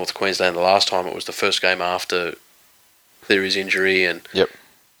up to North Queensland the last time. It was the first game after Cleary's injury, and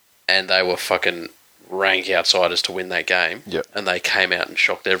they were fucking rank outsiders to win that game. Yep. And they came out and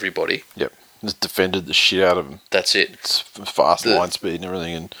shocked everybody. Yep. Just defended the shit out of them. That's it. It's fast line speed and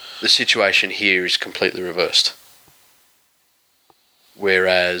everything. And the situation here is completely reversed.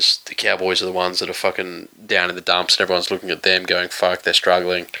 Whereas the Cowboys are the ones that are fucking down in the dumps and everyone's looking at them going, fuck, they're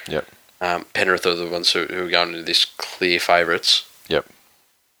struggling. Yep. Penrith are the ones who are going into this clear favourites. Yep.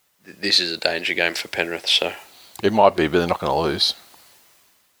 This is a danger game for Penrith, so. It might be, but they're not going to lose.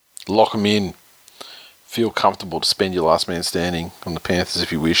 Lock them in. Feel comfortable to spend your last man standing on the Panthers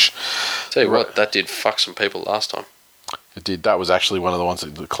if you wish. Tell you what, that did fuck some people last time. It did. That was actually one of the ones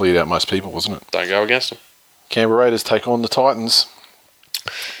that cleared out most people, wasn't it? Don't go against them. Canberra Raiders take on the Titans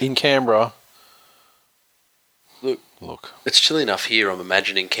in Canberra. Look. It's chilly enough here. I'm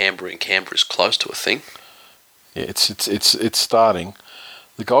imagining Canberra, and Canberra is close to a thing. Yeah, it's starting.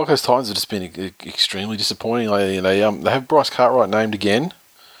 The Gold Coast Titans have just been extremely disappointing. They have Bryce Cartwright named again.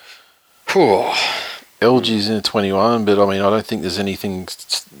 LG's in at 21, but I don't think there's anything.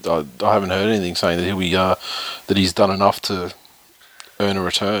 I haven't heard anything saying that he'll be that he's done enough to earn a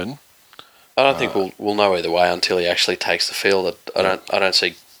return. I don't think we'll know either way until he actually takes the field. I don't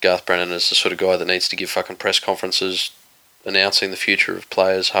see Garth Brennan as the sort of guy that needs to give fucking press conferences announcing the future of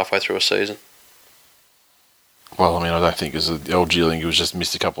players halfway through a season. Well, I don't think it was LG. I think it was just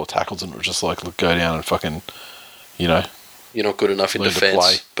missed a couple of tackles and it was just like, look, go down and fucking, You're not good enough in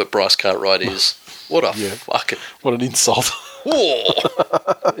defence, but Bryce Cartwright is. What a fucking... What an insult. Whoa!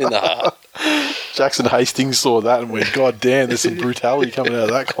 In the heart. Jackson Hastings saw that and went, God damn, there's some brutality coming out of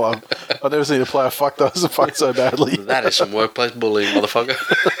that club. I've never seen a player fuck so badly. That is some workplace bullying, motherfucker.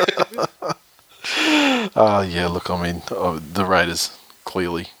 Look, the Raiders,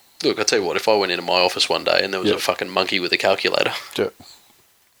 clearly. Look, I tell you what, if I went into my office one day and there was a fucking monkey with a calculator,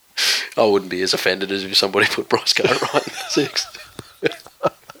 I wouldn't be as offended as if somebody put Bryce Cartwright in 6.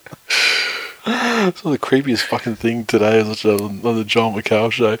 So the creepiest fucking thing today was on the John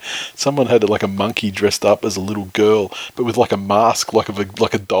McCall show. Someone had like a monkey dressed up as a little girl, but with like a mask, like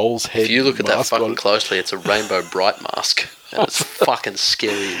a doll's head. If you look at that fucking closely, it's a Rainbow Bright mask, and it's fucking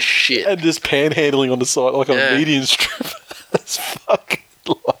scary as shit. And just panhandling on the side like a median strip. It's fucking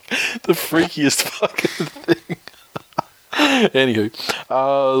like the freakiest fucking thing. Anywho,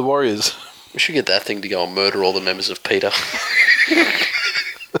 the Warriors. We should get that thing to go and murder all the members of PETA.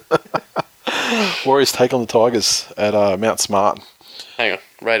 Warriors take on the Tigers at Mount Smart. Hang on,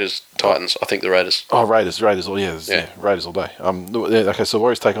 Raiders, Titans. I think the Raiders. Oh, Raiders. Oh, yeah, Raiders all day. Okay, so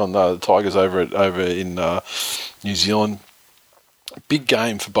Warriors take on the Tigers over in New Zealand. Big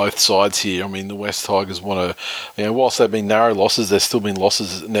game for both sides here. The West Tigers want to, whilst they've been narrow losses, there's still been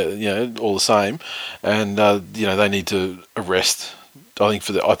losses, all the same, and they need to arrest I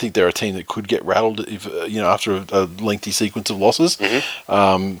think they're a team that could get rattled if after a lengthy sequence of losses.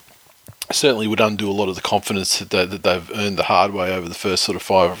 Certainly would undo a lot of the confidence that they've earned the hard way over the first sort of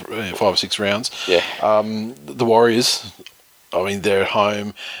five or six rounds. Yeah. The Warriors, I mean, they're at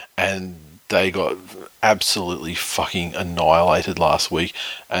home and they got absolutely fucking annihilated last week,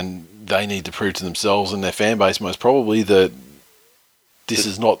 and they need to prove to themselves and their fan base most probably that this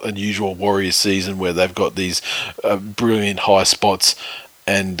is not a usual Warriors season where they've got these brilliant high spots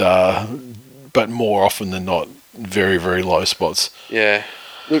and but more often than not very, very low spots. Yeah.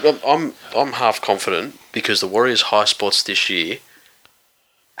 Look, I'm half confident because the Warriors' high spots this year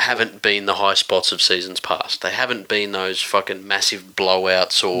haven't been the high spots of seasons past. They haven't been those fucking massive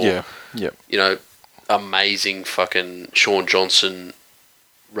blowouts or amazing fucking Sean Johnson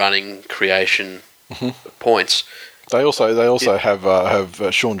running creation points. They also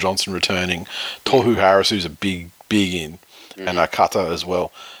have Sean Johnson returning, Tohu Harris, who's a big in, and Kata as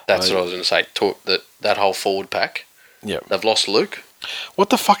well. That's what I was going to say. That whole forward pack. Yeah, they've lost Luke. Why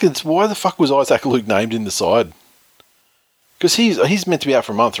the fuck was Isaac Luke named in the side? Because he's meant to be out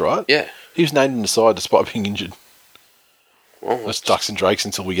for a month, right? Yeah. He was named in the side despite being injured. Well, that's ducks and drakes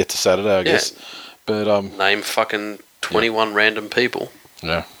until we get to Saturday, I guess. But name fucking 21 random people.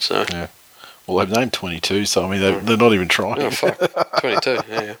 Yeah. So yeah. Well, they've named 22, so I mean they're not even trying. Oh fuck, 22.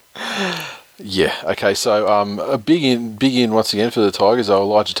 Yeah. Yeah. Okay. So a big in once again for the Tigers.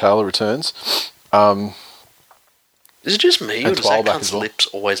 Elijah Taylor returns. Is it just me, or does that cunt's lips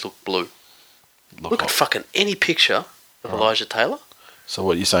always look blue? Look at fucking any picture of Elijah Taylor. So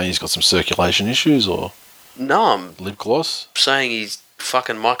what, you're saying he's got some circulation issues, or? No, I'm lip gloss? saying he's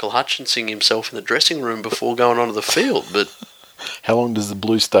fucking Michael Hutchinsing himself in the dressing room before going onto the field. But how long does the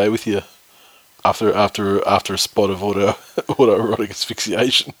blue stay with you after a spot of autoerotic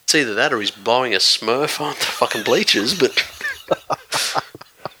asphyxiation? It's either that or he's blowing a Smurf on the fucking bleachers, but...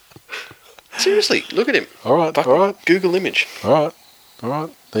 Seriously, look at him. All right. Google image. All right.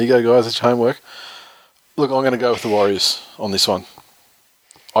 There you go, guys. That's your homework. Look, I'm going to go with the Warriors on this one.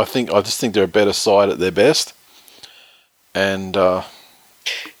 I just think they're a better side at their best. And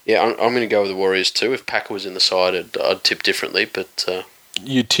yeah, I'm going to go with the Warriors too. If Packer was in the side, I'd tip differently. But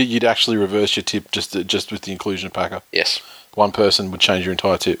you'd actually reverse your tip just with the inclusion of Packer. Yes. One person would change your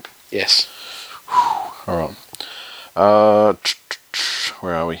entire tip. Yes. All right.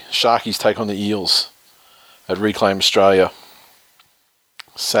 Where are we? Sharkies take on the Eels at Reclaim Australia.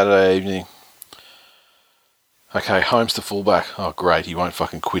 Saturday evening. Okay, Holmes to fullback. Oh, great. He won't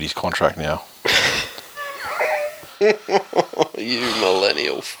fucking quit his contract now. You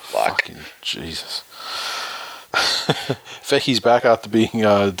millennial fuck. Fucking Jesus. Fecky's back after being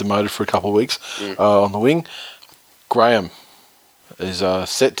demoted for a couple of weeks on the wing. Graham is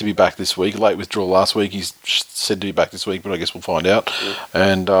set to be back this week. Late withdrawal last week. He's said to be back this week, but I guess we'll find out.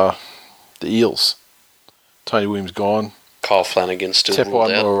 And the Eels. Tony Williams gone. Kyle Flanagan still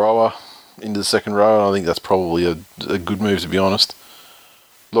ruled out. Moroa into the second row, and I think that's probably a good move, to be honest.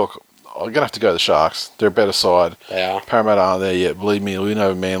 Look, I'm going to have to go the Sharks. They're a better side. They are. Parramatta aren't there yet. Believe me, we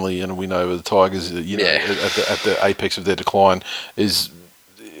know Manly and we know the Tigers, at the apex of their decline, is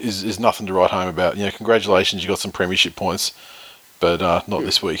nothing to write home about. Congratulations, you got some premiership points, but not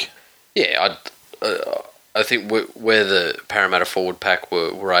this week. Yeah, I think where the Parramatta forward pack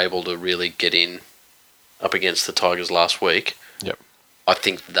were able to really get in up against the Tigers last week. Yep. I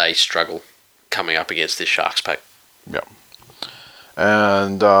think they struggle coming up against this Sharks pack. Yep.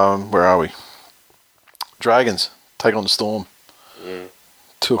 And where are we? Dragons take on the Storm.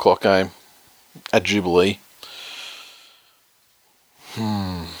 2 o'clock game at Jubilee.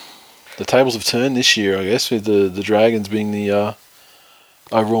 The tables have turned this year, I guess, with the Dragons being the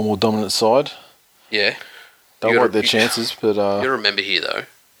overall more dominant side. Yeah. They'll want their chances, but... you remember here, though,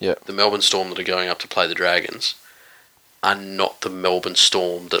 yeah, the Melbourne Storm that are going up to play the Dragons are not the Melbourne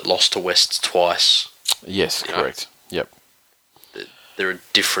Storm that lost to Wests twice. Yes, correct. Yep. They're a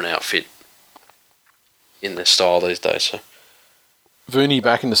different outfit in their style these days. So. Verney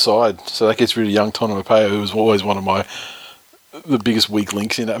back in the side, so that gets rid of young Tonu Mapeo, who was always one of the biggest weak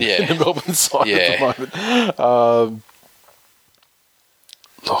links in the Melbourne side at the moment.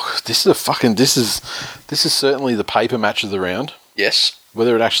 Look, this is certainly the paper match of the round. Yes.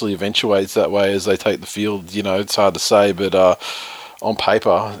 Whether it actually eventuates that way as they take the field, it's hard to say. But on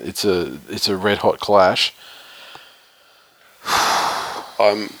paper, it's a red hot clash.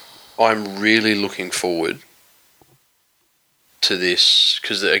 I'm really looking forward to this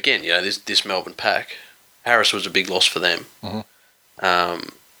because again, this Melbourne pack, Harris was a big loss for them. Mm-hmm.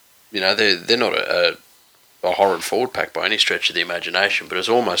 They're not a horrid forward pack by any stretch of the imagination, but it's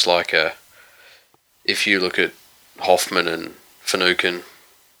almost like if you look at Hoffman and Finucane,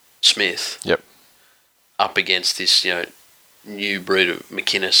 Smith. Yep. Up against this, new breed of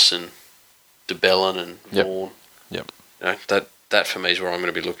McInnes and DeBellin and Vaughan. Yep. That for me is where I'm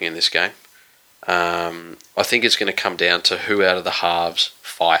going to be looking in this game. I think it's going to come down to who out of the halves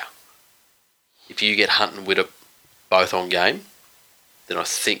fire. If you get Hunt and Widdop both on game, then I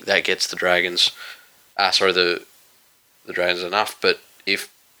think that gets the Dragons. The Dragons enough. But if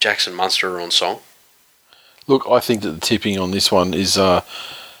Jackson Munster are on song, look, I think that the tipping on this one is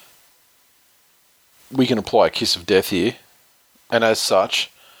we can apply a kiss of death here, and as such,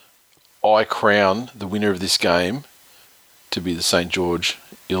 I crown the winner of this game to be the St. George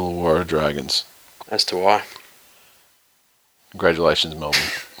Illawarra Dragons. As do I. Congratulations, Melbourne.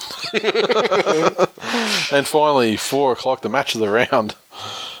 And finally, 4 o'clock, the match of the round.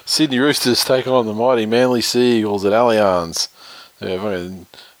 Sydney Roosters take on the mighty Manly Sea Eagles at Allianz.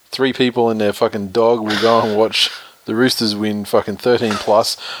 3 people and their fucking dog will go and watch the Roosters win fucking 13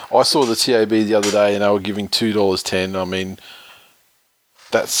 plus. I saw the TAB the other day and they were giving $2.10. I mean,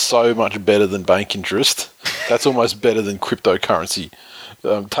 that's so much better than bank interest. That's almost better than cryptocurrency.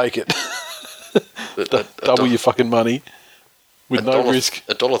 Take it. Double your fucking money with no risk.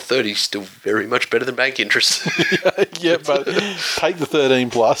 $1.30 is still very much better than bank interest. Yeah, but take the 13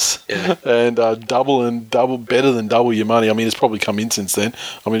 plus and double better than double your money. I mean, it's probably come in since then.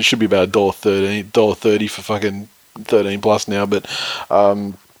 I mean, it should be about $1.30 for fucking 13 plus now. But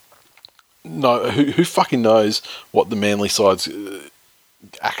no, who fucking knows what the Manly side's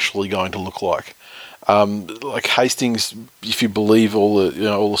actually going to look like? Like Hastings, if you believe all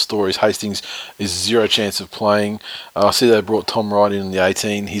the stories, Hastings is 0 chance of playing. I see they brought Tom Wright in the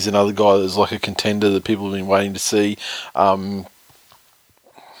 18. He's another guy that's like a contender that people have been waiting to see.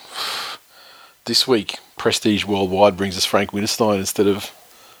 This week, Prestige Worldwide brings us Frank Winterstein instead of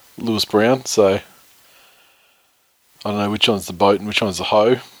Lewis Brown. So I don't know which one's the boat and which one's the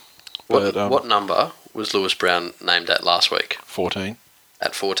hoe. What number was Lewis Brown named at last week? 14.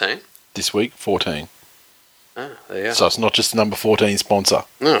 At 14? This week, 14. Oh, there you go. So it's not just the number 14 sponsor.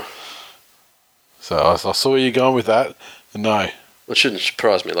 No. So I saw you going with that. No. Well, it shouldn't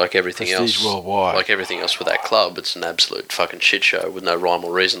surprise me like everything Prestige else. Worldwide. Like everything else with that club, it's an absolute fucking shit show with no rhyme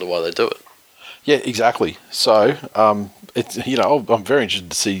or reason to why they do it. Yeah, exactly. So, it's I'm very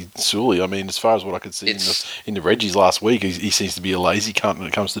interested to see Sully. I mean, as far as what I could see in the Reggies last week, he seems to be a lazy cunt when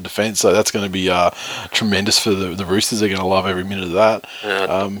it comes to defence. So that's going to be tremendous for the Roosters. They're going to love every minute of that.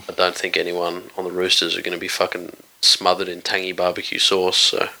 I don't think anyone on the Roosters are going to be fucking smothered in tangy barbecue sauce.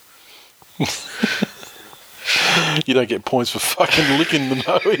 So you don't get points for fucking licking the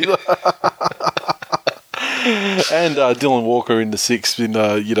no either. And Dylan Walker in the 6th in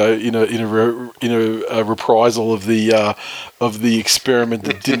a reprisal of the experiment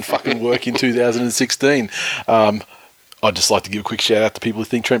that didn't fucking work in 2016. I'd just like to give a quick shout out to people who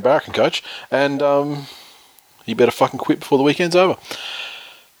think Trent Barrett can coach, and he better fucking quit before the weekend's over.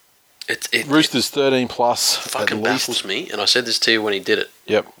 Roosters 13 plus. Fucking baffles me, and I said this to you when he did it.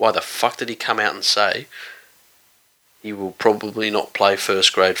 Yep. Why the fuck did he come out and say he will probably not play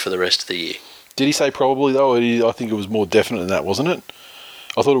first grade for the rest of the year? Did he say probably, though? I think it was more definite than that, wasn't it?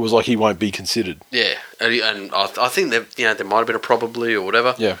 I thought it was like he won't be considered. Yeah, and I think that there might have been a probably or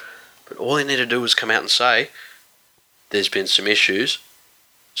whatever. Yeah. But all he needed to do was come out and say, there's been some issues,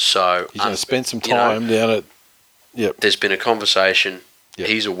 so... He's going to spend some time down at... Yep. There's been a conversation. Yep.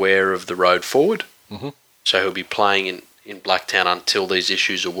 He's aware of the road forward, so he'll be playing in Blacktown until these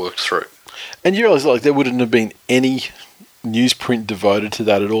issues are worked through. And you realise, like, there wouldn't have been any newsprint devoted to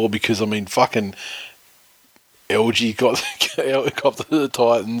that at all, because I mean, fucking LG got the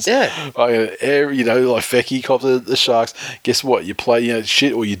Titans. Yeah. Like Fecky copped the Sharks. Guess what? You play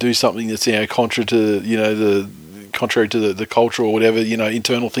shit, or you do something that's contrary to the culture or whatever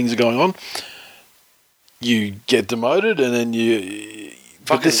internal things are going on. You get demoted, and then you.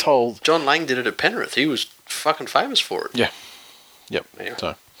 But this whole John Lang did it at Penrith. He was fucking famous for it. Yeah. Yep. Anyway.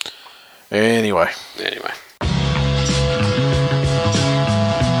 So anyway.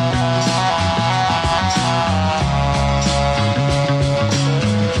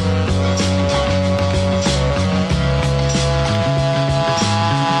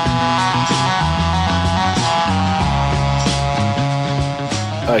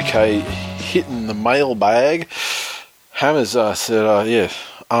 Okay, hitting the mailbag. Hammers said,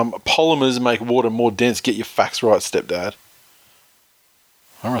 polymers make water more dense. Get your facts right, stepdad.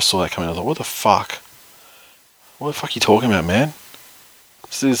 I remember I saw that coming. I thought, what the fuck? What the fuck are you talking about, man?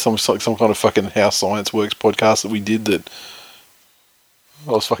 This is some kind of fucking How Science Works podcast that we did that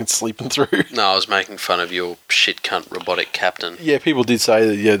I was fucking sleeping through. No, I was making fun of your shit cunt robotic captain. Yeah, people did say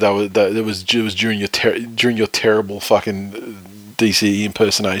that. Yeah, it was during your terrible fucking DC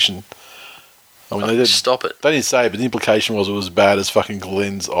impersonation. I mean, Stop it. They didn't say it, but the implication was it was as bad as fucking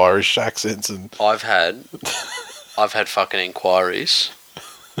Glenn's Irish accents. And I've had fucking inquiries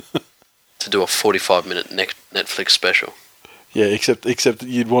to do a 45-minute Netflix special. Yeah, except that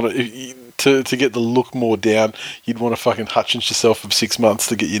you'd want to get the look more down. You'd want to fucking Hutchins yourself for 6 months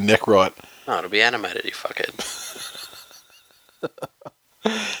to get your neck right. No, it'll be animated, you fuckhead.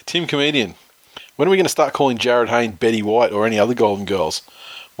 Tim Comedian, when are we going to start calling Jared Hayne Betty White or any other Golden Girls?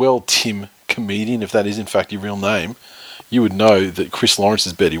 Well, Tim Comedian, if that is in fact your real name, you would know that Chris Lawrence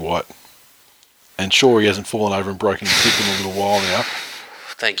is Betty White. And sure, he hasn't fallen over and broken his hip in a little while now.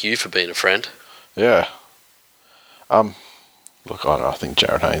 Thank you for being a friend. Yeah. Look, I don't know, I think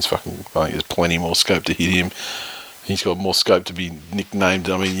Jared Hayne's I think there's plenty more scope to hit him. He's got more scope to be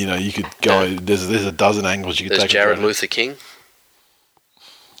nicknamed. I mean, you could go. Yeah. There's a dozen angles you could take. There's Jared Luther King.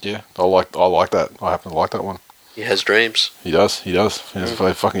 Yeah, I like that. I happen to like that one. He has dreams. He does. He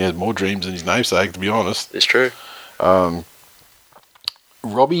has more dreams than his namesake, to be honest. It's true. Robbie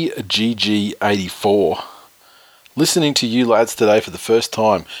GG84. Listening to you lads today for the first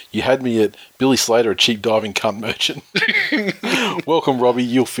time, you had me at Billy Slater, a cheap diving cunt merchant. Welcome, Robbie.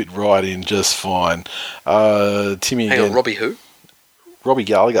 You'll fit right in just fine. Timmy Hang again. on, Robbie who? Robbie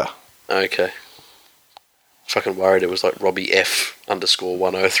Gallagher. Okay. Fucking worried it was like Robbie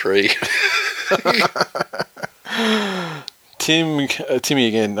F_103. Timmy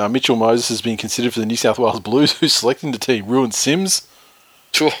again. Mitchell Moses has been considered for the New South Wales Blues. Who's selecting the team? Ruin Sims?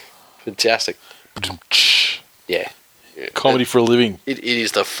 Sure. Fantastic. Yeah. Comedy for a living. It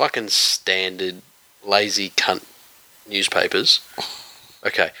is the fucking standard lazy cunt newspapers.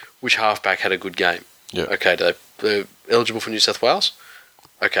 Okay. Which halfback had a good game? Yeah. Okay. They're eligible for New South Wales?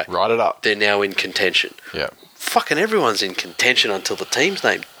 Okay. Write it up. They're now in contention. Yeah. Fucking everyone's in contention until the team's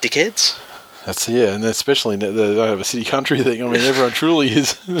named, dickheads. And especially they don't have a city country thing. I mean, everyone truly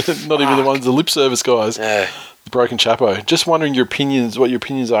is. Not even the ones, the lip service guys. Yeah. The broken chapo. Just wondering what your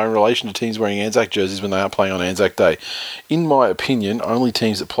opinions are in relation to teams wearing Anzac jerseys when they aren't playing on Anzac Day. In my opinion, only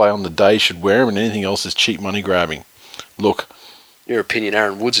teams that play on the day should wear them, and anything else is cheap money grabbing. Look. Your opinion,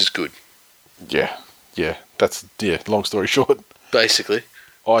 Aaron Woods is good. Yeah. Long story short. Basically.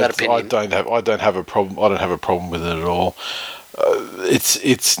 I don't have a problem. I don't have a problem with it at all.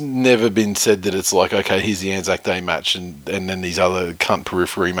 It's never been said that it's like, okay, here's the Anzac Day match and then these other cunt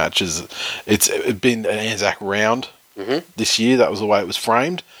periphery matches. It's been an Anzac round this year. That was the way it was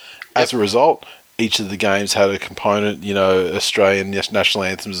framed. As a result, each of the games had a component, Australian national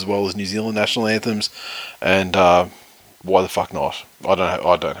anthems as well as New Zealand national anthems. And why the fuck not? I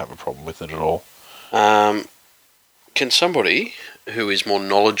don't have a problem with it at all. Can somebody who is more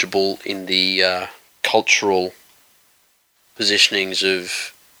knowledgeable in the cultural positionings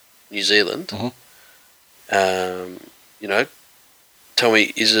of New Zealand, tell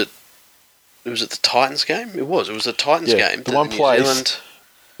me, was it the Titans game? It was the Titans game. The one place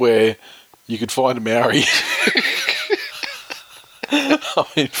where you could find a Maori. I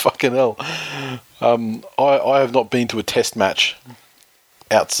mean, fucking hell. I have not been to a test match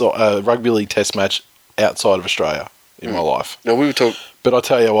outside rugby league test match outside of Australia in my life. No, we were talking. But I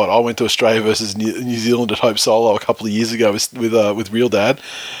tell you what, I went to Australia versus New Zealand at Hope Solo a couple of years ago with Real Dad,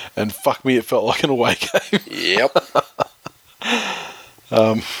 and fuck me, it felt like an away game. Yep.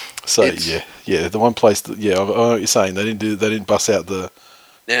 The one place that, I know what you're saying. They didn't bust out the.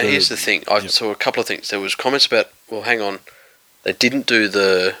 Now here's the thing. I saw a couple of things. There was comments about. Well, hang on. They didn't do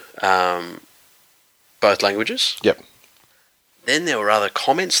the both languages. Yep. Then there were other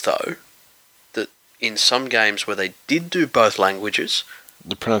comments though that in some games where they did do both languages,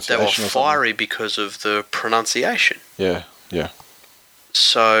 the pronunciation they were fiery because of the pronunciation. Yeah.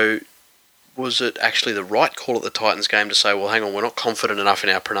 So, was it actually the right call at the Titans game to say, well, hang on, we're not confident enough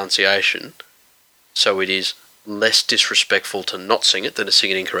in our pronunciation, so it is less disrespectful to not sing it than to sing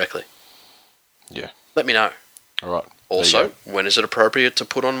it incorrectly? Yeah. Let me know. All right. Also, when is it appropriate to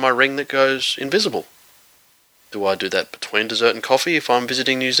put on my ring that goes invisible? Do I do that between dessert and coffee if I'm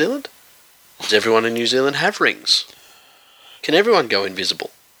visiting New Zealand? Does everyone in New Zealand have rings? Can everyone go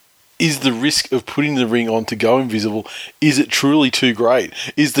invisible? Is the risk of putting the ring on to go invisible, is it truly too great?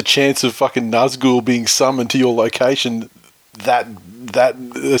 Is the chance of fucking Nazgul being summoned to your location that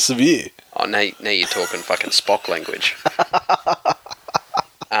severe? Oh, now you're talking fucking Spock language.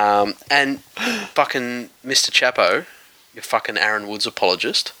 And fucking Mr. Chapo, your fucking Aaron Woods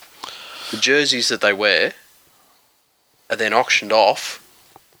apologist, the jerseys that they wear are then auctioned off,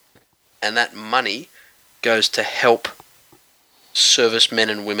 and that money goes to help service men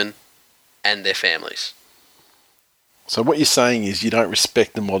and women and their families. So what you're saying is you don't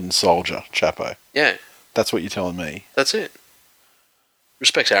respect the modern soldier, Chapo. Yeah. That's what you're telling me. That's it.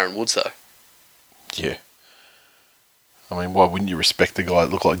 Respects Aaron Woods, though. Yeah. I mean, why wouldn't you respect the guy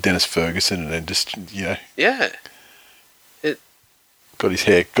that looked like Dennis Ferguson and then just, Yeah. got his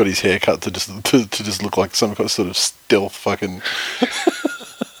hair cut to just look like some kind of sort of stealth fucking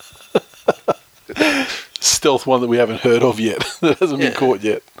stealth one that we haven't heard of yet. That hasn't been caught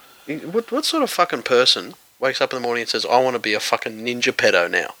yet. What sort of fucking person wakes up in the morning and says, I want to be a fucking ninja pedo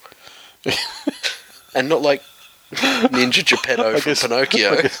now? And not like Ninja Geppetto from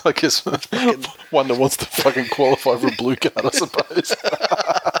Pinocchio. I guess one that wants to fucking qualify for a blue card, I suppose.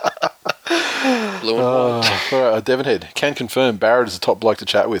 Blue and white. All right, Devonhead can confirm Barrett is a top bloke to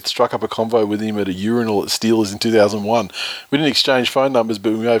chat with. Struck up a convo with him at a urinal at Steelers in 2001. We didn't exchange phone numbers,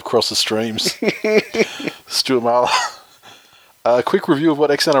 but we may have crossed the streams. Stuart Marler. A quick review of what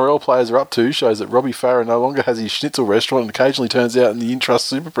ex-NRL players are up to shows that Robbie Farah no longer has his schnitzel restaurant and occasionally turns out in the Intrust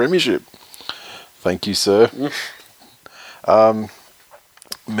Super Premiership. Thank you, sir.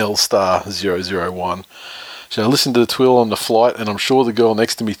 Melstar001. So I listened to the TWiL on the flight, and I'm sure the girl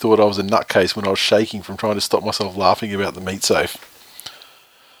next to me thought I was a nutcase when I was shaking from trying to stop myself laughing about the meat safe.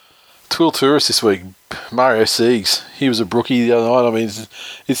 TWiL tourist this week, Mario Siegs. He was a brookie the other night. I mean,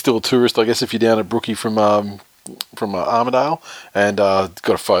 he's still a tourist, I guess, if you're down at Brookie from Armidale, and got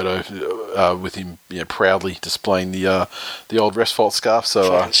a photo with him, proudly displaying the old rest fault scarf.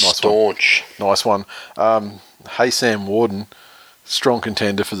 So nice staunch, nice one. Hey Sam Warden, strong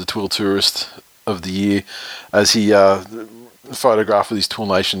contender for the TWiL Tourist of the Year, as he photographed with his Tool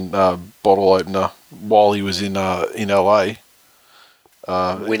Nation bottle opener while he was in LA,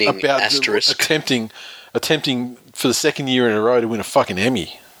 winning asterisk, attempting for the second year in a row to win a fucking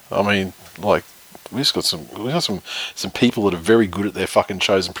Emmy. I mean, like. We've got some people that are very good at their fucking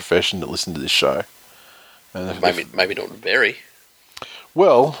chosen profession that listen to this show. And maybe not very.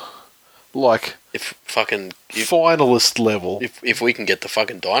 Well, like finalist level. If we can get the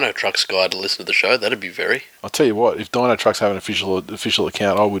fucking Dino Trucks guy to listen to the show, that'd be very. I'll tell you what, if Dino Trucks have an official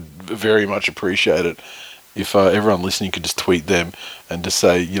account, I would very much appreciate it. If everyone listening could just tweet them and just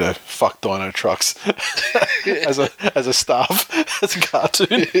say, fuck Dino Trucks as a staff, as a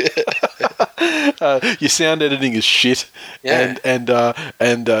cartoon. Your sound editing is shit, and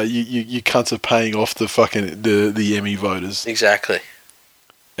you cunts are paying off the fucking the Emmy voters. Exactly.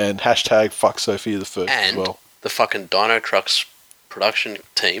 And hashtag fuck Sophia the First as well. The fucking Dino Trucks production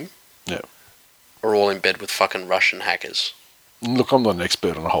team, are all in bed with fucking Russian hackers. Look, I'm not an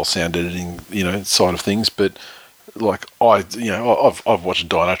expert on the whole sound editing, side of things, but like I've watched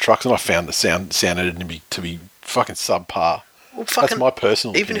Dino Trucks and I found the sound editing to be fucking subpar. Well, that's my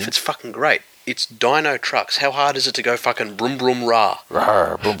personal even opinion. If it's fucking great, it's Dino Trucks. How hard is it to go fucking brum brum rah?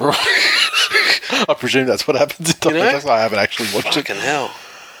 Rawr, brum brum. I presume that's what happens in Dino Trucks. I haven't actually watched it. Fucking hell.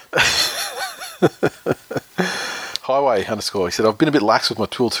 Highway _ he said, I've been a bit lax with my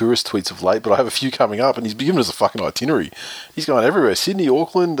TWiL tourist tweets of late, but I have a few coming up, and he's given us a fucking itinerary. He's going everywhere. Sydney,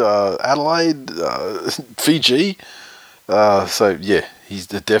 Auckland, Adelaide, Fiji. So, yeah, he's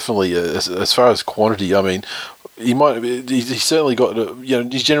definitely, as far as quantity, I mean, he's certainly got,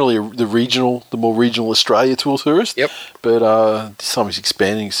 he's generally the more regional Australia TWiL tourist. Yep. But this time he's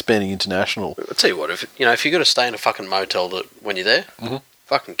expanding international. I'll tell you what, if you've got to stay in a fucking motel when you're there,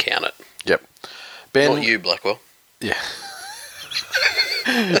 fucking count it. Yep. Ben, not you, Blackwell. Yeah.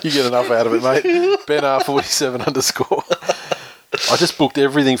 You get enough out of it, mate. Ben R47 _ I just booked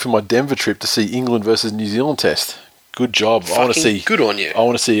everything for my Denver trip to see England versus New Zealand test. Good job. I want to see. Good on you. I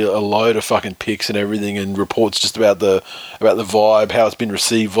want to see a load of fucking pics and everything, and reports just about the vibe, how it's been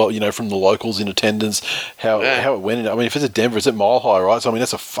received, from the locals in attendance, how it went. I mean, if it's at Denver, it's at Mile High, right? So I mean,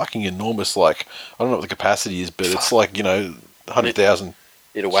 that's a fucking enormous. Like, I don't know what the capacity is, but it's like 100,000.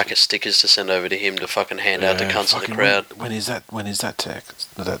 Need a whack of stickers to send over to him to fucking hand out to cunts in the crowd. When is that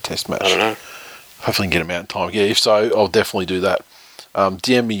test match? I don't know. Hopefully can get him out in time. Yeah, if so, I'll definitely do that.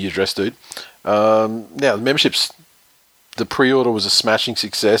 DM me your address, dude. Now, the memberships, the pre-order was a smashing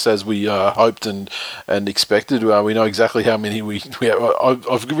success, as we hoped and expected. We know exactly how many we have.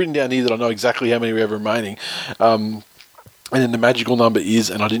 I've written down here that I know exactly how many we have remaining. And then the magical number is,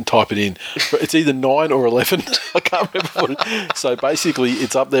 and I didn't type it in, but it's either 9 or 11. I can't remember what it. So basically,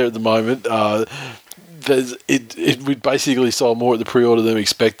 it's up there at the moment. We basically sold more at the pre-order than we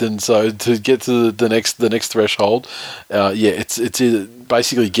expected. So to get to the next threshold, it's either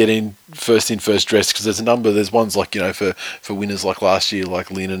basically get in first dressed, because there's a number. There's ones like for winners like last year,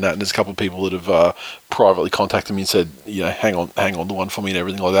 like Lynn and that, and there's a couple of people that have privately contacted me and said, hang on to one for me and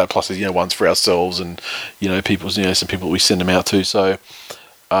everything like that. Plus, there's ones for ourselves and people, some people that we send them out to. So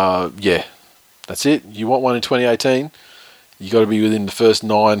that's it. You want one in 2018? You got to be within the first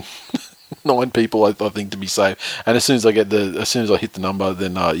 9. 9 people, I think, to be safe. And as soon as I hit the number,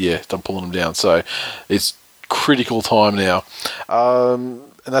 then I'm pulling them down. So it's critical time now.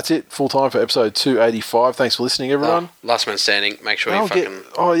 And that's it, full time for episode 285. Thanks for listening, everyone. Last man standing. Make sure you I'm getting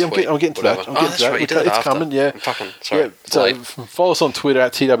to that. It's coming, yeah. I'm fucking sorry. Yeah, so follow us on Twitter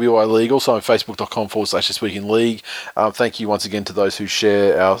at TWiL League, also on Facebook.com/This Week in League. Thank you once again to those who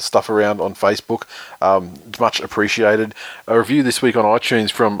share our stuff around on Facebook. Much appreciated. A review this week on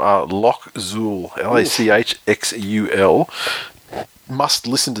iTunes from Lochzul, Lachxul. Must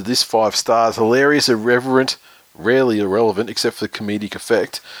listen to this, 5 stars. Hilarious, irreverent, rarely irrelevant, except for the comedic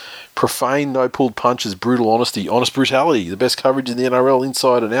effect. Profane, no pulled punches, brutal honesty, honest brutality. The best coverage in the NRL,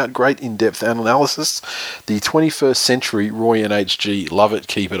 inside and out. Great in-depth analysis. The 21st century Roy NHG. Love it.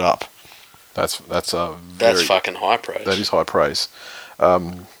 Keep it up. That's fucking high praise. That is high praise.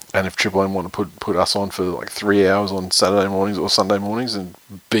 And if Triple M want to put us on for like 3 hours on Saturday mornings or Sunday mornings and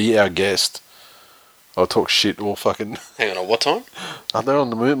be our guest, I'll talk shit all fucking... Hang on, what time? Are they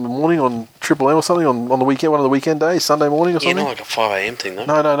on the morning on Triple M or something? On the weekend, one of the weekend days, Sunday morning or something? Yeah, not like a 5 a.m. thing, though.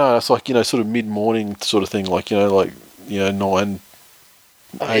 No. It's like, sort of mid-morning sort of thing, 9, 8 to 10,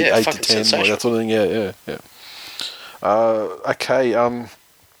 like that sort of thing. Yeah. Okay, and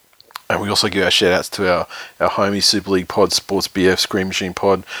we also give our shout-outs to our homies, Super League Pod, Sports BF, Screen Machine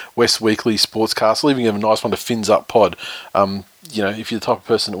Pod, West Weekly, Sportscast, leaving a nice one to Fins Up Pod. If you're the type of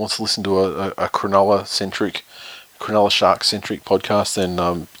person that wants to listen to a Cronulla Shark-centric podcast, then,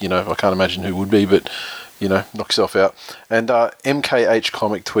 I can't imagine who would be, but, knock yourself out. And MKH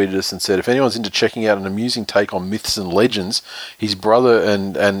Comic tweeted us and said, if anyone's into checking out an amusing take on myths and legends, his brother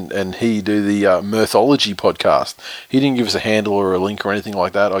and he do the Mirthology podcast. He didn't give us a handle or a link or anything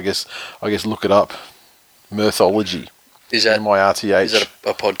like that. I guess look it up. Mirthology. Is that MIRTH. Is that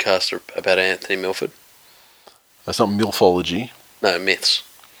a podcast about Anthony Milford? That's not Milfology. No, myths.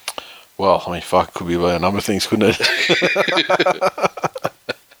 Well, I mean, fuck, could be about a number of things, couldn't it?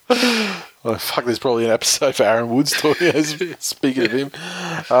 Well, fuck, there's probably an episode for Aaron Woods talking. Speaking of him,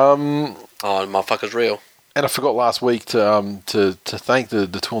 motherfucker's real. And I forgot last week to thank the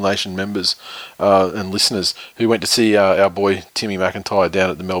TWiL Nation members and listeners who went to see our boy Timmy McIntyre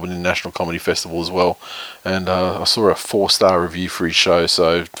down at the Melbourne International Comedy Festival as well. And I saw a 4-star review for his show.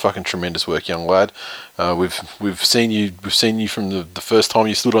 So fucking tremendous work, young lad. We've seen you from the first time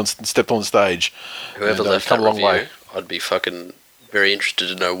you stepped on the stage. Whoever left that review, I'd be fucking very interested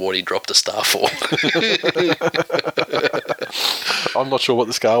to know what he dropped a star for. I'm not sure what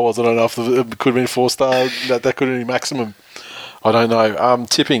the scale was. I don't know if it could have been 4-star. That could have been maximum. I don't know.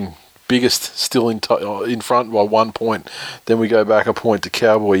 Tipping, biggest still in front by 1 point. Then we go back a point to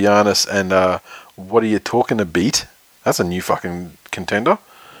Cowboy Giannis and what are you talking to beat? That's a new fucking contender.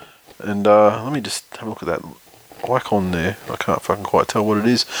 And let me just have a look at that icon there. I can't fucking quite tell what it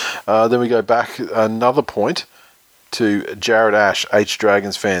is. Then we go back another point to Jared Ash, H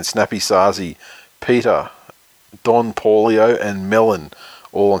Dragons fan, Snappy Sazi, Peter, Don Paulio, and Melon,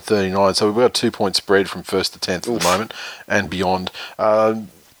 all on 39. So we've got a 2-point spread from 1st to 10th at the moment and beyond.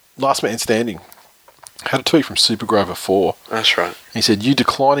 Last man standing. Had a tweet from Supergrover4. That's right. He said, you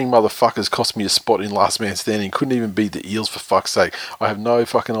declining motherfuckers cost me a spot in Last Man Standing. Couldn't even beat the Eels for fuck's sake. I have no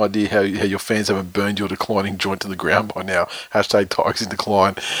fucking idea how your fans haven't burned your declining joint to the ground by now. Hashtag Tigers in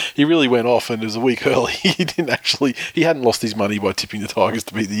decline. He really went off and it was a week early. He hadn't lost his money by tipping the Tigers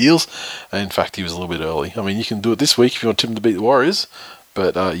to beat the Eels. And in fact, he was a little bit early. I mean, you can do it this week if you want to tip them to beat the Warriors.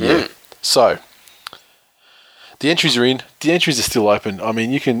 But yeah. So the entries are in. The entries are still open. I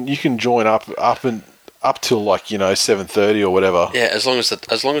mean, you can join up till 7:30 or whatever. Yeah, as long as the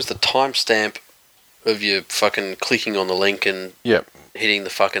timestamp of you fucking clicking on the link and hitting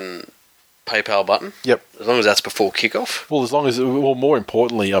the fucking PayPal button. Yep. As long as that's before kickoff. Well, more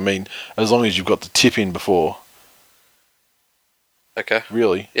importantly, I mean, as long as you've got the tip in before. Okay.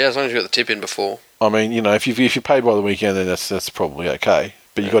 Really? Yeah, as long as you got the tip in before. I mean, if you pay by the weekend, then that's probably okay.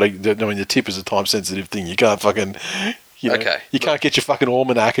 But you got to. I mean, the tip is a time sensitive thing. You can't fucking. Okay. You can't get your fucking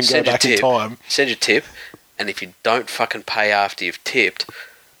almanac and go back in time. Send your tip, and if you don't fucking pay after you've tipped,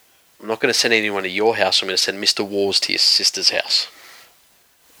 I'm not going to send anyone to your house. I'm going to send Mr. Wars to your sister's house.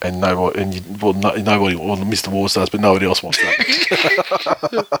 And nobody, Mr. Wars does, but nobody else wants that.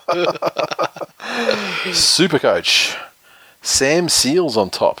 Supercoach. Sam Seals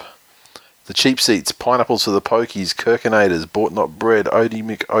on top. The cheap seats, pineapples for the pokies, Kirkinators, bought not bread, Odie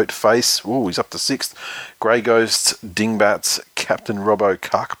McOatface, ooh, he's up to 6th, Grey Ghosts, Dingbats, Captain Robbo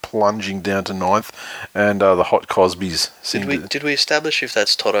Cuck plunging down to 9th, and the Hot Cosbys. Did we establish if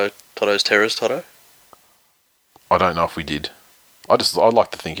that's Toto's Terrors Toto? I don't know if we did. I'd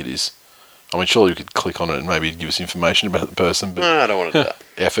like to think it is. I mean, surely we could click on it and maybe give us information about the person, but no, I don't want to do that.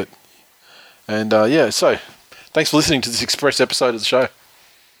 Effort. And so thanks for listening to this Express episode of the show.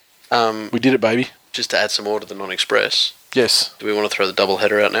 We did it, baby. Just to add some more to the non-express. Yes. Do we want to throw the double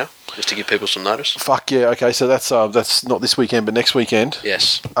header out now, just to give people some notice? Fuck yeah. Okay, so that's not this weekend, but next weekend.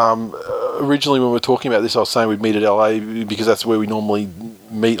 Yes. Originally, when we were talking about this, I was saying we'd meet at LA because that's where we normally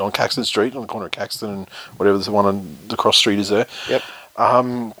meet on Caxton Street, on the corner of Caxton and whatever the one on the cross street is there. Yep.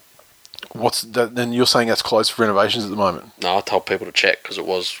 What's that? Then you're saying that's closed for renovations at the moment? No, I told people to check because it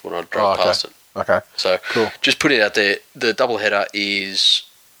was when I drove past it. Okay. So cool. Just put it out there. The double header is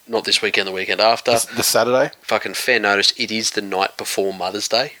not this weekend, the weekend after. The Saturday? Fucking fair notice. It is the night before Mother's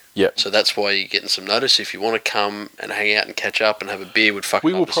Day. Yep. So that's why you're getting some notice. If you want to come and hang out and catch up and have a beer, we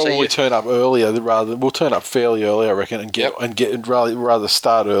will probably turn up earlier. We'll turn up fairly early, I reckon, and get rather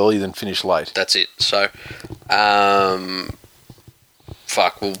start early than finish late. That's it. So,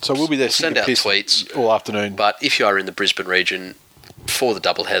 we'll be there. Send out tweets all afternoon. But if you are in the Brisbane region for the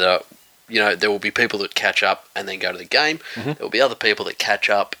double header, there will be people that catch up and then go to the game. Mm-hmm. There will be other people that catch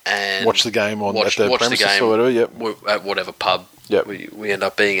up and watch the game at the premises or whatever. Yep. At whatever pub. Yep. we end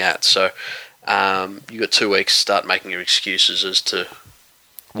up being at. So you got 2 weeks to start making your excuses as to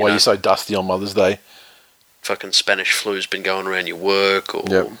why you're so dusty on Mother's Day. Fucking Spanish flu's been going around your work, or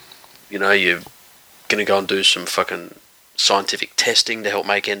yep. You're going to go and do some fucking scientific testing to help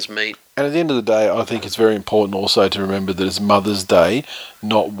make ends meet. And at the end of the day, I think it's very important also to remember that it's Mother's Day,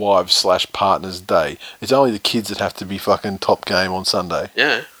 not wives/partners' day. It's only the kids that have to be fucking top game on Sunday.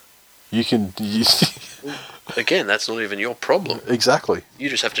 Yeah. Again, that's not even your problem. Exactly. You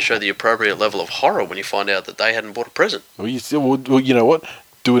just have to show the appropriate level of horror when you find out that they hadn't bought a present. Well, you know what?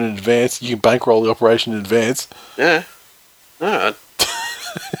 Do it in advance. You can bankroll the operation in advance. Yeah. No.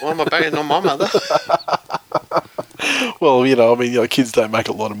 Why am I banging on my mother? Well, kids don't make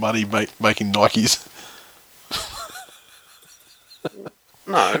a lot of money making Nikes.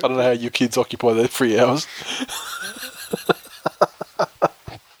 No. I don't know how your kids occupy their free hours.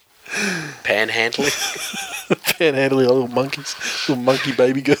 Panhandling. Panhandling little monkeys. Little monkey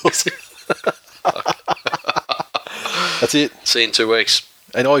baby girls. That's it. See you in 2 weeks.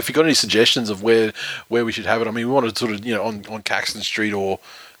 And if you've got any suggestions of where we should have it, I mean, we want to sort of, on Caxton Street or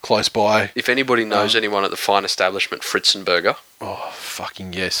close by. If anybody knows anyone at the fine establishment Fritzenberger. Oh,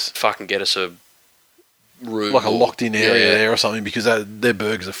 fucking yes. Fucking get us a room. Like a locked-in area there or something, because their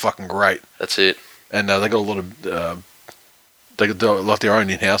burgers are fucking great. That's it. And they got a lot of... they got like their own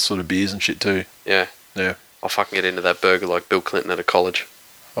in-house sort of beers and shit too. Yeah. Yeah. I'll fucking get into that burger like Bill Clinton at a college.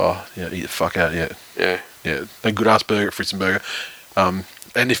 Oh, yeah, eat the fuck out, yeah. Yeah. Yeah, a good-ass burger at Fritzenberger.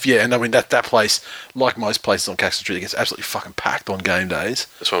 And I mean, that place, like most places on Caxton Street, it gets absolutely fucking packed on game days.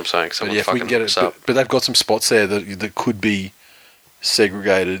 That's what I'm saying. But if we can get it, but they've got some spots there that could be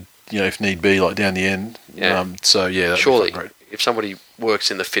segregated, if need be, like down the end. Yeah. That'd surely, be great. If somebody works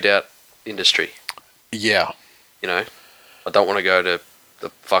in the fit-out industry, yeah, I don't want to go to the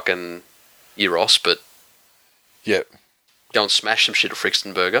fucking Euros, but yeah, go and smash some shit at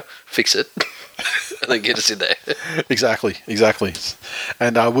Fritzenberger, fix it, and then get us in there. Exactly.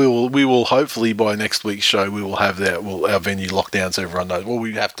 And we will hopefully by next week's show we will have our venue locked down so everyone knows. Well,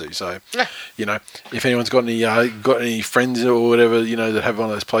 we have to. So if anyone's got any friends or whatever that have one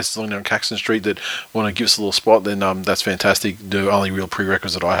of those places along there on Caxton Street that want to give us a little spot, then that's fantastic. The only real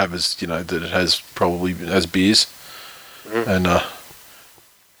prerequisite I have is that it has beers and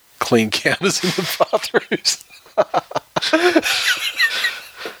clean counters in the bathrooms.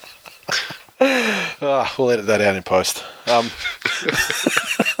 We'll edit that out in post.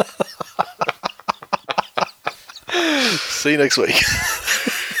 See you next week.